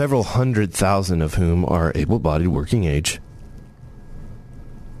 Several 100,000 of whom are able-bodied, working age.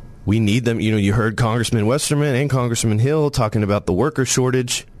 We need them. You heard Congressman Westerman and Congressman Hill talking about the worker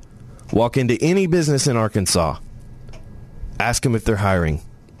shortage. Walk into any business in Arkansas. Ask them if they're hiring.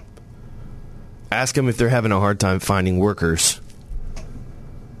 Ask them if they're having a hard time finding workers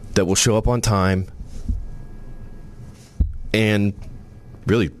that will show up on time and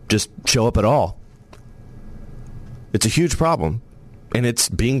really just show up at all. It's a huge problem, and it's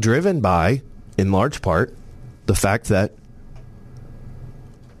being driven by, in large part, the fact that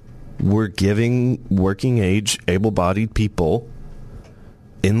we're giving working age, able-bodied people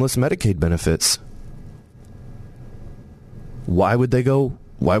endless Medicaid benefits. Why would they go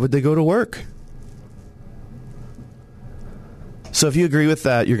to work? So if you agree with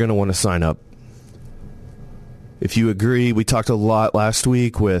that, you're going to want to sign up. If you agree, we talked a lot last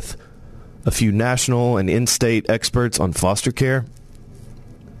week with a few national and in-state experts on foster care.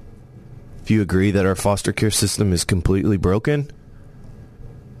 If you agree that our foster care system is completely broken,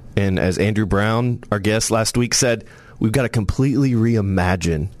 and as Andrew Brown, our guest last week, said, we've got to completely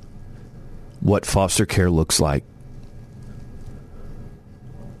reimagine what foster care looks like.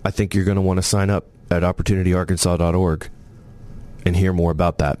 I think you're going to want to sign up at opportunityarkansas.org and hear more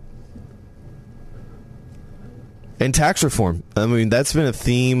about that. And tax reform. I mean, that's been a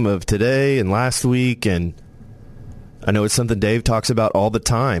theme of today and last week, and I know it's something Dave talks about all the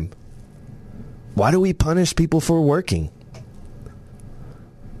time. Why do we punish people for working?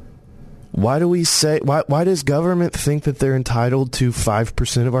 Why do we say, why does government think that they're entitled to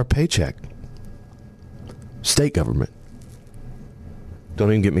 5% of our paycheck? State government. Don't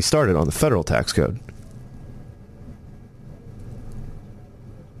even get me started on the federal tax code.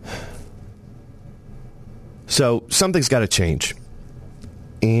 So something's got to change.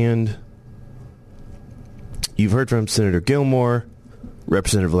 And you've heard from Senator Gilmore,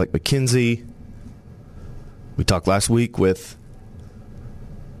 Representative-elect McKenzie. We talked last week with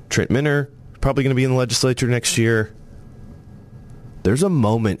Trent Minner, probably going to be in the legislature next year. There's a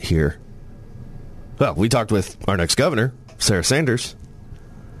moment here. Well, we talked with our next governor, Sarah Sanders,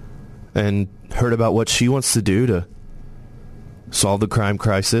 and heard about what she wants to do to solve the crime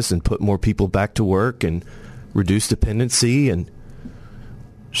crisis and put more people back to work and reduce dependency. And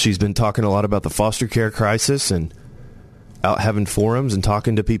she's been talking a lot about the foster care crisis and out having forums and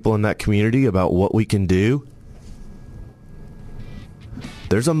talking to people in that community about what we can do.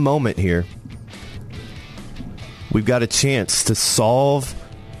 There's a moment here. We've got a chance to solve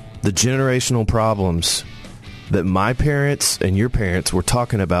the generational problems that my parents and your parents were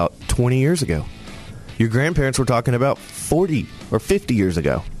talking about 20 years ago. Your grandparents were talking about 40 or 50 years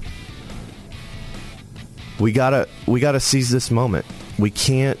ago. We gotta seize this moment. We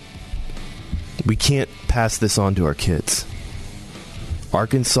can't pass this on to our kids.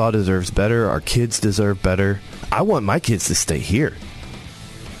 Arkansas deserves better. Our kids deserve better. I want my kids to stay here.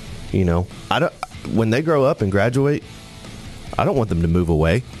 You know, when they grow up and graduate, I don't want them to move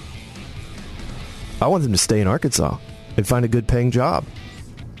away. I want them to stay in Arkansas and find a good paying job.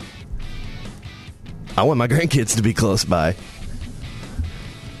 I want my grandkids to be close by.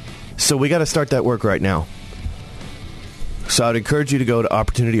 So we got to start that work right now. So I'd encourage you to go to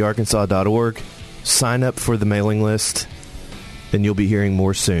opportunityarkansas.org, sign up for the mailing list, and you'll be hearing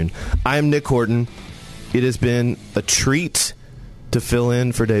more soon. I am Nick Horton. It has been a treat to fill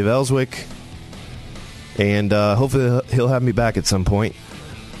in for Dave Elswick, and hopefully he'll have me back at some point.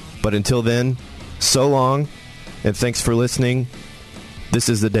 But until then, so long, and thanks for listening. This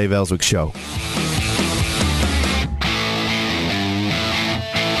is the Dave Elswick Show.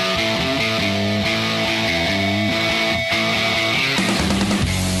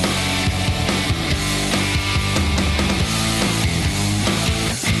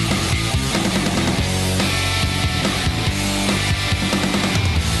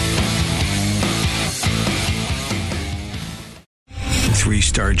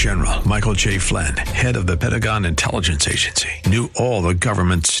 Three-star General Michael J. Flynn, head of the Pentagon Intelligence Agency, knew all the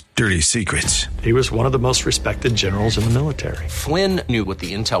government's dirty secrets. He was one of the most respected generals in the military. Flynn knew what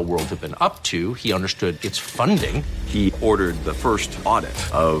the intel world had been up to. He understood its funding. He ordered the first audit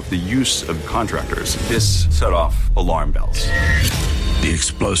of the use of contractors. This set off alarm bells. The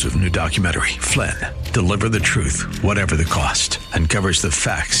explosive new documentary, Flynn, Deliver the Truth, Whatever the Cost, uncovers the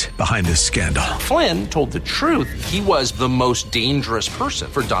facts behind this scandal. Flynn told the truth. He was the most dangerous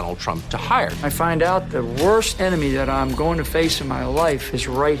person for Donald Trump to hire. I find out the worst enemy that I'm going to face in my life is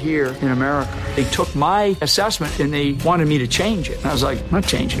right here in America. They took my assessment and they wanted me to change it. And I was like, I'm not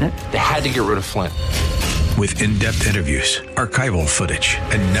changing it. They had to get rid of Flynn. With in-depth interviews, archival footage,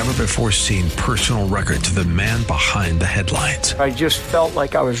 and never-before-seen personal records of the man behind the headlines. I just felt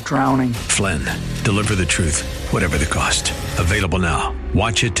like I was drowning. Flynn, Deliver the Truth, Whatever the Cost. Available now.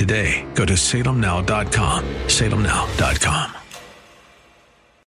 Watch it today. Go to salemnow.com. salemnow.com.